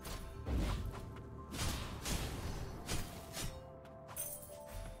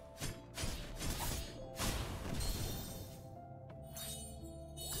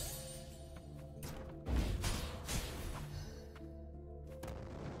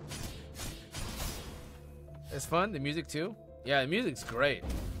 It's fun. The music too. Yeah, the music's great.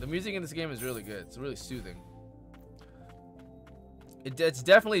 The music in this game is really good. It's really soothing. It's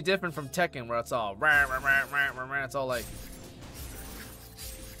definitely different from Tekken, where it's all rah, rah, rah, rah, rah, rah. It's all like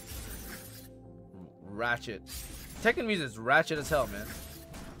ratchet. Tekken music is ratchet as hell, man.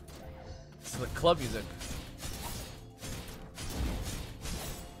 It's like club music.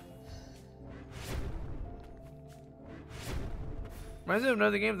 Reminds me of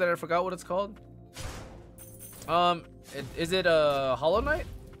another game that I forgot what it's called. Is it Hollow Knight?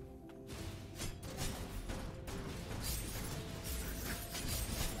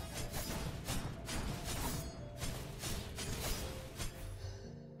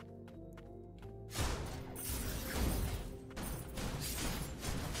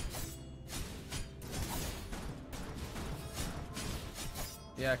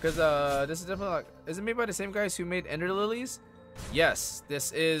 Yeah, because this is definitely like, is it made by the same guys who made Ender Lilies? Yes,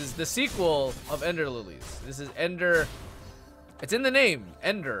 this is the sequel of Ender Lilies. This is Ender. It's in the name,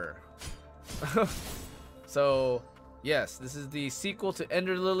 Ender. So, yes, this is the sequel to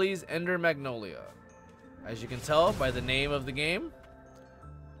Ender Lilies, Ender Magnolia. As you can tell by the name of the game.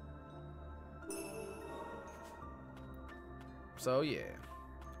 So, yeah.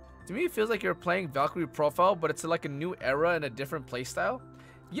 To me, it feels like you're playing Valkyrie Profile, but it's like a new era and a different playstyle.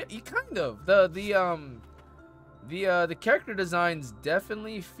 Yeah, you kind of. The character designs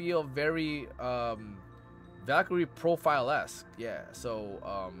definitely feel very Valkyrie Profile-esque. Yeah,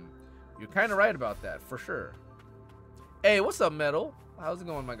 so you're kind of right about that for sure. Hey, what's up, Metal? How's it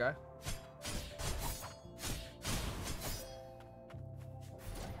going, my guy?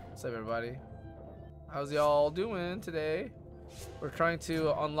 What's up, everybody? How's y'all doing today? We're trying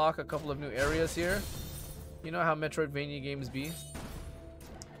to unlock a couple of new areas here. You know how Metroidvania games be.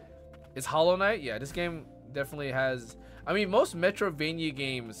 It's Hollow Knight. Yeah, this game definitely has. I mean, most Metroidvania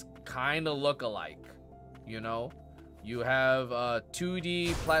games kind of look alike. You know, you have 2D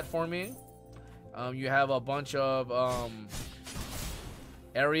platforming. You have a bunch of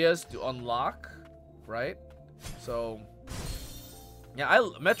areas to unlock, right? So, yeah,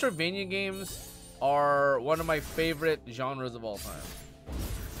 Metroidvania games are one of my favorite genres of all time.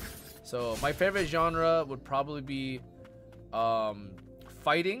 So my favorite genre would probably be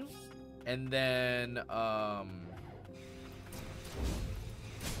fighting, and then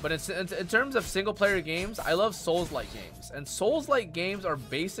but in terms of single player games, I love Souls-like games, and Souls-like games are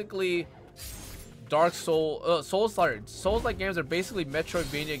basically Souls-like games are basically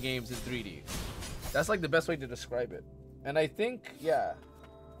Metroidvania games in 3D. That's like the best way to describe it. And I think, yeah,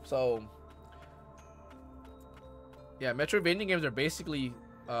 so yeah, Metroidvania games are basically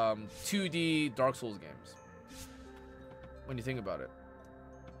 2D Dark Souls games when you think about it.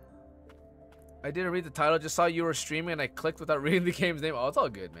 I didn't read the title, just saw you were streaming and I clicked without reading the game's name. Oh, it's all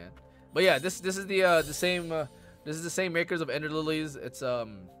good, man. But yeah, this is the same makers of Ender Lilies. It's the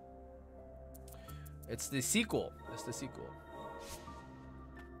sequel. It's the sequel.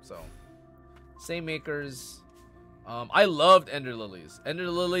 So, same makers. I loved Ender Lilies. Ender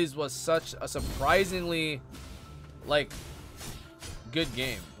Lilies was such a surprisingly like good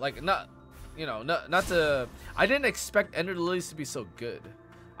game. Like not to. I didn't expect Ender Lilies to be so good.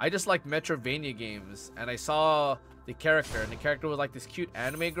 I just like Metroidvania games, and I saw the character, and the character was like this cute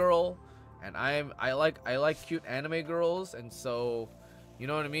anime girl, and I like cute anime girls, and so, you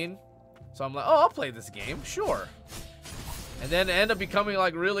know what I mean? So I'm like, oh, I'll play this game, sure. And then it ended up becoming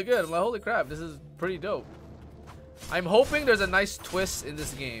like really good. I'm like, holy crap, this is pretty dope. I'm hoping there's a nice twist in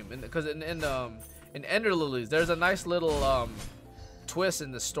this game, because in Ender Lilies, there's a nice little twist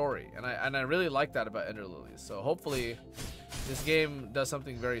in the story, and I really like that about Ender Lilies. So hopefully this game does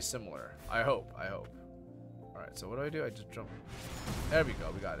something very similar. I hope. Alright, so what do? I just jump. There we go.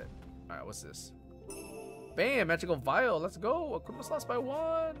 We got it. Alright, what's this? Bam! Magical Vial. Let's go. Equipment slots by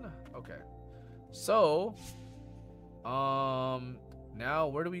 1. Okay. So, now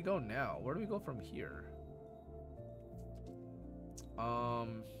where do we go now? Where do we go from here?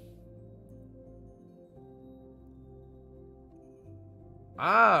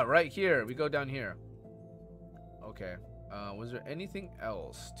 Right here. We go down here. Okay. Was there anything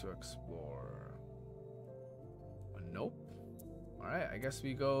else to explore? Nope. Alright, I guess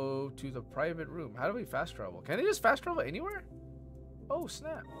we go to the private room. How do we fast travel? Can they just fast travel anywhere? Oh,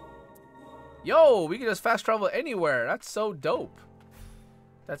 snap. Yo, we can just fast travel anywhere. That's so dope.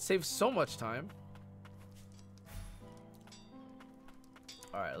 That saves so much time.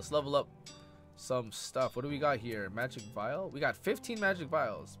 Alright, let's level up some stuff. What do we got here? Magic Vial? We got 15 Magic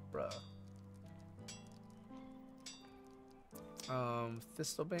Vials, bruh.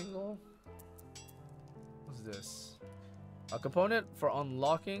 Thistle Bangle. What's this? A component for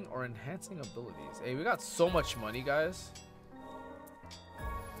unlocking or enhancing abilities. Hey, we got so much money, guys.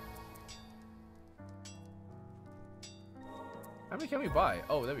 How many can we buy?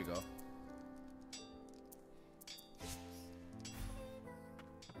 Oh, there we go.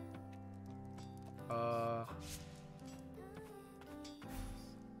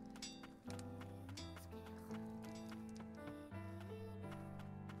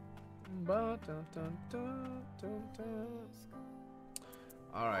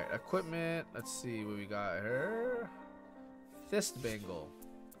 All right, equipment. Let's see what we got here. Fist bangle.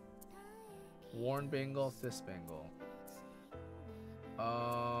 Worn bangle, fist bangle.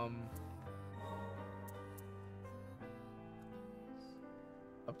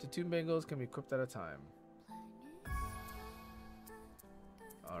 Up to 2 bangles can be equipped at a time.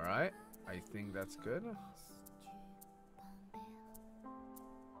 All right, I think that's good.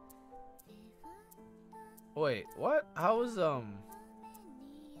 Wait, what? How is hold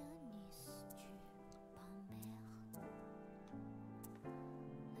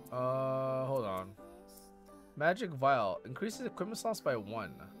on. Magic vial increases equipment slots by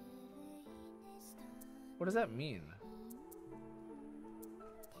 1. What does that mean?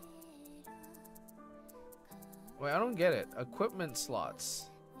 Wait, I don't get it. Equipment slots.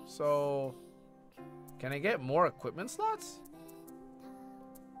 So, can I get more equipment slots?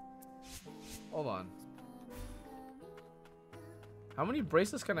 Hold on. How many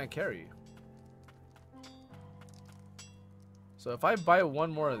bracelets can I carry? So if I buy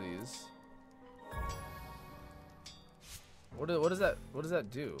 1 more of these, what does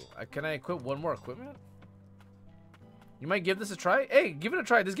that do? Can I equip 1 more equipment? You might give this a try. Hey, give it a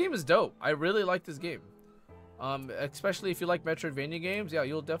try. This game is dope. I really like this game. Especially if you like Metroidvania games, yeah,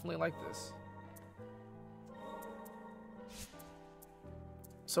 you'll definitely like this.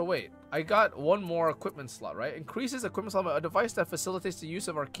 So wait, I got 1 more equipment slot, right? Increases equipment slot by a device that facilitates the use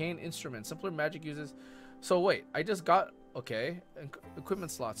of arcane instruments. Simpler magic uses. So wait, I just got, okay,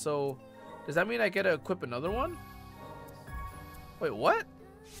 equipment slot. So does that mean I get to equip another one? Wait, what?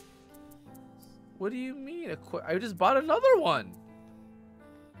 What do you mean? I just bought another one.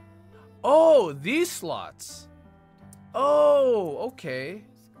 Oh, these slots. Oh, okay.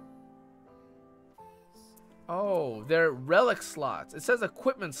 Oh, they're relic slots. It says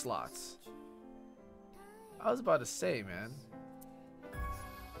equipment slots. I was about to say, man.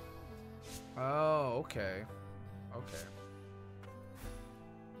 Oh, okay. Okay.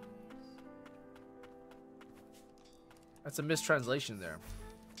 That's a mistranslation there.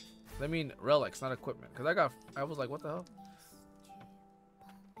 I mean relics, not equipment. Because I was like, what the hell?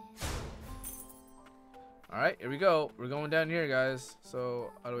 Alright, here we go. We're going down here, guys.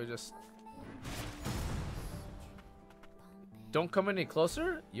 So, how do we just... Don't come any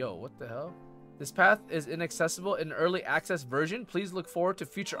closer? Yo, what the hell? This path is inaccessible in early access version. Please look forward to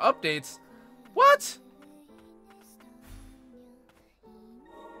future updates. What?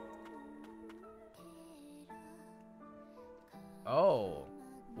 Oh,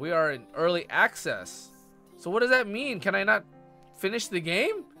 we are in early access. So what does that mean? Can I not finish the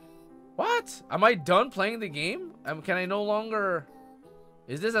game? What? Am I done playing the game? Can I no longer...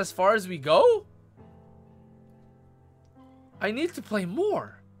 Is this as far as we go? I need to play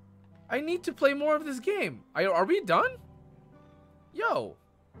more. I need to play more of this game. Are we done? Yo.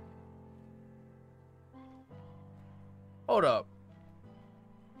 Hold up.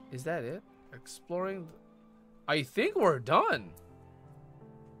 Is that it? Exploring... I think we're done.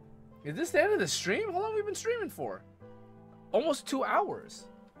 Is this the end of the stream? How long have we been streaming for? Almost 2 hours.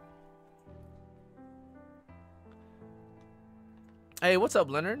 Hey, what's up,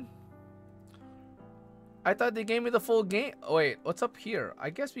 Leonard? I thought they gave me the full game. Oh, wait, what's up here?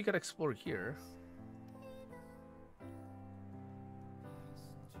 I guess we could explore here.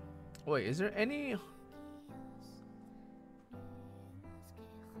 Wait, is there any...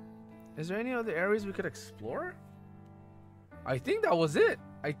 Is there any other areas we could explore? I think that was it.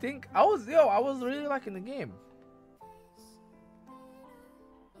 I think I was really liking the game.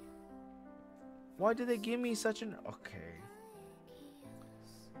 Why did they give me such an... Okay.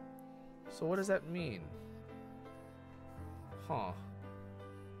 So what does that mean? Huh.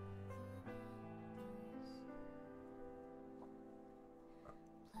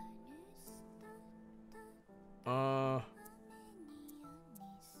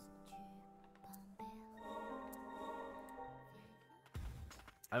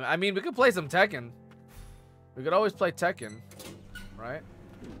 I mean, we could play some Tekken. We could always play Tekken, right?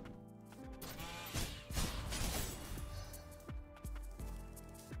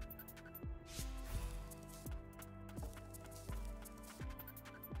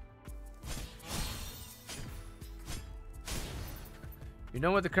 You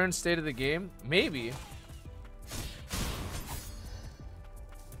know what the current state of the game? Maybe.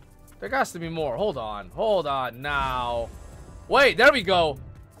 There has to be more. Hold on. Hold on now. Wait, there we go.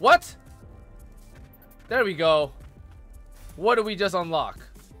 What? There we go. What did we just unlock?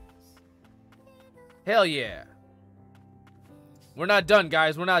 Hell yeah. We're not done,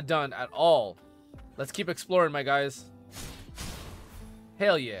 guys. We're not done at all. Let's keep exploring, my guys.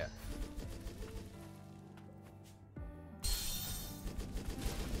 Hell yeah.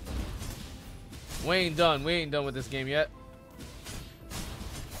 We ain't done. We ain't done with this game yet.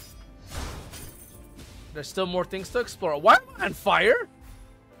 There's still more things to explore. Why am I on fire?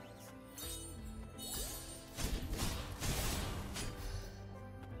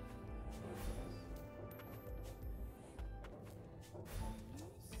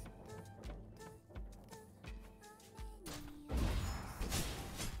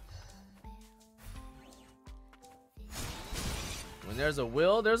 When there's a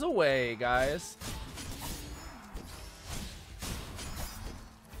will, there's a way, guys.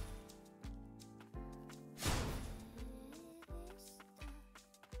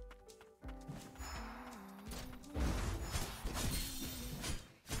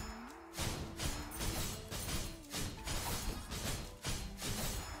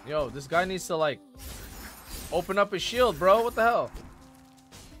 Yo, this guy needs to like open up his shield, bro. What the hell?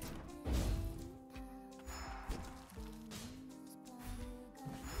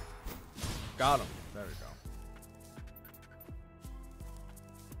 Got him. There we go.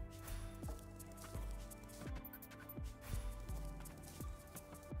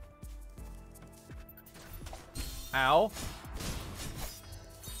 Ow.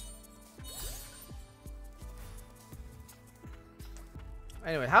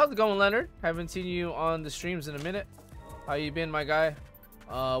 Anyway, how's it going, Leonard? Haven't seen you on the streams in a minute. How you been, my guy?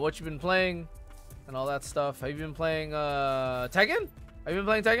 What you been playing and all that stuff? Have you been playing Tekken? Have you been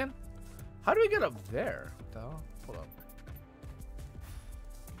playing Tekken? How do we get up there? What the hell? Hold up.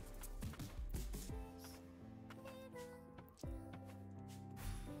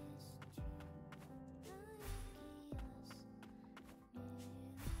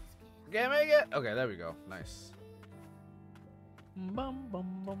 Can't make it. Okay, there we go. Nice. Bum, bum,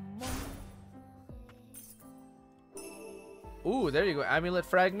 bum, bum. Ooh, there you go. Amulet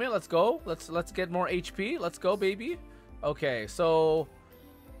fragment. Let's go. Let's get more HP. Let's go, baby. Okay, so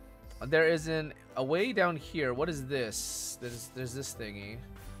there is a way down here. What is this? There's this thingy.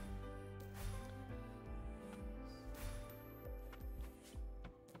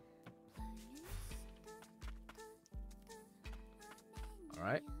 All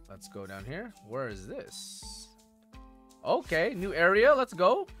right, let's go down here. Where is this? Okay, new area. Let's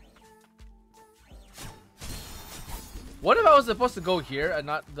go. What if I was supposed to go here and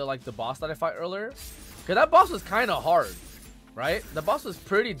not the boss that I fought earlier? Because that boss was kind of hard, right? The boss was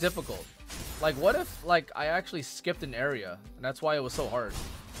pretty difficult. Like, what if I actually skipped an area and that's why it was so hard?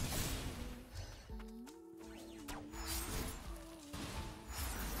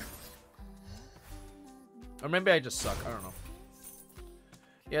 Or maybe I just suck. I don't know.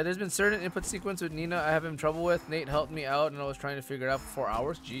 Yeah, there's been certain input sequence with Nina I have been trouble with. Nate helped me out and I was trying to figure it out for 4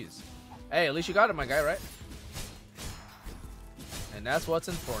 hours. Jeez. Hey, at least you got it, my guy, right? And that's what's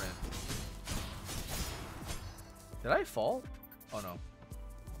important. Did I fall? Oh no.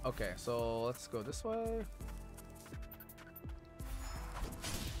 Okay, so let's go this way.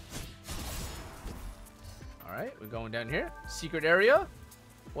 Alright, we're going down here. Secret area.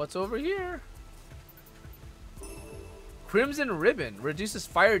 What's over here? Crimson Ribbon reduces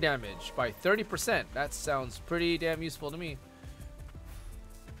fire damage by 30%. That sounds pretty damn useful to me.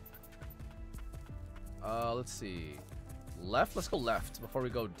 Let's see. Left? Let's go left before we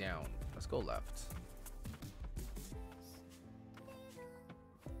go down. Let's go left.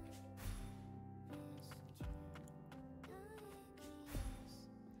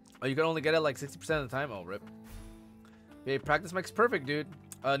 Oh, you can only get it like 60% of the time? Oh, rip. Okay, practice makes perfect, dude.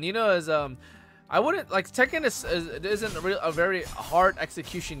 Nina is, I wouldn't, like, Tekken isn't a very hard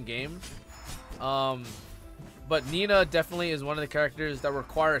execution game. But Nina definitely is one of the characters that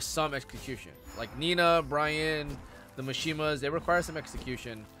requires some execution. Like Nina, Brian, the Mishimas, they require some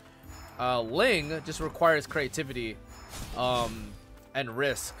execution. Ling just requires creativity and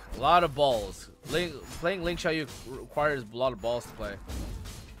risk. A lot of balls. Playing Ling Xiaoyu requires a lot of balls to play.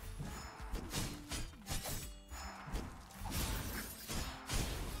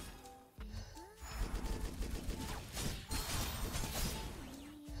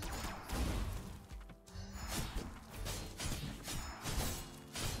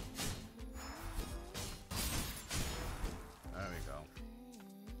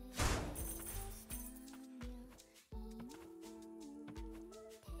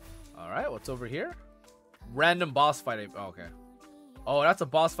 Alright, what's over here? Random boss fight. Oh, okay. Oh, that's a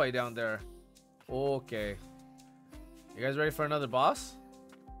boss fight down there. Okay. You guys ready for another boss?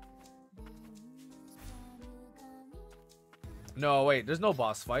 No, wait. There's no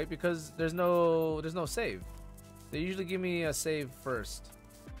boss fight because there's no save. They usually give me a save first.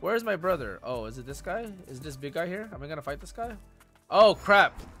 Where's my brother? Oh, is it this guy? Is this big guy here? Am I gonna fight this guy? Oh,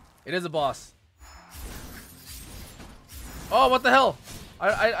 crap. It is a boss. Oh, what the hell?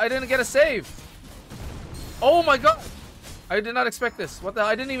 I didn't get a save. Oh my god! I did not expect this. What the hell?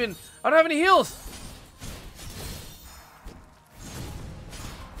 I don't have any heals!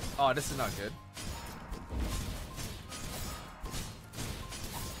 Oh, this is not good.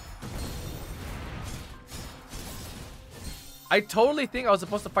 I totally think I was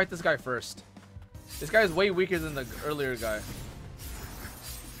supposed to fight this guy first. This guy is way weaker than the earlier guy.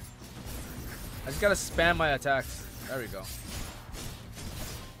 I just gotta spam my attacks. There we go.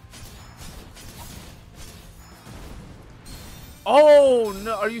 Oh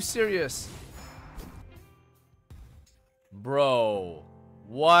no, are you serious? Bro,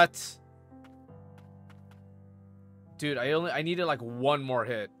 what? Dude, I needed like one more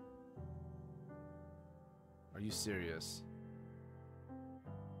hit. Are you serious?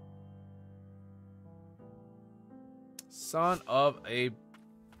 Son of a...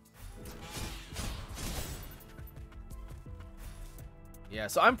 Yeah,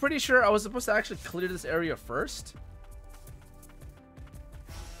 so I'm pretty sure I was supposed to actually clear this area first.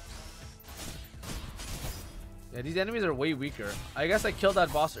 Yeah, these enemies are way weaker. I guess I killed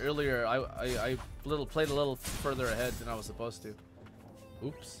that boss earlier. I played a little further ahead than I was supposed to.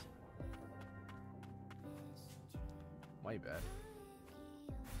 Oops. My bad.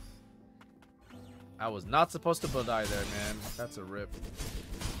 I was not supposed to die there, man. That's a rip.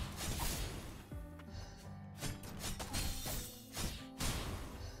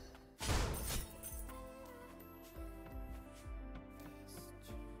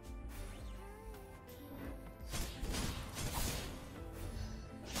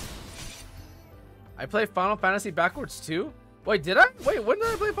 I play Final Fantasy backwards too? Wait, did I? Wait, when did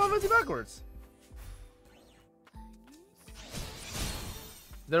I play Final Fantasy backwards?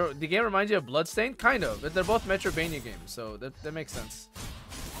 The game reminds you of Bloodstained? Kind of. They're both Metroidvania games, so that makes sense.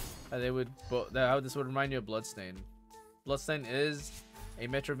 How this would remind you of Bloodstained. Bloodstained is a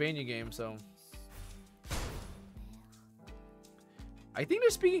Metroidvania game, so... I think they're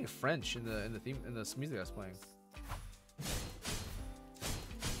speaking French in the music I was playing.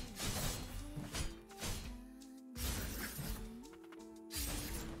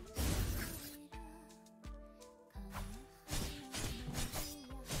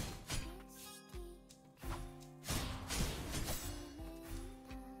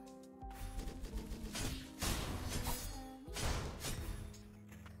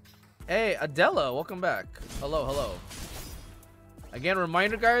 Hey, Adela, welcome back. Hello, hello. Again,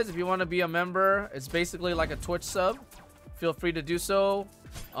 reminder, guys, if you want to be a member, it's basically like a Twitch sub. Feel free to do so.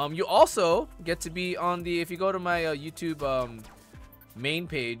 You also get to be on the, if you go to my YouTube main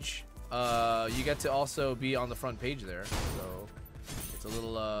page, you get to also be on the front page there. So it's a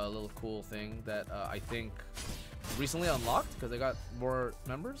little cool thing that I think recently unlocked because I got more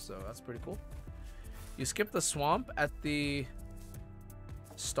members. So that's pretty cool. You skipped the swamp at the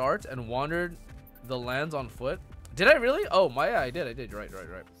start and wandered the lands on foot. Did I really? Oh my, yeah, I did. Right.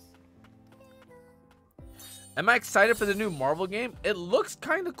 Am I excited for the new Marvel game? It looks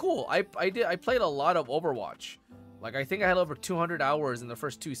kind of cool. I played a lot of Overwatch. Like, I think I had over 200 hours in the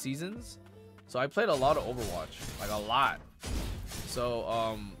first 2 seasons. So I played a lot of Overwatch, like a lot.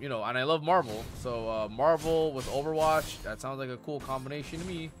 So you know, and I love Marvel. So Marvel with Overwatch, that sounds like a cool combination to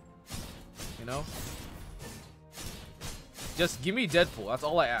me. You know? Just give me Deadpool. That's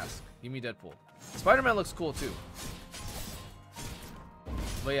all I ask. Give me Deadpool. Spider-Man looks cool too.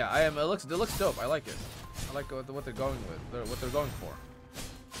 But yeah, it looks dope. I like it. I like what they're going with. What they're going for.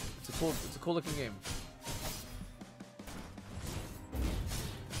 It's a cool looking game.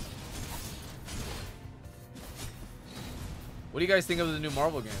 What do you guys think of the new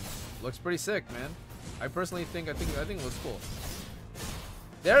Marvel game? Looks pretty sick, man. I personally think it looks cool.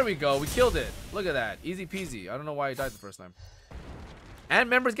 There we go. We killed it. Look at that. Easy peasy. I don't know why I died the first time. And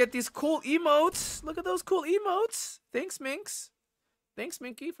members get these cool emotes. Look at those cool emotes. Thanks, Minx. Thanks,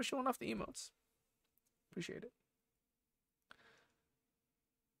 Minky, for showing off the emotes. Appreciate it.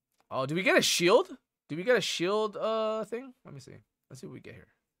 Oh, do we get a shield? Do we get a shield thing? Let me see. Let's see what we get here.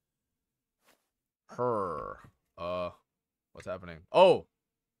 What's happening? Oh,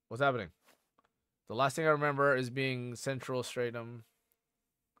 what's happening? The last thing I remember is being Central Stratum.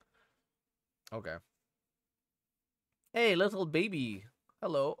 Okay. Hey, little baby.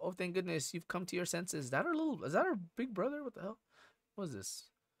 Hello. Oh, thank goodness you've come to your senses. Is that our big brother? What the hell? What is this?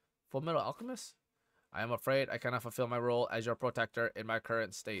 Full Metal Alchemist? I am afraid I cannot fulfill my role as your protector in my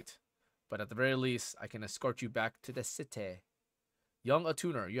current state. But at the very least, I can escort you back to the city. Young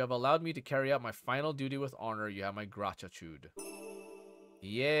Attuner, you have allowed me to carry out my final duty with honor. You have my gratitude.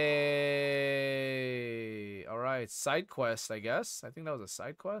 Yay! Alright, side quest, I guess. I think that was a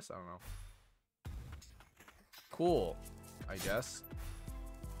side quest. I don't know. Cool, I guess.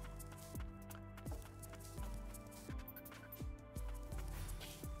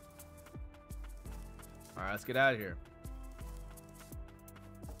 Alright, let's get out of here.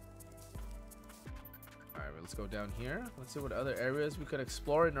 Alright, let's go down here. Let's see what other areas we could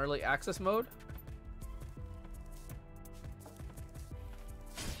explore in early access mode.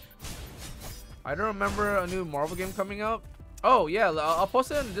 I don't remember a new Marvel game coming out. Oh yeah, I'll post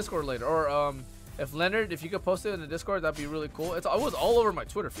it in the Discord later. Or if Leonard, if you could post it in the Discord, that'd be really cool. It was all over my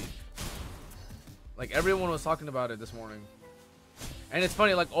Twitter feed. Like everyone was talking about it this morning. And it's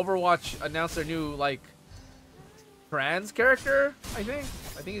funny, like Overwatch announced their new like trans character. I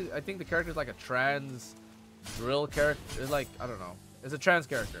think the character is like a trans drill character. It's like, I don't know. It's a trans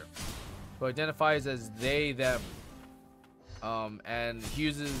character who identifies as they them. And he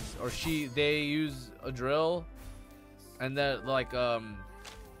uses they use a drill, and then like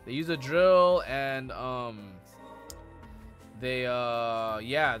they use a drill and they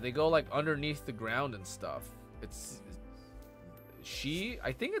go like underneath the ground and stuff. It's she,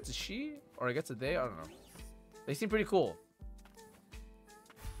 I think it's a she, or I guess a they, I don't know. They seem pretty cool.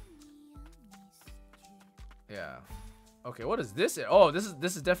 Yeah. Okay, what is this? Oh, this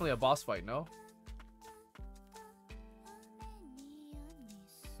is definitely a boss fight, no?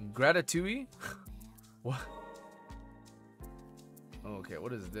 Gratitouille? What? Okay,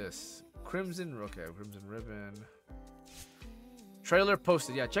 what is this? Crimson. Okay, Crimson Ribbon. Trailer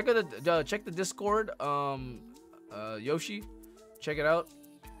posted. Yeah, check the Discord. Yoshi, check it out.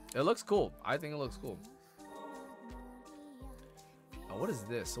 It looks cool. I think it looks cool. Oh, what is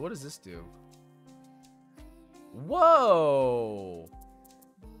this? So what does this do? Whoa!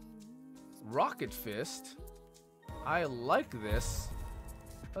 Rocket Fist. I like this.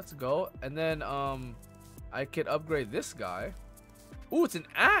 Let's go. And then I could upgrade this guy. Ooh, it's an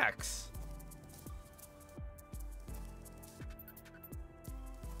axe.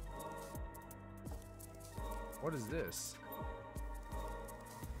 What is this?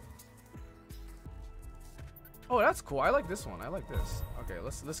 Oh, that's cool. I like this one. I like this. Okay,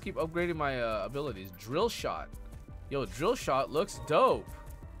 let's keep upgrading my abilities. Drill shot. Yo, drill shot looks dope.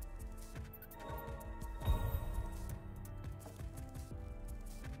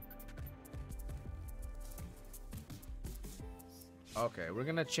 Okay, we're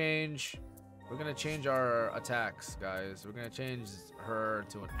gonna change our attacks, guys. We're gonna change her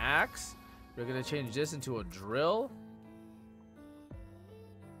to an axe. We're gonna change this into a drill.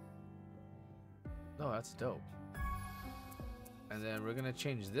 Oh, that's dope. And then we're gonna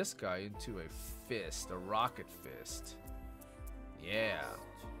change this guy into a fist, a rocket fist. Yeah.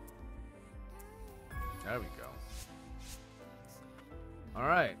 There we go. All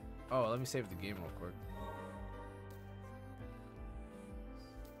right. Oh, let me save the game real quick.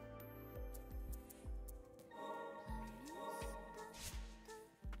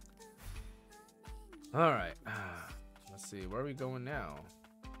 All right, let's see, where are we going now?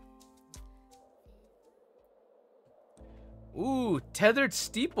 Ooh, tethered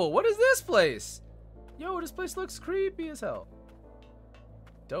steeple. What is this place? Yo, this place looks creepy as hell.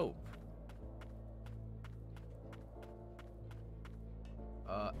 Dope.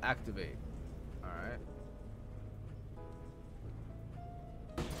 Activate. All right.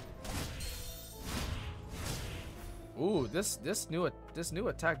 Ooh, this new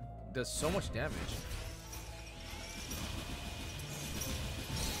attack does so much damage.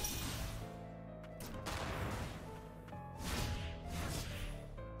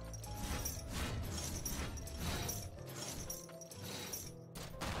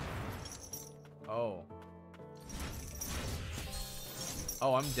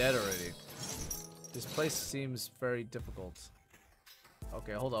 Oh, I'm dead already. This place seems very difficult.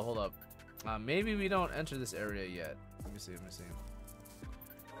 Okay, hold up. Maybe we don't enter this area yet. Let me see.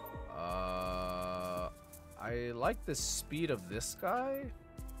 I like the speed of this guy.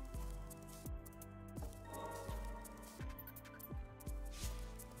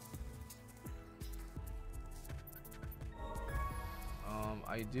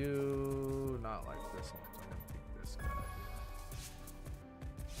 I do not like this one. I'm gonna pick this guy.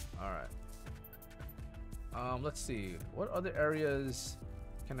 Alright. Let's see. What other areas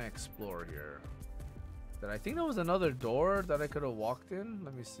can I explore here? I think there was another door that I could have walked in.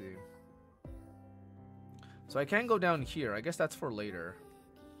 Let me see. So I can't go down here. I guess that's for later.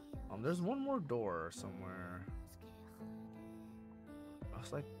 There's one more door somewhere. I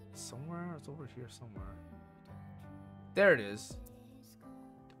was like somewhere. It's over here somewhere. There it is.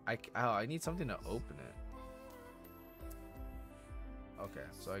 I need something to open it. Okay,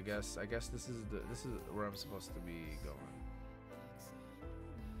 so I guess this is where I'm supposed to be going.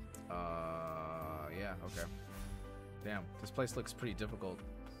 Yeah, okay. Damn, this place looks pretty difficult.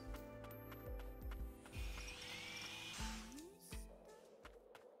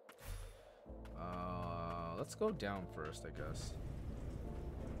 let's go down first, I guess.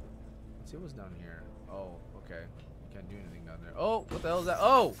 Let's see what's down here. Oh, okay. Can't do anything down there. Oh, what the hell is that?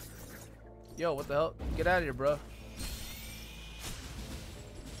 Oh! Yo, what the hell? Get out of here, bro.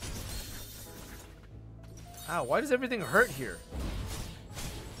 Ow, why does everything hurt here?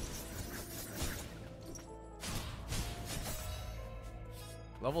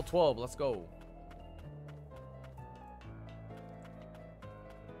 Level 12, let's go.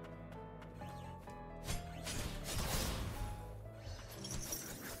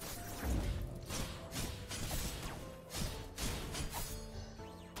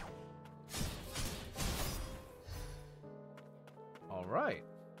 All right.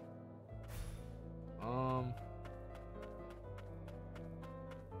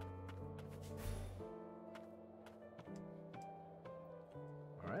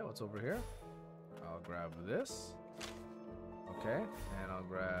 Alright, what's over here? I'll grab this. Okay, and I'll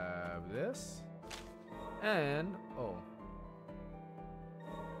grab this. And, oh.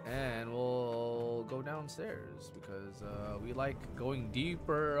 And we'll go downstairs because we like going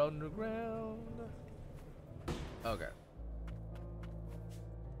deeper underground. Okay.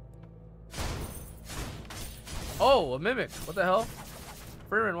 Oh, a mimic. What the hell?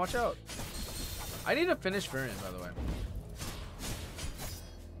 Furin, watch out. I need to finish Furin, by the way.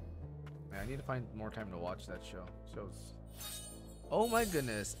 I need to find more time to watch that show. Oh my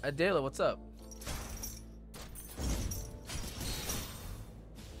goodness. Adela, what's up?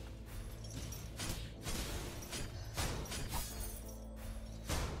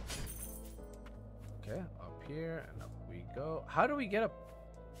 Okay, up here and up we go. How do we get up?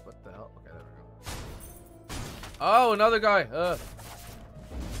 What the hell? Okay, there we go. Oh, another guy.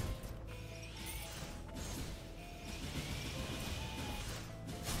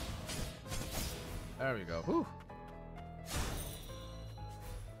 There we go. Whew.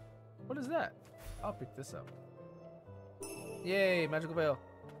 What is that? I'll pick this up. Yay, magical veil.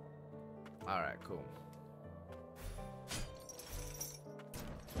 Alright, cool.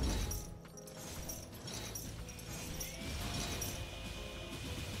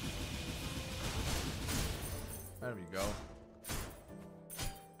 There we go.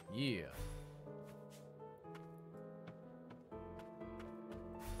 Yeah.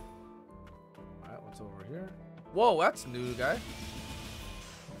 Alright, what's over here? Whoa, that's a new guy.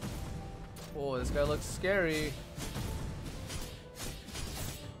 Whoa, this guy looks scary.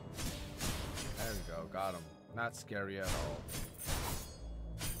 There we go, got him. Not scary at all.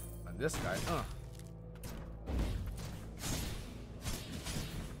 And this guy,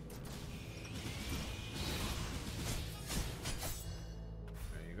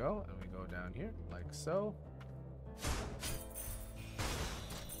 There you go, and we go down here, like so.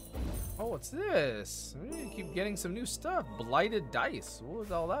 Oh, what's this? We keep getting some new stuff. Blighted dice. What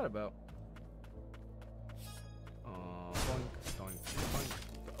was all that about? Boink, boink, boink.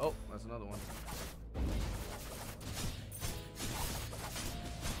 Oh, that's another one.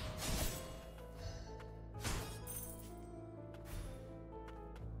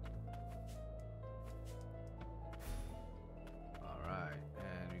 All right,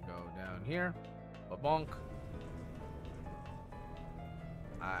 and we go down here. Ba-bonk.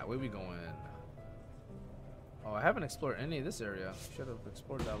 Alright, where we going? Oh, I haven't explored any of this area. Should have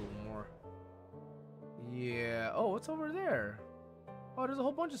explored that a little more. Yeah. Oh, what's over there? Oh, there's a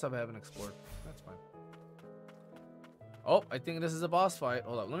whole bunch of stuff I haven't explored. That's fine. Oh, I think this is a boss fight.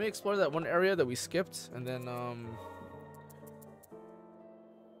 Hold up. Let me explore that one area that we skipped. And then,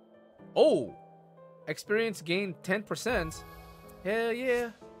 Oh! Experience gained 10%. Hell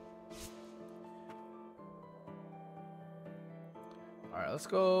yeah. Alright, let's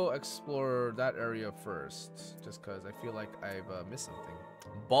go explore that area first. Just because I feel like I've missed something.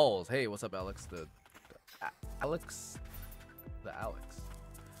 Balls. Hey, what's up, Alex? Alex? The Alex.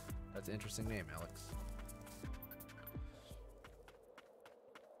 That's an interesting name, Alex.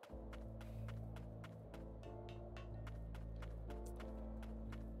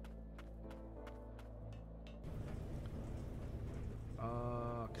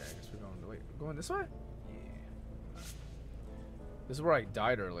 Okay, I guess we're going. Wait, we're going this way? Yeah. This is where I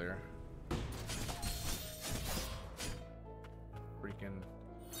died earlier. Freaking.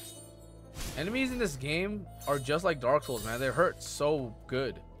 Enemies in this game are just like Dark Souls, man. They hurt so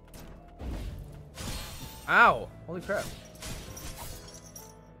good. Ow! Holy crap.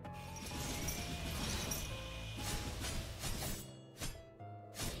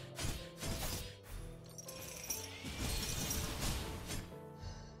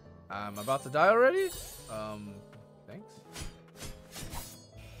 I'm about to die already? Thanks.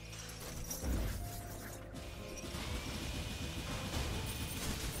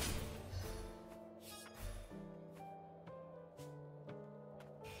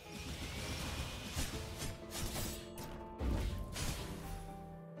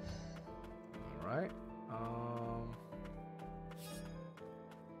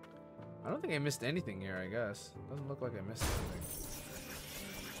 don't think I missed anything here, I guess. Doesn't look like I missed anything.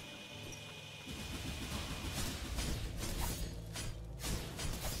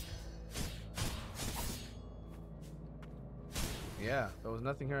 Yeah, there was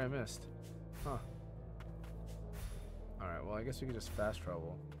nothing here I missed. Huh. Alright, well, I guess we could just fast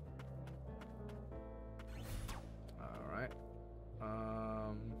travel. Alright.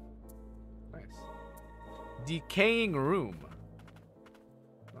 Nice. Decaying room.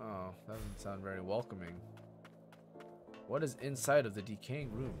 Oh, that doesn't sound very welcoming. What is inside of the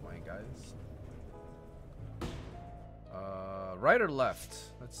decaying room, my guys? Right or left?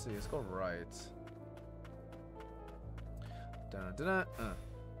 Let's see. Let's go right.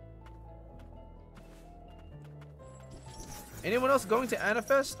 Anyone else going to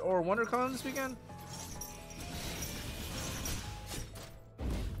Anifest or WonderCon this weekend?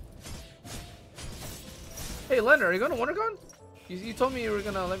 Hey, Leonard, are you going to WonderCon? You told me you were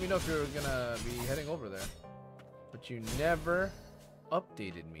gonna let me know if you were gonna be heading over there, but you never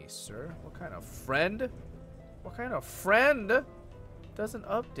updated me, sir. What kind of friend? What kind of friend doesn't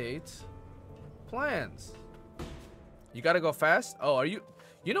update plans? You gotta go fast. Oh, are you?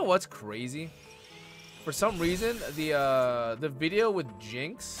 You know what's crazy? For some reason, the video with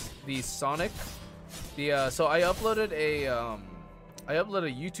Jinx, the Sonic, so I uploaded a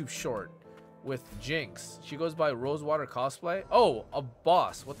YouTube short with Jinx. She goes by Rosewater Cosplay. Oh, a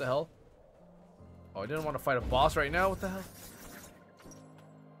boss. What the hell? Oh, I didn't want to fight a boss right now. What the hell?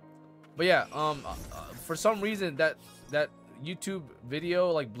 But yeah, for some reason that YouTube video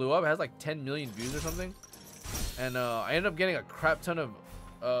like blew up. It has like 10 million views or something. And I ended up getting a crap ton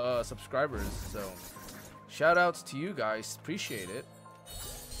of subscribers. So shout outs to you guys. Appreciate it.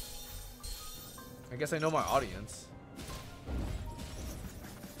 I guess I know my audience.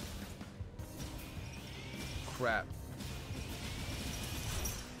 Crap.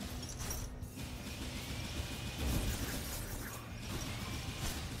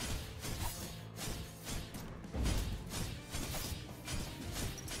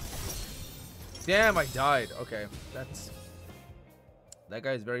 Damn, I died. Okay, that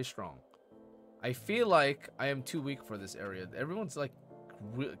guy is very strong. I feel like I am too weak for this area. Everyone's like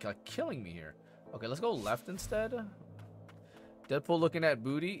killing me here. Okay, let's go left instead. Deadpool looking at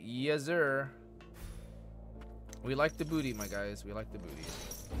booty. Yes, sir. We like the booty, my guys. We like the booty.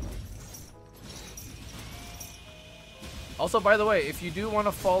 Also, by the way, if you do want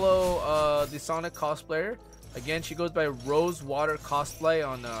to follow the Sonic cosplayer, again, she goes by Rosewater Cosplay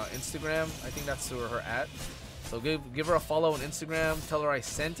on Instagram. I think that's her at. So give her a follow on Instagram. Tell her I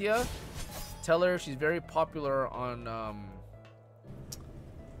sent ya. Tell her she's very popular on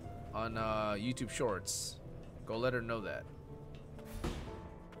YouTube Shorts. Go let her know that.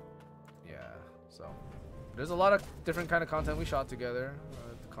 Yeah. So there's a lot of different kind of content we shot together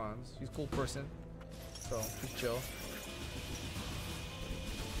at the cons. She's a cool person. So she's chill.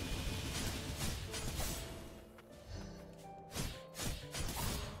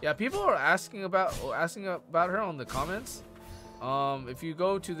 Yeah, people are asking about her on the comments. If you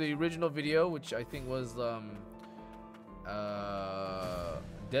go to the original video, which I think was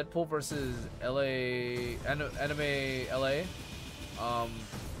Deadpool versus Anime LA.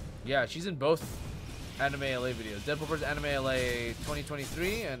 Yeah, she's in both Anime LA videos. Deadpool versus Anime LA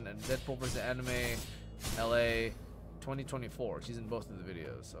 2023 and Deadpool versus Anime LA 2024. She's in both of the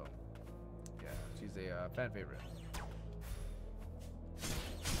videos, so yeah, she's a fan favorite.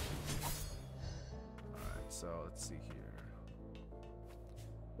 So let's see here.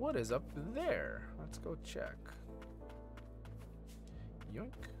 What is up there? Let's go check.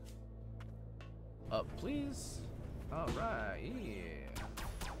 Yoink. Up, please. All right, yeah.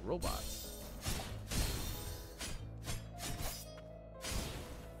 Robots.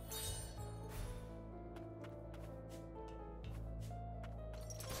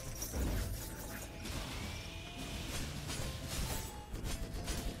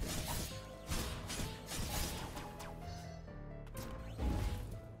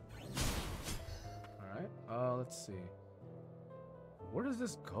 Let's see. Where does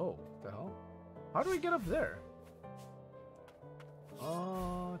this go? What the hell? How do we get up there?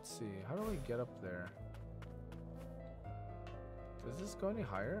 Let's see. How do we get up there? Does this go any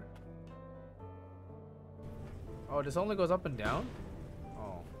higher? Oh, this only goes up and down?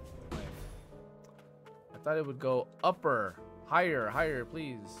 Oh, lame. I thought it would go upper, higher,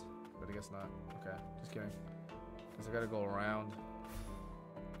 please. But I guess not. Okay, just kidding. Guess I gotta go around.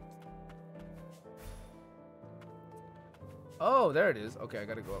 Oh, there it is. Okay, I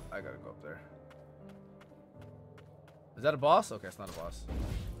gotta go up. I gotta go up there. Is that a boss? Okay, it's not a boss. I'm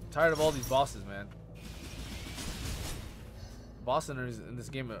tired of all these bosses, man. bosses in this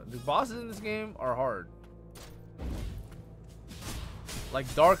game. The bosses in this game are hard.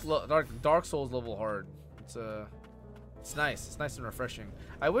 Like Dark Souls level hard. It's nice. It's nice and refreshing.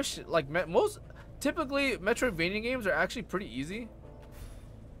 I wish like typically Metroidvania games are actually pretty easy.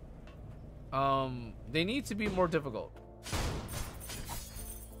 They need to be more difficult.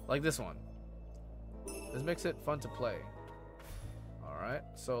 Like this one. This makes it fun to play. Alright,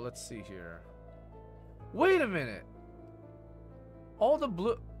 so let's see here. Wait a minute. All the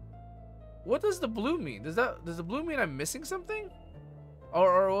blue. What does the blue mean? Does the blue mean I'm missing something?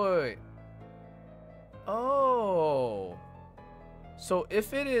 Or wait. Oh. So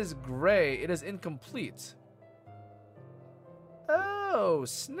if it is gray, it is incomplete. Oh,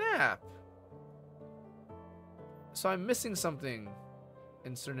 snap. So I'm missing something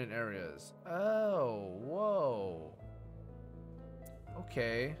in certain areas. Oh, whoa.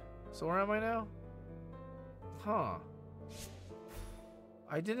 Okay. So where am I now? Huh.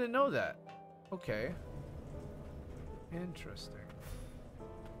 I didn't know that. Okay. Interesting.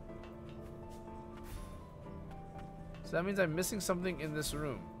 So that means I'm missing something in this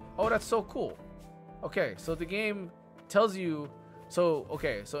room. Oh, that's so cool. Okay, so the game tells you. So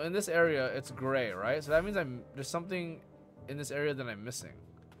okay, so in this area it's gray, right? So that means there's something in this area that I'm missing.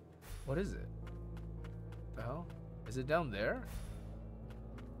 What is it? The hell? Is it down there?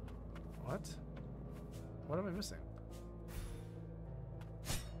 What? What am I missing?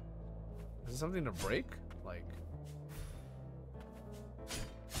 Is it something to break? Like.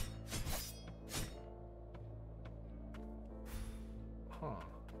 Huh.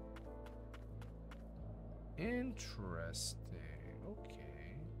 Interesting.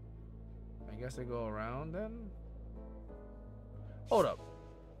 Okay. I guess I go around then. Hold up.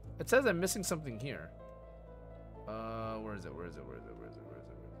 It says I'm missing something here. Where is it? Where is it? Where is it? Where is it? Where is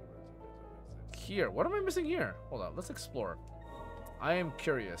it? Where is it? Here. What am I missing here? Hold on. Let's explore. I am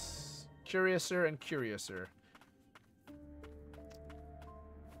curious. Curiouser and curiouser.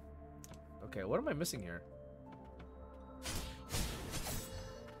 Okay, what am I missing here?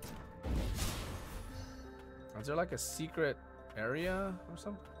 Is there like a secret area or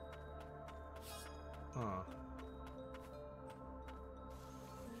something? Huh.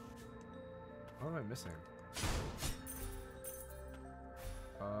 What am I missing?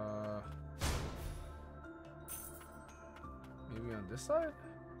 Maybe on this side?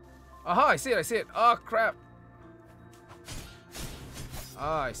 Aha, I see it, I see it. Oh, crap.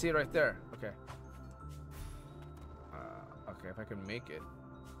 Ah, I see it right there. Okay. Okay, if I can make it.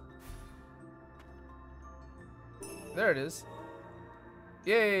 There it is.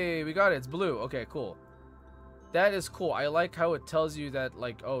 Yay, we got it. It's blue. Okay, cool. That is cool. I like how it tells you that,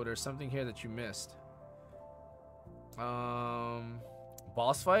 like, oh, there's something here that you missed.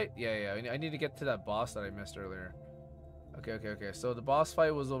 Boss fight? Yeah, I need to get to that boss that I missed earlier. Okay. So the boss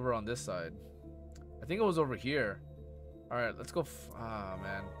fight was over on this side. I think it was over here. All right, let's go. Ah,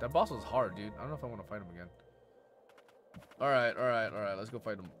 man, that boss was hard, dude. I don't know if I want to fight him again. All right. Let's go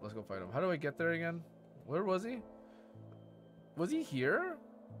fight him. How do I get there again? Where was he? Was he here?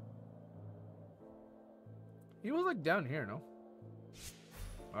 He was like down here, no?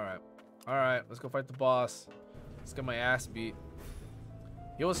 All right. Let's go fight the boss. Let's get my ass beat.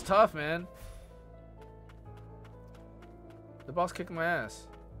 He was tough, man. The boss kicked my ass.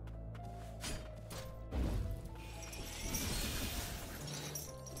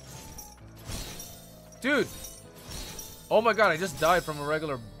 Dude. Oh my god, I just died from a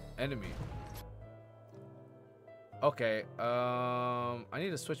regular enemy. Okay, I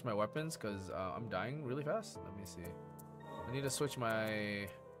need to switch my weapons because I'm dying really fast. Let me see. I need to switch my...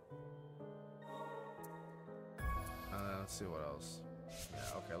 let's see what else.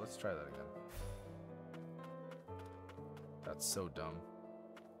 Yeah, okay, let's try that again. That's so dumb.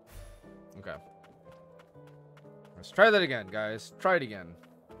 Okay. Let's try that again, guys. Try it again.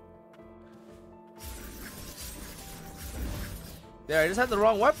 There, I just had the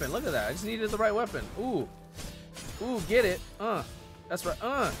wrong weapon. Look at that. I just needed the right weapon. Ooh. Ooh, get it. That's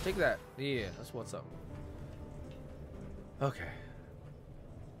right. Take that. Yeah, that's what's up. Okay.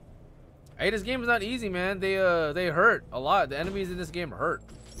 Hey, this game is not easy, man. They hurt a lot. The enemies in this game hurt.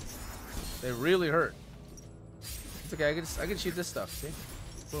 They really hurt. It's okay. I can shoot this stuff. See?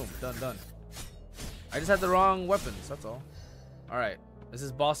 Boom. Done. I just had the wrong weapons. That's all. All right. This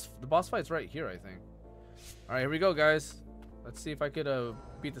is boss. The boss fight's right here, I think. All right, here we go, guys. Let's see if I could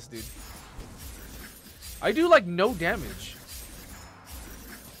beat this dude. I do like no damage.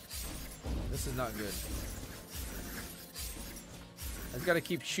 This is not good. I just gotta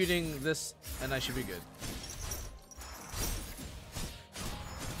keep shooting this and I should be good.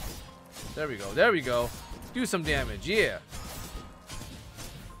 There we go. Do some damage. Yeah.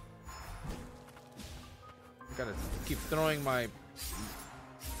 gotta keep throwing my...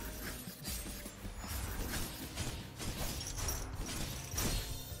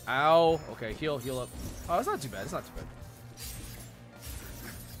 Ow. Okay, heal up. Oh, it's not too bad. It's not too bad.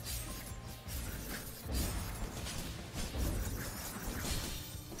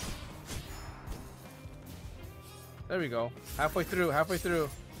 There we go. Halfway through. Halfway through.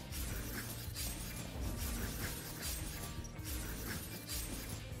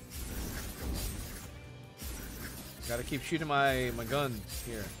 Gotta keep shooting my gun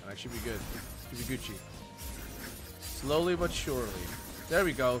here, and I should be good. Should be Gucci. Slowly but surely. There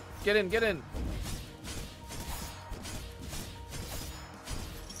we go. Get in, get in.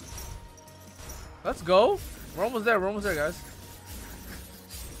 Let's go. We're almost there. We're almost there, guys.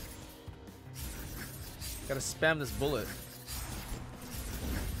 Gotta spam this bullet.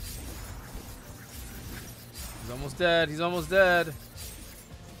 He's almost dead. He's almost dead.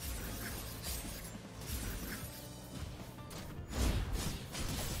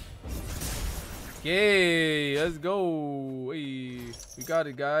 Yay, let's go. Hey, we got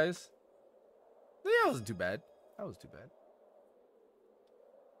it, guys. Yeah, that wasn't too bad. That was too bad.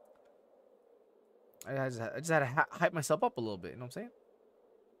 I just had to hype myself up a little bit, you know what I'm saying?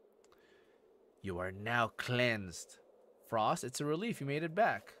 You are now cleansed. Frost, it's a relief you made it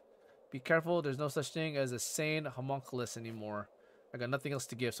back. Be careful, there's no such thing as a sane homunculus anymore. I got nothing else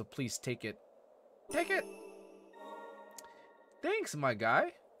to give, so please take it. Take it! Thanks, my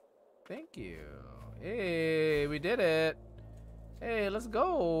guy. Thank you. Hey, we did it. Hey, let's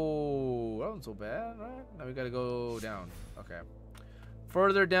go. That wasn't so bad, right? Now we gotta go down. Okay.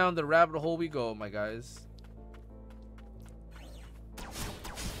 Further down the rabbit hole we go, my guys.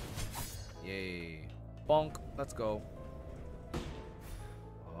 Yay. Bonk. Let's go.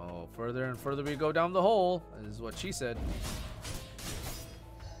 Oh, further and further we go down the hole. This is what she said.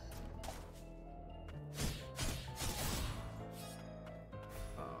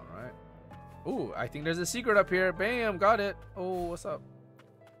 Alright. Ooh, I think there's a secret up here. Bam, got it. Oh, what's up?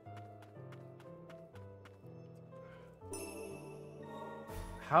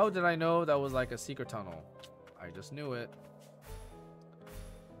 How did I know that was like a secret tunnel? I just knew it.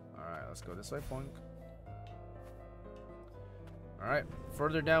 Alright, let's go this way, Punk. Alright,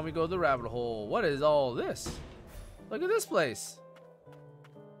 further down we go the rabbit hole. What is all this? Look at this place.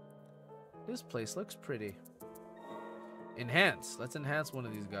 This place looks pretty. Enhance. Let's enhance one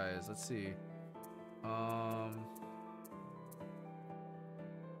of these guys. Let's see.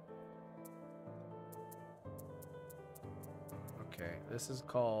 Okay, this is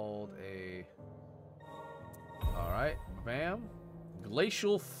called a... Alright, bam.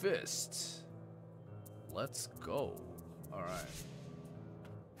 Glacial Fist. Let's go. Alright.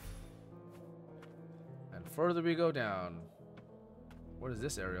 And further we go down. What is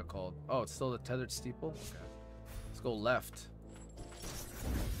this area called? Oh, it's still the tethered steeple? Okay. Let's go left.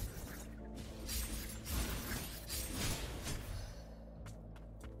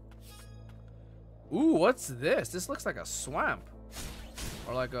 Ooh, what's this? This looks like a swamp.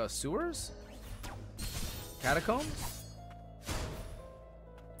 Or like a sewers? Catacombs?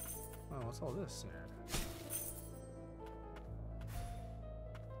 Oh, what's all this here?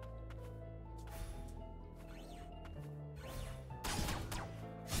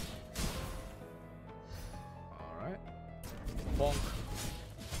 Alright. Bonk.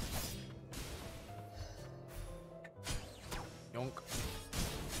 Yonk.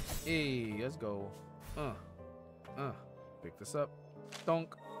 Hey, let's go. Pick this up.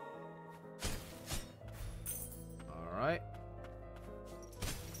 Donk. Alright.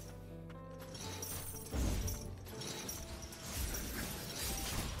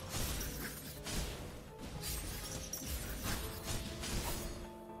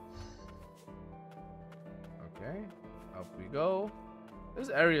 Okay. Up we go. This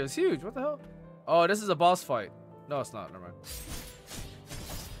area is huge. What the hell? Oh, this is a boss fight. No, it's not. Never mind.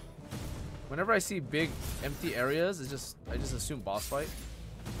 Whenever I see big empty areas, I just assume boss fight,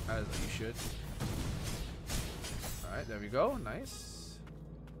 as you should. All right, there we go. Nice.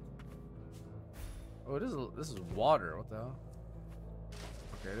 Oh, this is water. What the hell?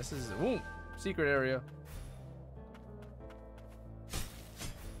 Okay, this is secret area.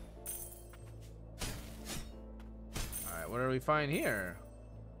 All right, what do we find here?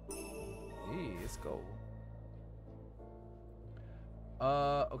 Hey, let's go.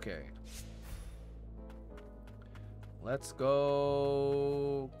 Okay. Let's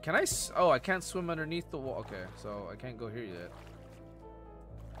go. Can I? Oh, I can't swim underneath the wall. Okay, so I can't go here yet.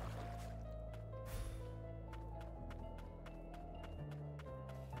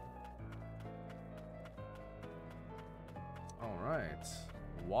 All right,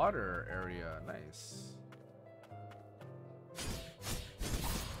 water area, nice.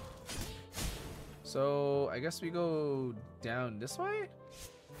 So I guess we go down this way?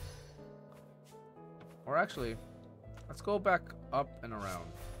 Or actually, let's go back up and around.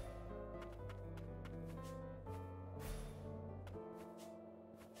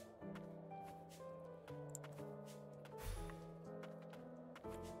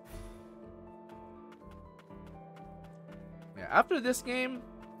 Yeah, after this game,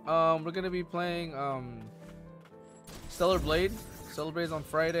 we're gonna be playing Stellar Blade. Stellar Blade's on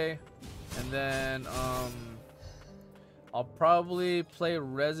Friday. And then I'll probably play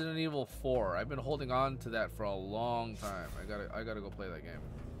Resident Evil 4. I've been holding on to that for a long time. I gotta go play that game.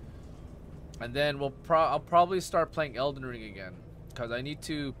 And then I'll probably start playing Elden Ring again, because I need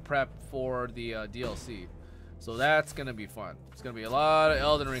to prep for the DLC. So that's gonna be fun. It's gonna be a lot of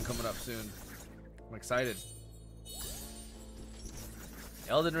Elden Ring coming up soon. I'm excited.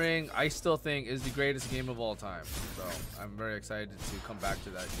 Elden Ring, I still think, is the greatest game of all time. So I'm very excited to come back to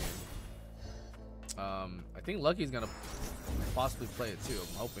that game. I think Lucky's gonna possibly play it too.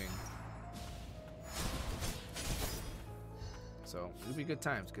 I'm hoping. So it'll be good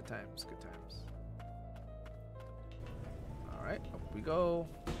times, good times, good times. All right, up we go.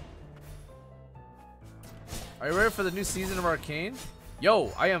 Are you ready for the new season of Arcane?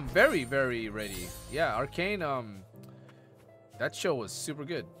 Yo, I am very, very ready. Yeah, Arcane. That show was super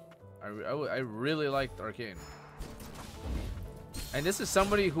good. I really liked Arcane. And this is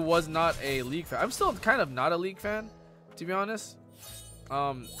somebody who was not a League fan. I'm still kind of not a League fan, to be honest.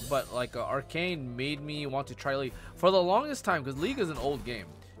 But like Arcane made me want to try League for the longest time, because League is an old game,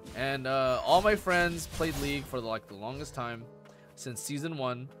 and all my friends played League for the longest time, since season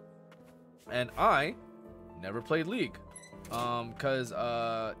 1, and I never played League, because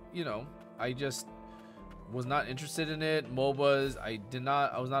you know, I just was not interested in it. MOBAs, I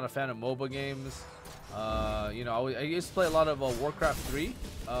was not a fan of MOBA games. You know, I used to play a lot of Warcraft 3,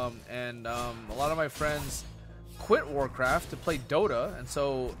 and a lot of my friends quit Warcraft to play Dota, and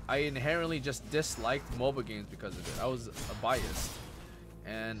so I inherently just disliked MOBA games because of it. I was biased,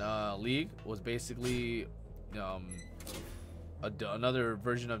 and League was basically another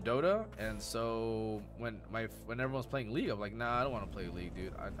version of Dota, and so when everyone's playing League, I'm like, nah, I don't want to play League,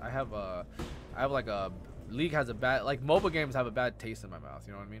 dude. I have like a League has a bad, like, MOBA games have a bad taste in my mouth,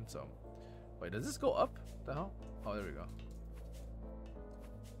 you know what I mean? So wait, does this go up? The hell? Oh, there we go.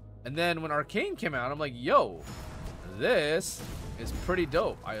 And then when Arcane came out, I'm like, yo, this is pretty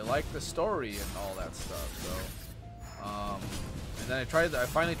dope. I like the story and all that stuff. So and then I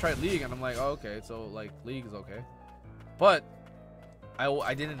finally tried League, and I'm like, oh, okay, so like League is okay, but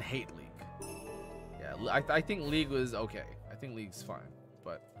I didn't hate League. Yeah, I think League was okay. I think League's fine,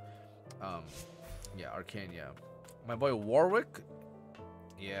 but yeah, Arcane, yeah. My boy Warwick,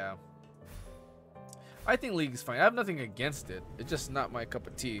 yeah. I think League is fine. I have nothing against it. It's just not my cup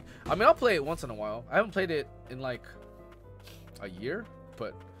of tea. I mean, I'll play it once in a while. I haven't played it in like a year,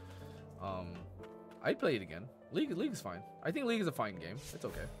 but I'd play it again. League is fine. I think League is a fine game. It's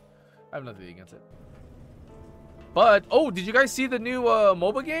okay. I have nothing against it. But oh, did you guys see the new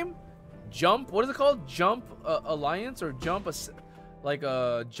MOBA game? Jump. What is it called? Jump Alliance or Jump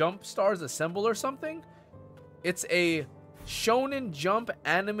Jump Stars Assemble or something? It's a Shonen Jump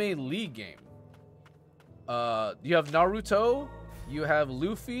anime League game. You have Naruto, you have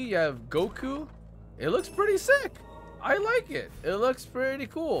Luffy, you have Goku. It looks pretty sick. I like it. It looks pretty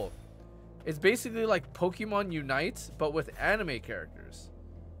cool. It's basically like Pokemon Unite, but with anime characters.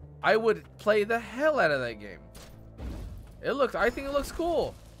 I would play the hell out of that game. I think it looks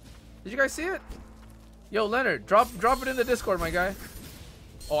cool. Did you guys see it? Yo, Leonard, drop it in the Discord, my guy.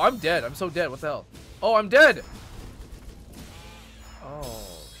 Oh, I'm dead. I'm so dead. What the hell? Oh, I'm dead. Oh.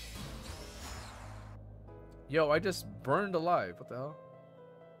 Yo, I just burned alive. What the hell?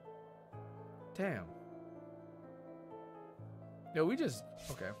 Damn. Yo, we just...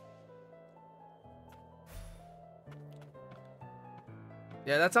 Okay.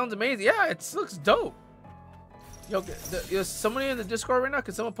 Yeah, that sounds amazing. Yeah, it looks dope. Yo, is somebody in the Discord right now?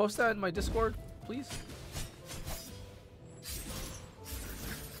 Can someone post that in my Discord, please?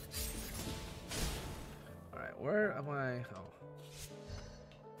 Alright, where am I? Oh.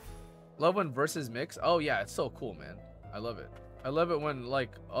 Love when versus mix. Oh yeah, it's so cool, man. I love it. I love it when like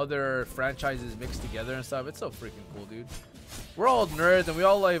other franchises mix together and stuff. It's so freaking cool, dude. We're all nerds and we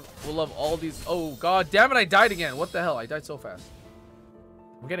all will love all these. Oh god damn it, I died again. What the hell? I died so fast.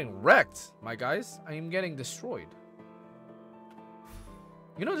 I'm getting wrecked, my guys. I am getting destroyed.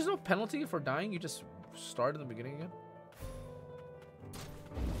 You know, there's no penalty for dying. You just start in the beginning again.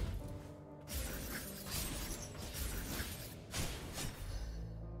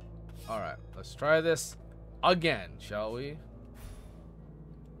 All right, let's try this again, shall we?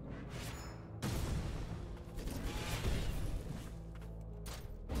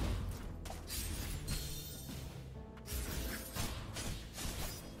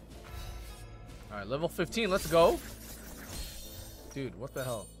 All right, level 15. Let's go. Dude, what the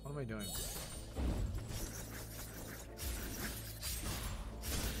hell? What am I doing?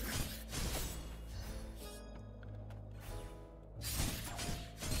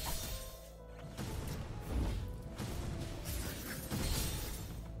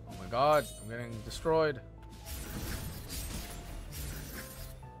 Oh my god, I'm getting destroyed.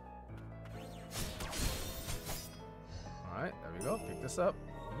 Alright, there we go. Pick this up.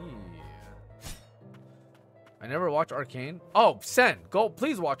 Yeah. I never watched Arcane. Oh, Sen, go.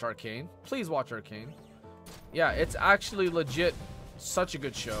 Please watch Arcane. Please watch Arcane. Yeah, it's actually legit such a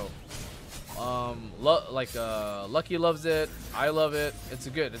good show. Lucky loves it. I love it. It's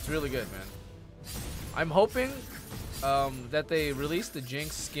good. It's really good, man. I'm hoping that they release the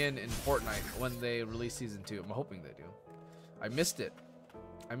Jinx skin in Fortnite when they release season 2. I'm hoping they do. I missed it.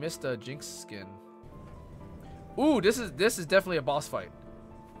 I missed a Jinx skin. Ooh, this is definitely a boss fight.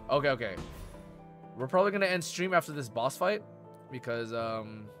 Okay. We're probably gonna end stream after this boss fight because I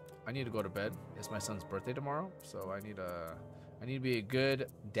need to go to bed. It's my son's birthday tomorrow, so I need to be a good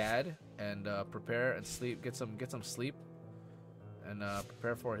dad and prepare and sleep, get some sleep, and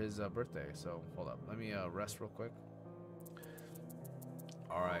prepare for his birthday. So hold up, let me rest real quick.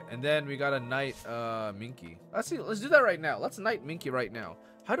 All right, and then we gotta knight Minky. Let's do that right now. Let's knight Minky right now.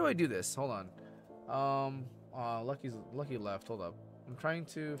 How do I do this? Hold on. Lucky left. Hold up. I'm trying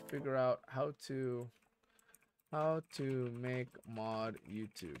to figure out how to make mod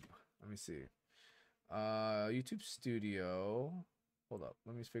YouTube. Let me see. YouTube Studio. Hold up.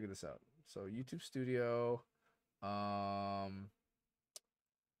 Let me figure this out. So YouTube Studio.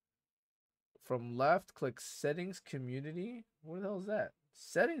 From left, click Settings Community. What the hell is that?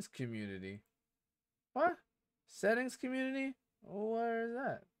 Settings Community. What? Settings Community? Where is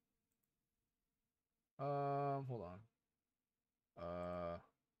that? Hold on.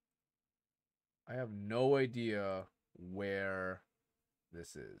 I have no idea where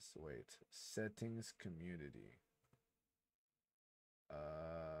this is. Wait, settings community. How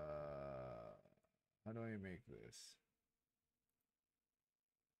do I make this?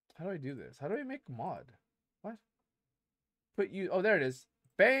 How do I do this? How do I make mod? What? Put you. Oh, there it is.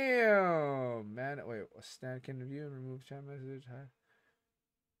 Bam! Man, wait. Stand can view and remove chat message. Hi.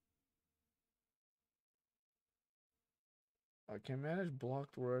 I can manage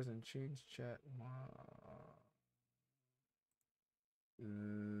blocked words and change chat.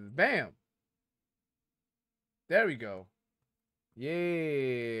 Bam! There we go.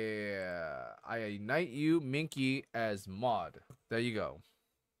 Yeah. I knight you, Minky, as mod. There you go.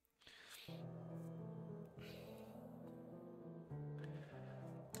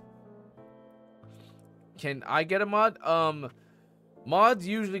 Can I get a mod? Mods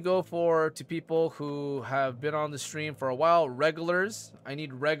usually go to people who have been on the stream for a while. Regulars, I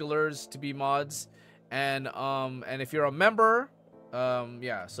need regulars to be mods, and if you're a member,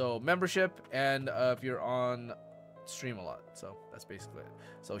 yeah, so membership, and if you're on stream a lot. So that's basically it.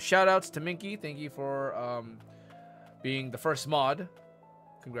 So shout outs to Minky. Thank you for being the first mod.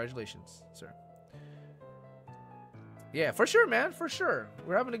 Congratulations, sir. Yeah, for sure, man. For sure.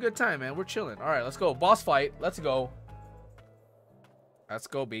 We're having a good time, man. We're chilling. All right, let's go. Boss fight. Let's go. Let's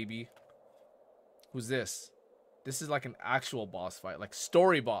go, baby. Who's this? This is like an actual boss fight, like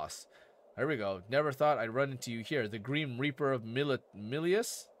story boss. There we go. Never thought I'd run into you here. The Grim Reaper of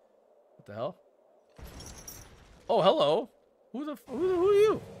Milius. What the hell? Oh, hello. Who are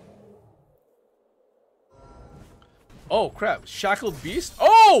you? Oh, crap. Shackled Beast?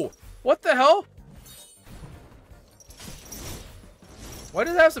 Oh! What the hell? Why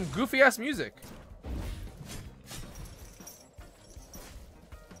does it have some goofy ass music?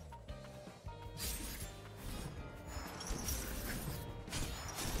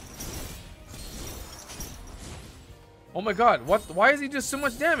 Oh my god, what? Why is he just so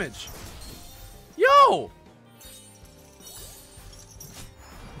much damage? Yo!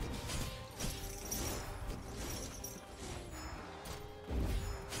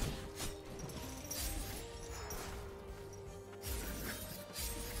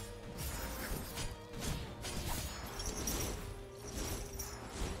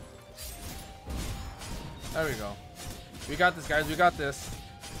 There we go. We got this, guys. We got this.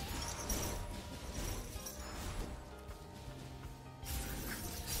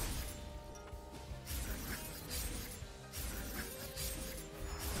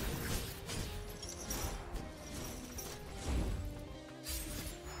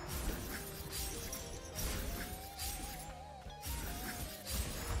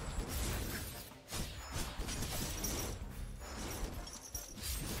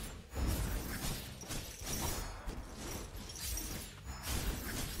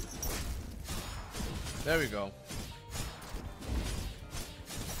 There we go.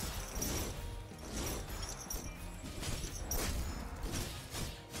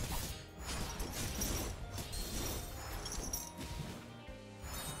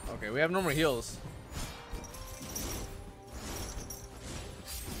 Okay, we have no more heals.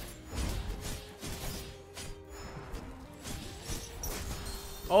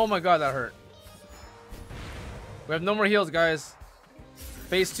 Oh my god, that hurt. We have no more heals, guys.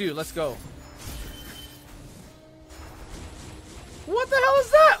 Phase 2, let's go. What the hell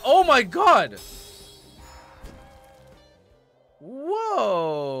is that? Oh my god.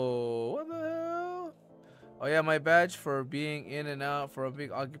 Whoa. What the hell? Oh yeah, my badge for being in and out, for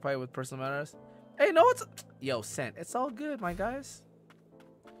being occupied with personal matters. Hey, no, it's... Yo, Sent, it's all good, my guys.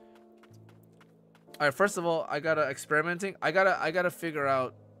 Alright, first of all, I gotta experimenting. I gotta figure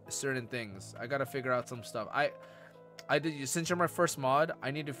out certain things. I gotta figure out some stuff. I did, since you're my first mod,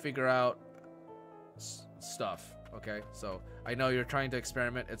 I need to figure out stuff. Okay, so I know you're trying to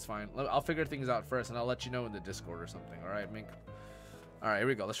experiment. It's fine. I'll figure things out first, and I'll let you know in the Discord or something. All right, Mink. All right, here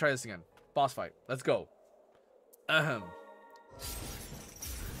we go. Let's try this again. Boss fight. Let's go. Ahem.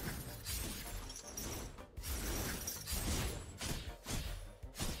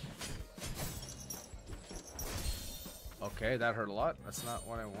 Okay, that hurt a lot. That's not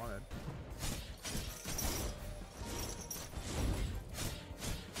what I wanted.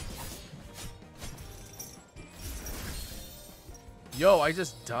 Yo, I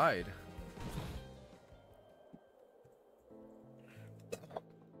just died.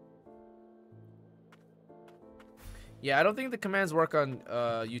 Yeah, I don't think the commands work on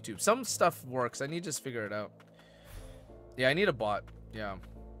YouTube. Some stuff works. I need to just figure it out. Yeah, I need a bot. Yeah.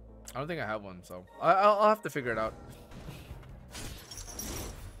 I don't think I have one, so I'll have to figure it out.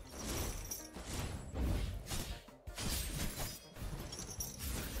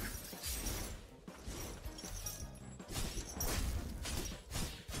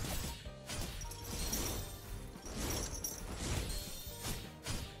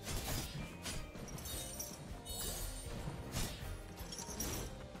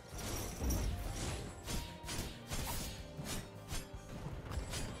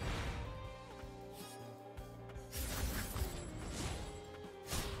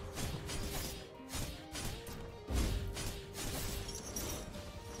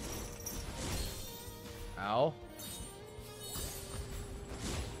 Ow.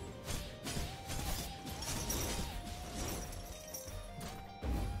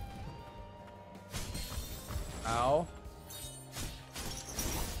 Ow.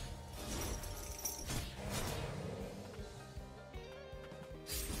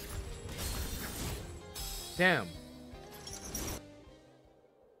 Damn.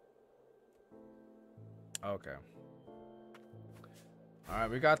 Okay. All right,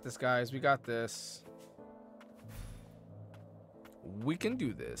 we got this, guys. We got this. We can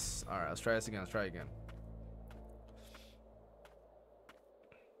do this. All right, let's try this again. Let's try it again.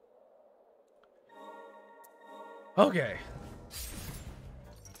 Okay.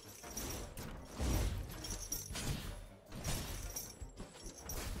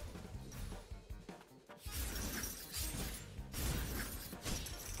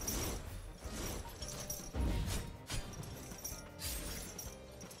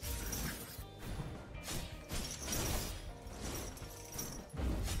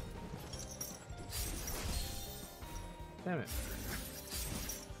 Damn it.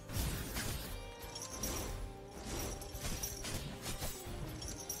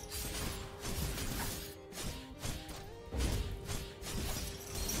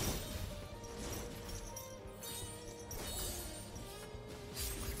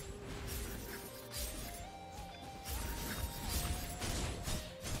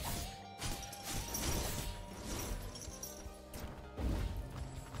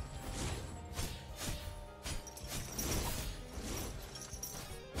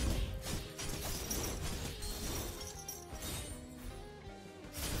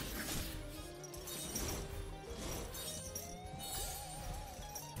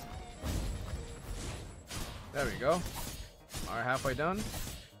 There we go. All right, halfway done.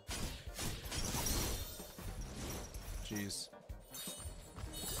 Jeez.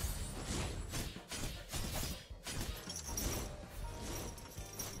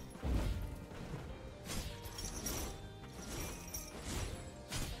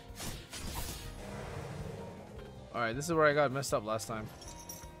 All right, this is where I got messed up last time.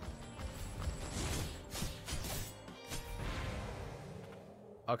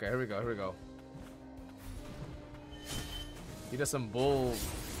 Okay, here we go. Here we go. He does some bull.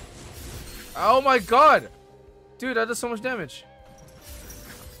 Oh my god! Dude, that does so much damage.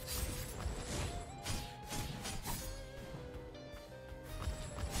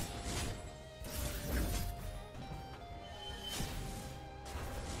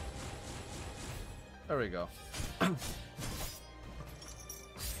 There we go.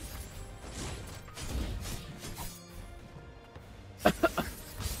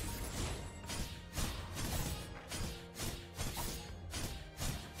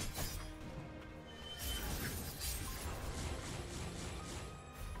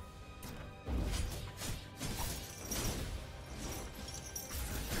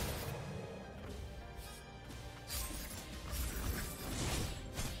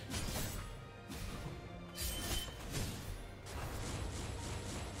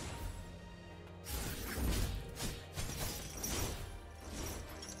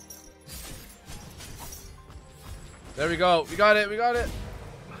 There we go. We got it. We got it.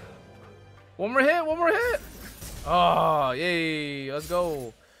 One more hit. One more hit. Oh, yay. Let's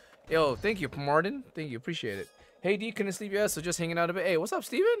go. Yo, thank you, Martin. Thank you. Appreciate it. Hey, D, couldn't sleep yet, so just hanging out a bit. Hey, what's up,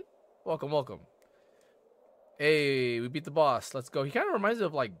 Steven? Welcome, welcome. Hey, we beat the boss. Let's go. He kind of reminds me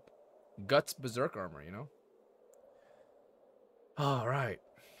of, like, Guts Berserk armor, you know? All right.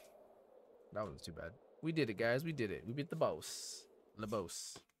 That wasn't too bad. We did it, guys. We did it. We beat the boss. The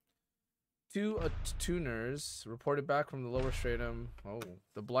boss. 2 tuners reported back from the lower stratum. Oh,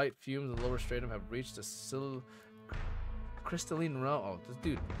 the blight fumes in the lower stratum have reached the crystalline realm. Oh,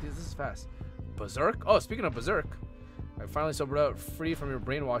 this is fast. Berserk? Oh, speaking of Berserk, I finally sobered out, free from your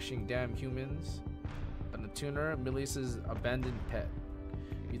brainwashing, damn humans. And the tuner, Milius's abandoned pet.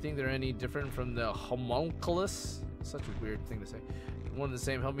 You think they're any different from the homunculus? Such a weird thing to say. One and the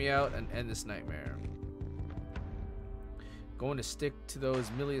same. Help me out and end this nightmare. Going to stick to those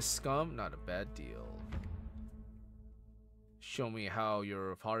Milius scum? Not a bad deal. Show me how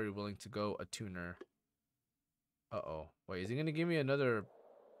you're already willing to go a tuner. Uh-oh. Wait, is he going to give me another...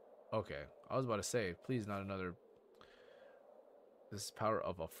 Okay. I was about to say, please not another... This is power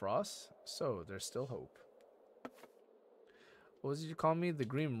of a frost? So, there's still hope. What was it you call me? The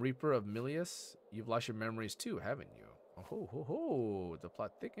Grim Reaper of Milius? You've lost your memories too, haven't you? Oh, ho, ho, ho. The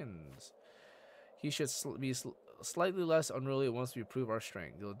plot thickens. He should be slightly less unruly once we prove our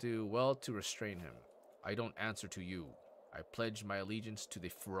strength. You'll do well to restrain him. I don't answer to you. I pledge my allegiance to the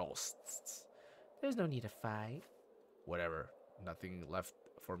Frosts. There's no need to fight. Whatever. Nothing left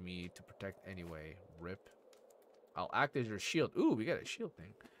for me to protect anyway. Rip. I'll act as your shield. Ooh, we got a shield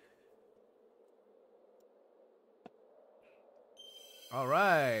thing.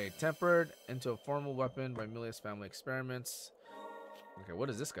 Alright. Tempered into a formal weapon by Milius family experiments. Okay, what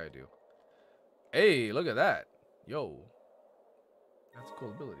does this guy do? Hey, look at that. Yo. That's a cool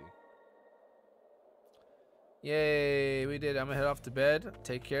ability. Yay, we did. I'm gonna head off to bed.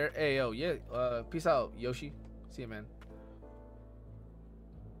 Take care. Hey, yo, yeah. Peace out, Yoshi. See you, man.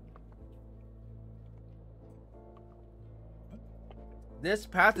 This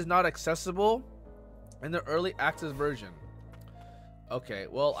path is not accessible in the early access version. Okay,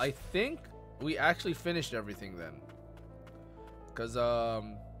 well, I think we actually finished everything then. Cause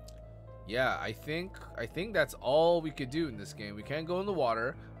yeah, I think that's all we could do in this game. We can't go in the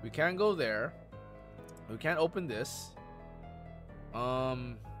water. We can't go there. We can't open this.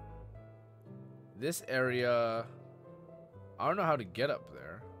 This area, I don't know how to get up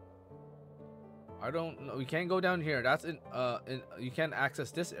there. I don't know. We can't go down here. That's in you can't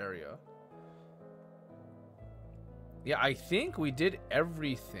access this area. Yeah, I think we did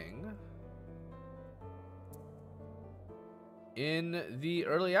everything in the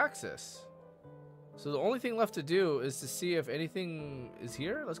early access. So the only thing left to do is to see if anything is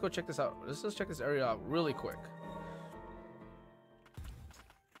here. Let's go check this out. Let's just check this area out really quick.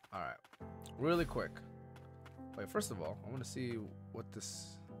 All right, really quick. Wait, first of all, I want to see what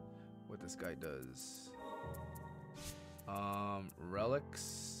this guy does.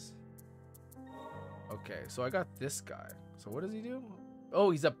 Relics. Okay, so I got this guy. So what does he do?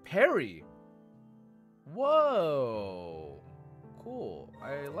 Oh, he's a parry. Whoa. Cool.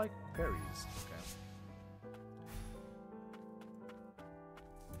 I like parries. Okay.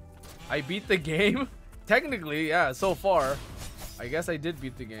 I beat the game? Technically, yeah, so far. I guess I did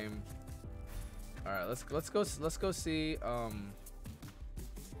beat the game. Alright, let's go see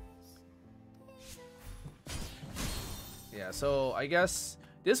yeah, so I guess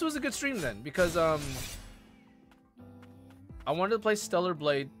this was a good stream then, because I wanted to play Stellar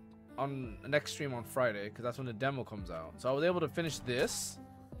Blade on the next stream on Friday, because that's when the demo comes out. So I was able to finish this,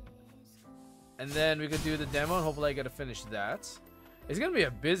 and then we could do the demo, and hopefully I get to finish that. It's gonna be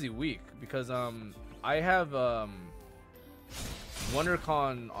a busy week because I have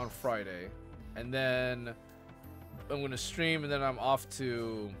WonderCon on Friday, and then I'm gonna stream, and then I'm off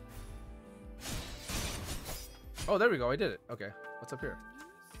to. Oh, there we go. I did it. Okay, what's up here?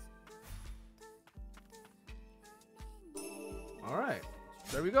 All right,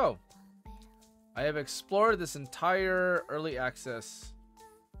 there we go. I have explored this entire early access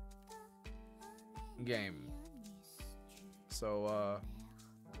game. So,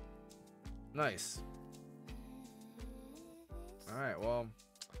 nice. Alright, well,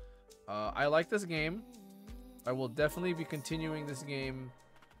 I like this game. I will definitely be continuing this game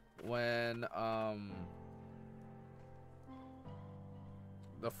when,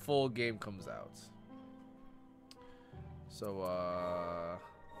 the full game comes out. So,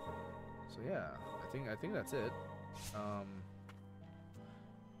 so yeah, I think that's it.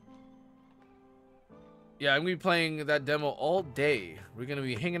 Yeah, I'm gonna be playing that demo all day. We're gonna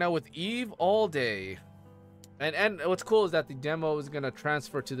be hanging out with Eve all day. And what's cool is that the demo is gonna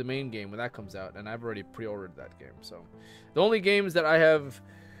transfer to the main game when that comes out, and I've already pre-ordered that game. So, the only games that I have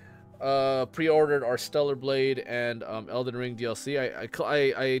pre-ordered are Stellar Blade and Elden Ring DLC. I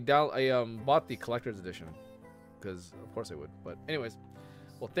bought the collector's edition because of course I would. But anyways,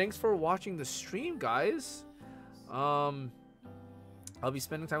 well, thanks for watching the stream, guys. I'll be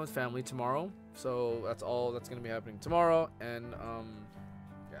spending time with family tomorrow, so that's all that's gonna be happening tomorrow. And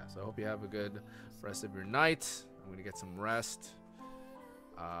yeah, so I hope you have a good rest of your night. I'm gonna get some rest.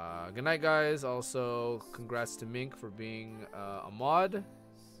 Good night, guys. Also, congrats to Mink for being a mod.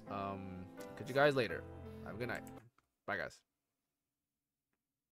 Catch you guys later. Have a good night. Bye, guys.